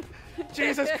mech.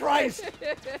 Jesus Christ.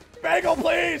 Bagel,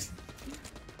 please.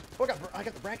 Oh, I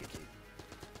got the bracket key.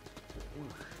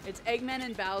 It's Eggman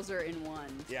and Bowser in one.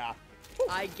 Yeah.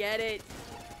 I get it.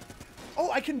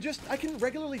 Oh, I can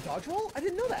regularly dodge roll? I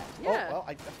didn't know that. Yeah. Oh,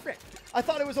 well, frick. I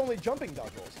thought it was only jumping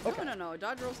dodge rolls. Okay. No.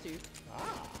 Dodge rolls too.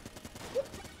 Ah.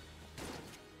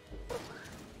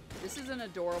 This is an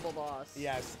adorable boss.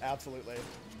 Yes, absolutely.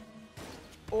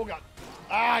 Oh, God.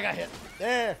 Ah, I got hit.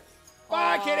 There.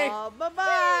 Bye, kitty.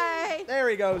 Bye-bye. There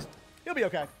he goes. He'll be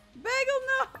okay. Bagel,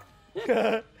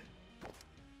 no.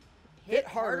 Hit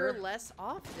harder, harder. less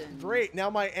often. Great. Now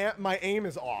my aim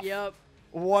is off. Yep.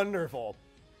 Wonderful.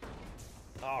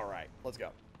 All right. Let's go.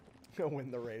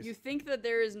 Win the race. You think that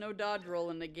there is no dodge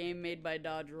roll in a game made by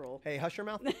Dodge Roll. Hey, hush your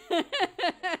mouth. What the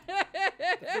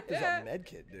frick does a med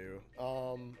kit do?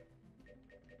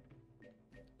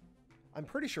 I'm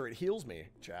pretty sure it heals me,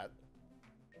 chat.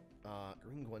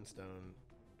 Green Gwenstone.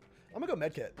 I'm gonna go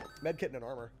medkit. Medkit and an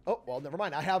armor. Oh, well, never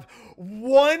mind. I have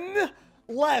one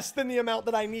less than the amount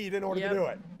that I need in order to do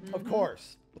it. Of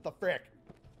course. What the frick?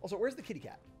 Also, where's the kitty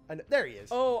cat? There he is.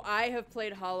 Oh, I have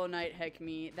played Hollow Knight, heck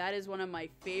me. That is one of my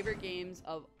favorite games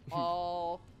of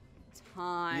all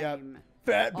time. Yep.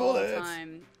 Fat bullets. All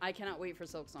time. I cannot wait for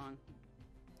Silk Song.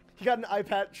 He got an eye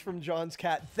patch from John's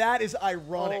cat. That is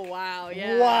ironic. Oh, wow,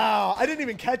 yeah. Wow. I didn't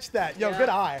even catch that. Yo, Yeah. good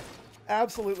eye.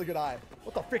 Absolutely good eye.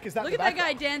 What the frick is that? Look in at the that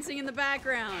guy background? dancing in the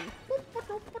background.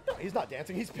 He's not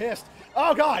dancing. He's pissed.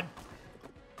 Oh, God.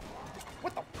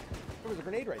 What the? There was a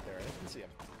grenade right there. I didn't see him.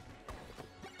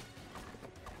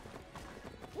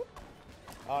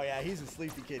 Oh, yeah. He's a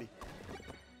sleepy kitty.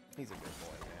 He's a good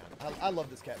boy, man. I love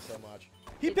this cat so much.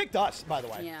 He picked us, by the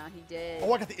way. Yeah, he did.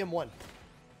 Oh, I got the M1.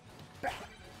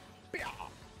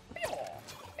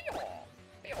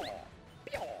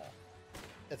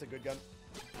 That's a good gun.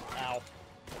 Ow.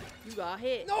 You got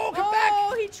hit. No, come back.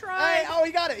 Oh, he tried. Hey, oh,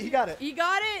 he got it. He got it. He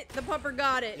got it. The pupper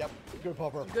got it. Yep. Good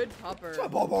pupper. Good pupper.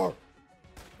 Good pupper. Okay.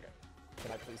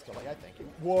 Can I please kill that guy? Thank you.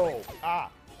 Whoa. Ah.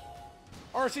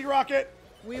 RC rocket.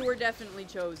 We were definitely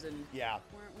chosen. Yeah.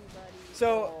 Weren't we, buddy?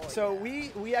 So Oh, so yeah.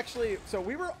 we actually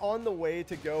we were on the way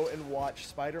to go and watch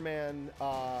Spider-Man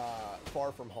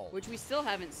Far From Home. Which we still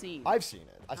haven't seen. I've seen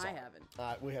it. I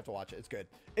haven't. We have to watch it. It's good.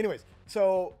 Anyways,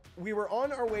 so we were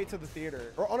on our way to the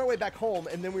theater, or on our way back home,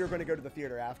 and then we were going to go to the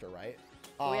theater after, right?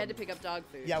 But we had to pick up dog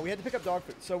food. Yeah, we had to pick up dog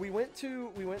food. So we went,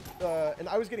 and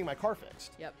I was getting my car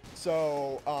fixed. Yep.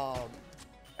 So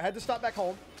I had to stop back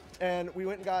home, and we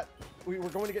went and got we were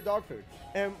going to get dog food.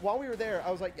 And while we were there,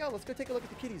 I was like, yo, let's go take a look at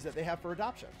the kitties that they have for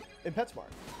adoption in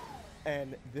PetSmart.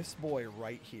 And this boy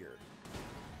right here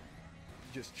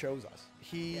just chose us.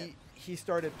 He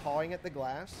started pawing at the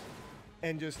glass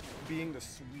and just being the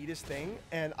sweetest thing.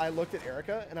 And I looked at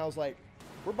Erica and I was like,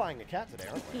 we're buying a cat today,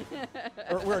 aren't we?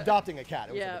 Or we're adopting a cat.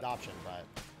 It was an adoption, but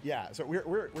yeah. So we're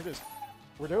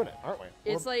doing it, aren't we?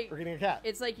 It's we're getting a cat.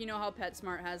 It's like, you know how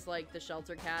PetSmart has like the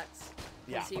shelter cats?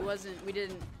 Yeah. He wasn't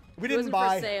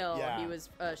buy for sale. Yeah. He was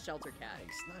a shelter cat.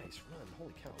 Nice run.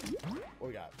 Holy cow. What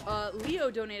we got?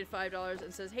 Leo donated $5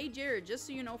 and says, "Hey Jared, just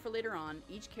so you know for later on,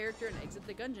 each character in Exit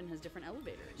the Gungeon has different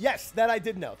elevators." Yes, that I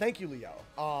did know. Thank you, Leo.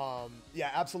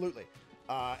 Yeah, absolutely.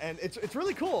 And it's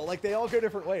really cool. Like they all go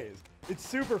different ways. It's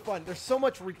super fun. There's so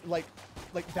much like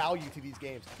value to these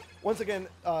games. Once again,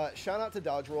 shout out to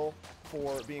Dodge Roll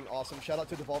for being awesome. Shout out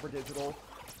to Devolver Digital.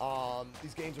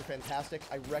 These games are fantastic.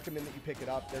 I recommend that you pick it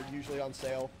up. They're usually on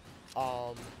sale.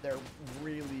 They're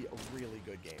really, really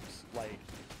good games. Like,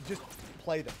 just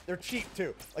play them. They're cheap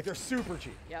too. Like they're super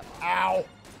cheap. Yep. Ow.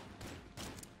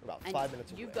 About And 5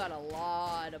 minutes. You've got a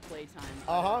lot of playtime.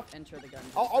 Enter the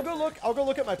Gungeon. I'll go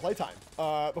look at my playtime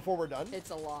before we're done.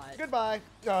 It's a lot. Goodbye.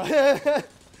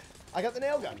 I got the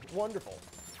nail gun. Wonderful.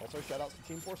 Also, shout outs to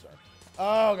Team 4-Star.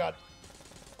 Oh god.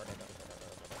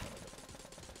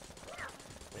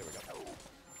 There we go.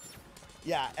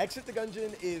 Yeah, Exit the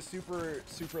Gungeon is super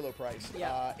low price.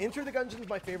 Yeah. Enter the Gungeon is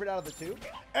my favorite out of the two.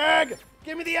 Egg!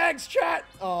 Give me the eggs, chat!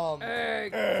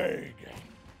 Egg. Egg!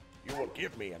 You will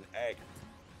give me an egg.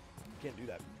 Can't do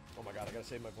that. Oh my god, I gotta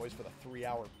save my voice for the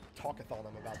 3-hour talkathon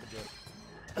I'm about to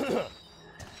do.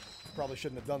 Probably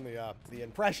shouldn't have done the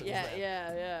impressions. Yeah,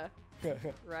 man. yeah.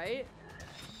 Right?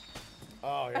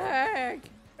 Oh yeah. Egg.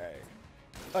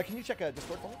 Egg. Can you check a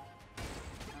Discord for me?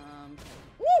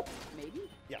 Woo! Maybe?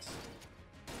 Yes.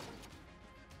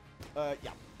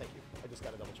 Yeah, thank you. I just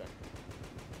gotta double check.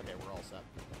 Okay, we're all set.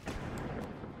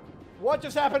 What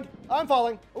just happened? I'm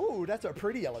falling. Ooh, that's a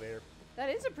pretty elevator. That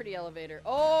is a pretty elevator.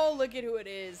 Oh, look at who it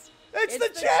is. It's the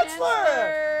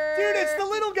Chancellor! Dude, it's the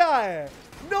little guy.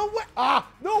 No way.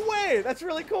 No way. That's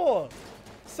really cool.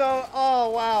 So, oh,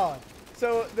 wow.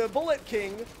 So the Bullet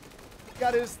King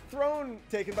got his throne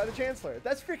taken by the Chancellor.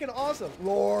 That's freaking awesome.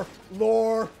 Lore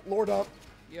dump.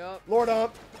 Yup. Lore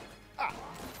dump.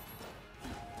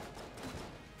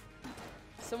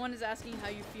 Someone is asking how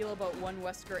you feel about one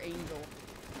Wesker Angel.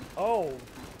 Oh,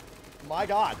 my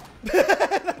God.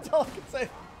 That's all I can say.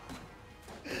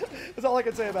 That's all I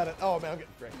can say about it. Oh, man, I'm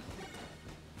getting framed.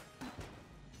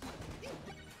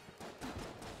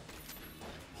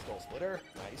 Skull Splitter.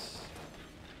 Nice.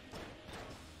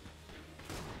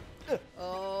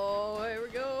 Oh, here we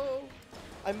go.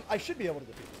 I should be able to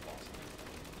defeat this boss.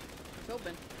 It's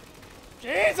open.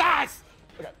 Jesus!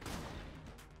 Okay.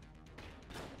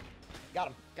 Got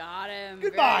him. Got him.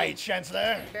 Goodbye,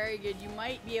 Chancellor. Very good. You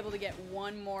might be able to get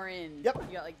one more in. Yep.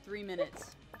 You got like 3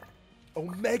 minutes.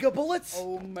 Omega bullets?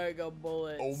 Omega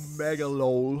bullets. Omega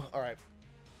lol. All right.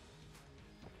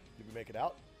 Did we make it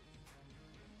out?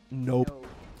 Nope. No. All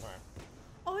right.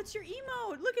 Oh, it's your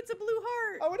emote. Look, it's a blue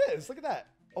heart. Oh, it is. Look at that.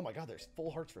 Oh my God, there's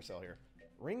full hearts for sale here.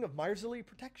 Ring of Miserly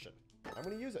Protection. I'm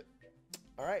gonna use it.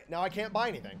 All right, now I can't buy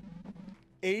anything.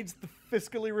 Aids the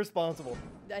fiscally responsible.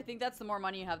 I think that's the more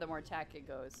money you have, the more attack it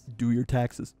goes. Do your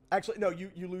taxes. Actually, no,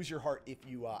 you lose your heart if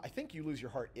you, I think you lose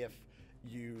your heart if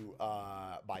you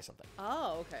buy something.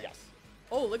 Oh, okay. Yes.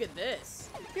 Oh, look at this.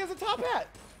 He has a top hat.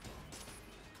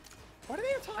 Why do they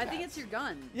have top hats? I think it's your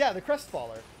gun. Yeah, the crest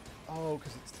faller. Oh,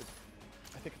 because it's the,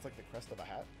 I think it's like the crest of a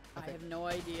hat. I have no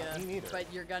idea. Me neither.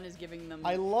 But your gun is giving them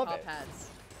I love top it. hats.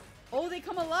 Oh, they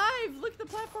come alive! Look, the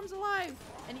platform's alive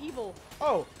and evil.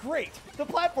 Oh, great. The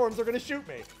platforms are going to shoot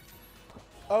me.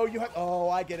 Oh, you have... Oh,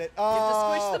 I get it. You have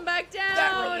to squish them back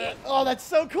down. Oh, that's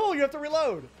so cool. You have to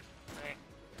reload.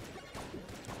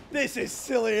 This is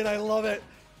silly, and I love it.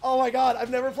 Oh, my God.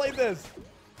 I've never played this.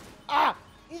 Ah!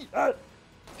 Get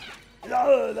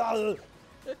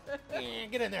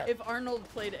in there. If Arnold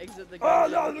played Exit the Oh,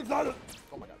 Gungeon. no,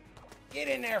 oh, my God. Get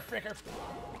in there, fricker.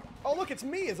 Oh, look, it's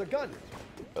me as a gun.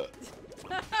 Oh, my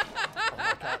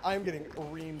God. I'm getting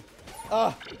reamed.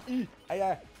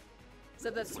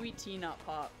 Except that sweet tea not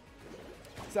pop.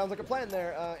 Sounds like a plan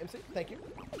there, MC. Thank you.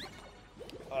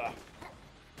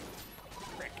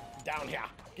 Frick, down here.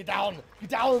 Get down. Get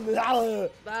down. Get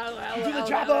to the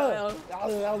chopper.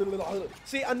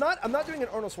 See, I'm not doing an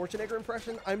Arnold Schwarzenegger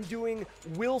impression. I'm doing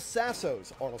Will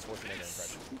Sasso's Arnold Schwarzenegger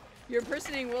impression. You're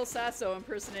impersonating Will Sasso,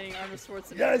 impersonating Arnold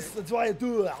Schwarzenegger. Yes, that's why I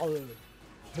do it.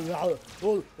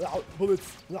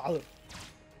 Bullets.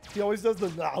 He always does the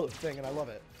thing, and I love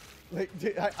it. Like,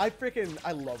 dude, I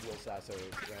love Will Sasso,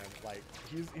 man. Like,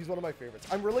 he's one of my favorites.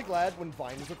 I'm really glad when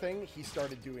Vine was a thing, he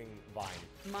started doing Vine.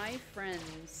 My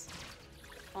friend's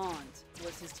aunt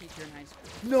was his teacher in high school.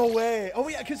 No way. Oh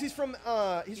yeah, because he's from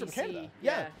BC. Canada.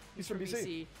 Yeah, he's from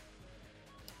BC.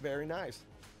 Very nice.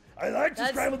 I like to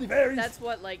scramble the berries. That's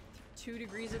what, like 2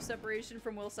 degrees of separation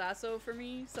from Will Sasso for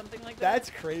me, something like that. That's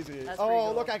crazy. That's oh, pretty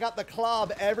cool. look, I got the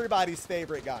club, everybody's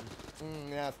favorite gun.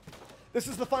 Yeah. This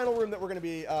is the final room that we're going to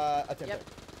be attempting. Yep,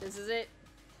 this is it.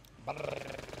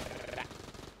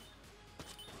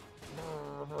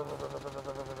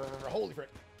 Holy frick.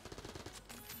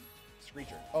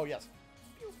 Screecher. Oh, yes.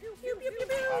 Pew, pew, pew, pew.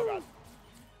 Oh, God.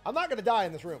 I'm not going to die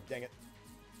in this room, dang it.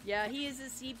 Yeah, he is a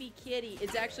sleepy kitty.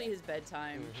 It's actually his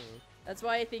bedtime. Mm-hmm. That's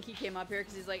why I think he came up here,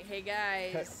 because he's like, hey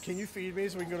guys. Can you feed me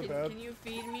so we can go to bed? Can you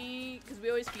feed me? Because we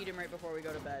always feed him right before we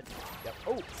go to bed. Yep.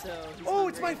 Oh. So he's Oh,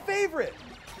 it's hungry. my favorite.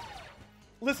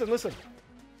 Listen, listen.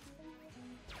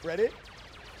 Ready?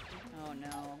 Oh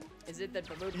no. Is it the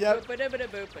boop Yep. boop boop boop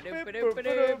boop boop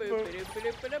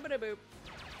boop boop?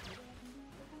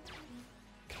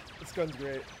 This gun's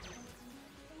great.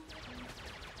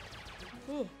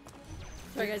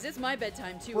 Sorry guys, it's my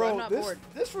bedtime too. Bro, I'm not bored.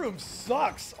 this room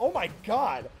sucks. Oh my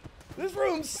God. This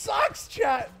room sucks,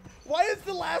 chat. Why does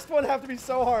the last one have to be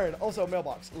so hard? Also,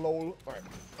 mailbox. Lol. All right.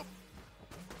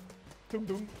 Doom,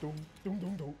 doom, doom, doom,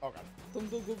 doom, doom. Oh, God.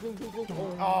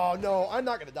 Oh, no. I'm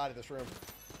not going to die to this room.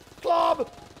 Club!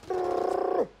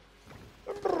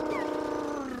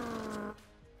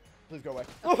 Please go away.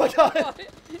 Oh, my God.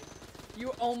 You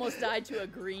almost died to a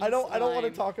green I don't want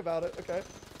to slime. talk about it, okay?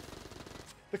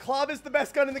 The club is the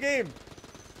best gun in the game.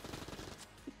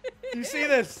 You see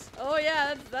this? Oh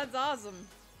yeah, that's awesome.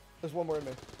 There's one more in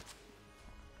me.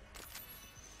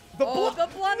 The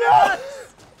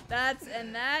blunderbuss! That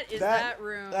is that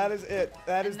room. That is it.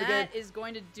 That is and the game. that is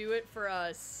going to do it for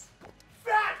us.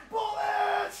 Fat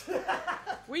bullets!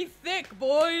 We thick,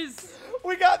 boys!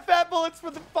 We got fat bullets for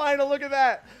the final. Look at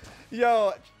that.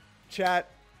 Yo, chat,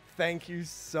 thank you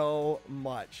so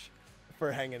much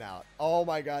for hanging out. Oh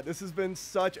my God, this has been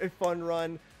such a fun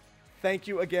run. Thank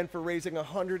you again for raising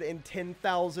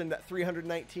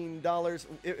 $110,319.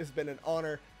 It has been an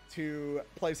honor to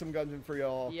play some Gungeon for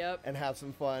y'all and have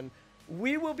some fun.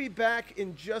 We will be back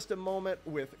in just a moment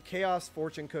with Chaos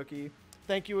Fortune Cookie.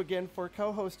 Thank you again for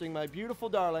co-hosting, my beautiful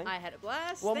darling. I had a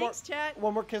blast. One Thanks, chat.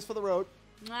 One more kiss for the road.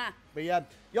 Mwah. But yeah,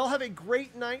 y'all have a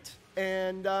great night,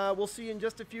 and we'll see you in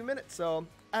just a few minutes. So,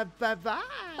 bye-bye.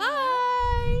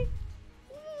 Bye.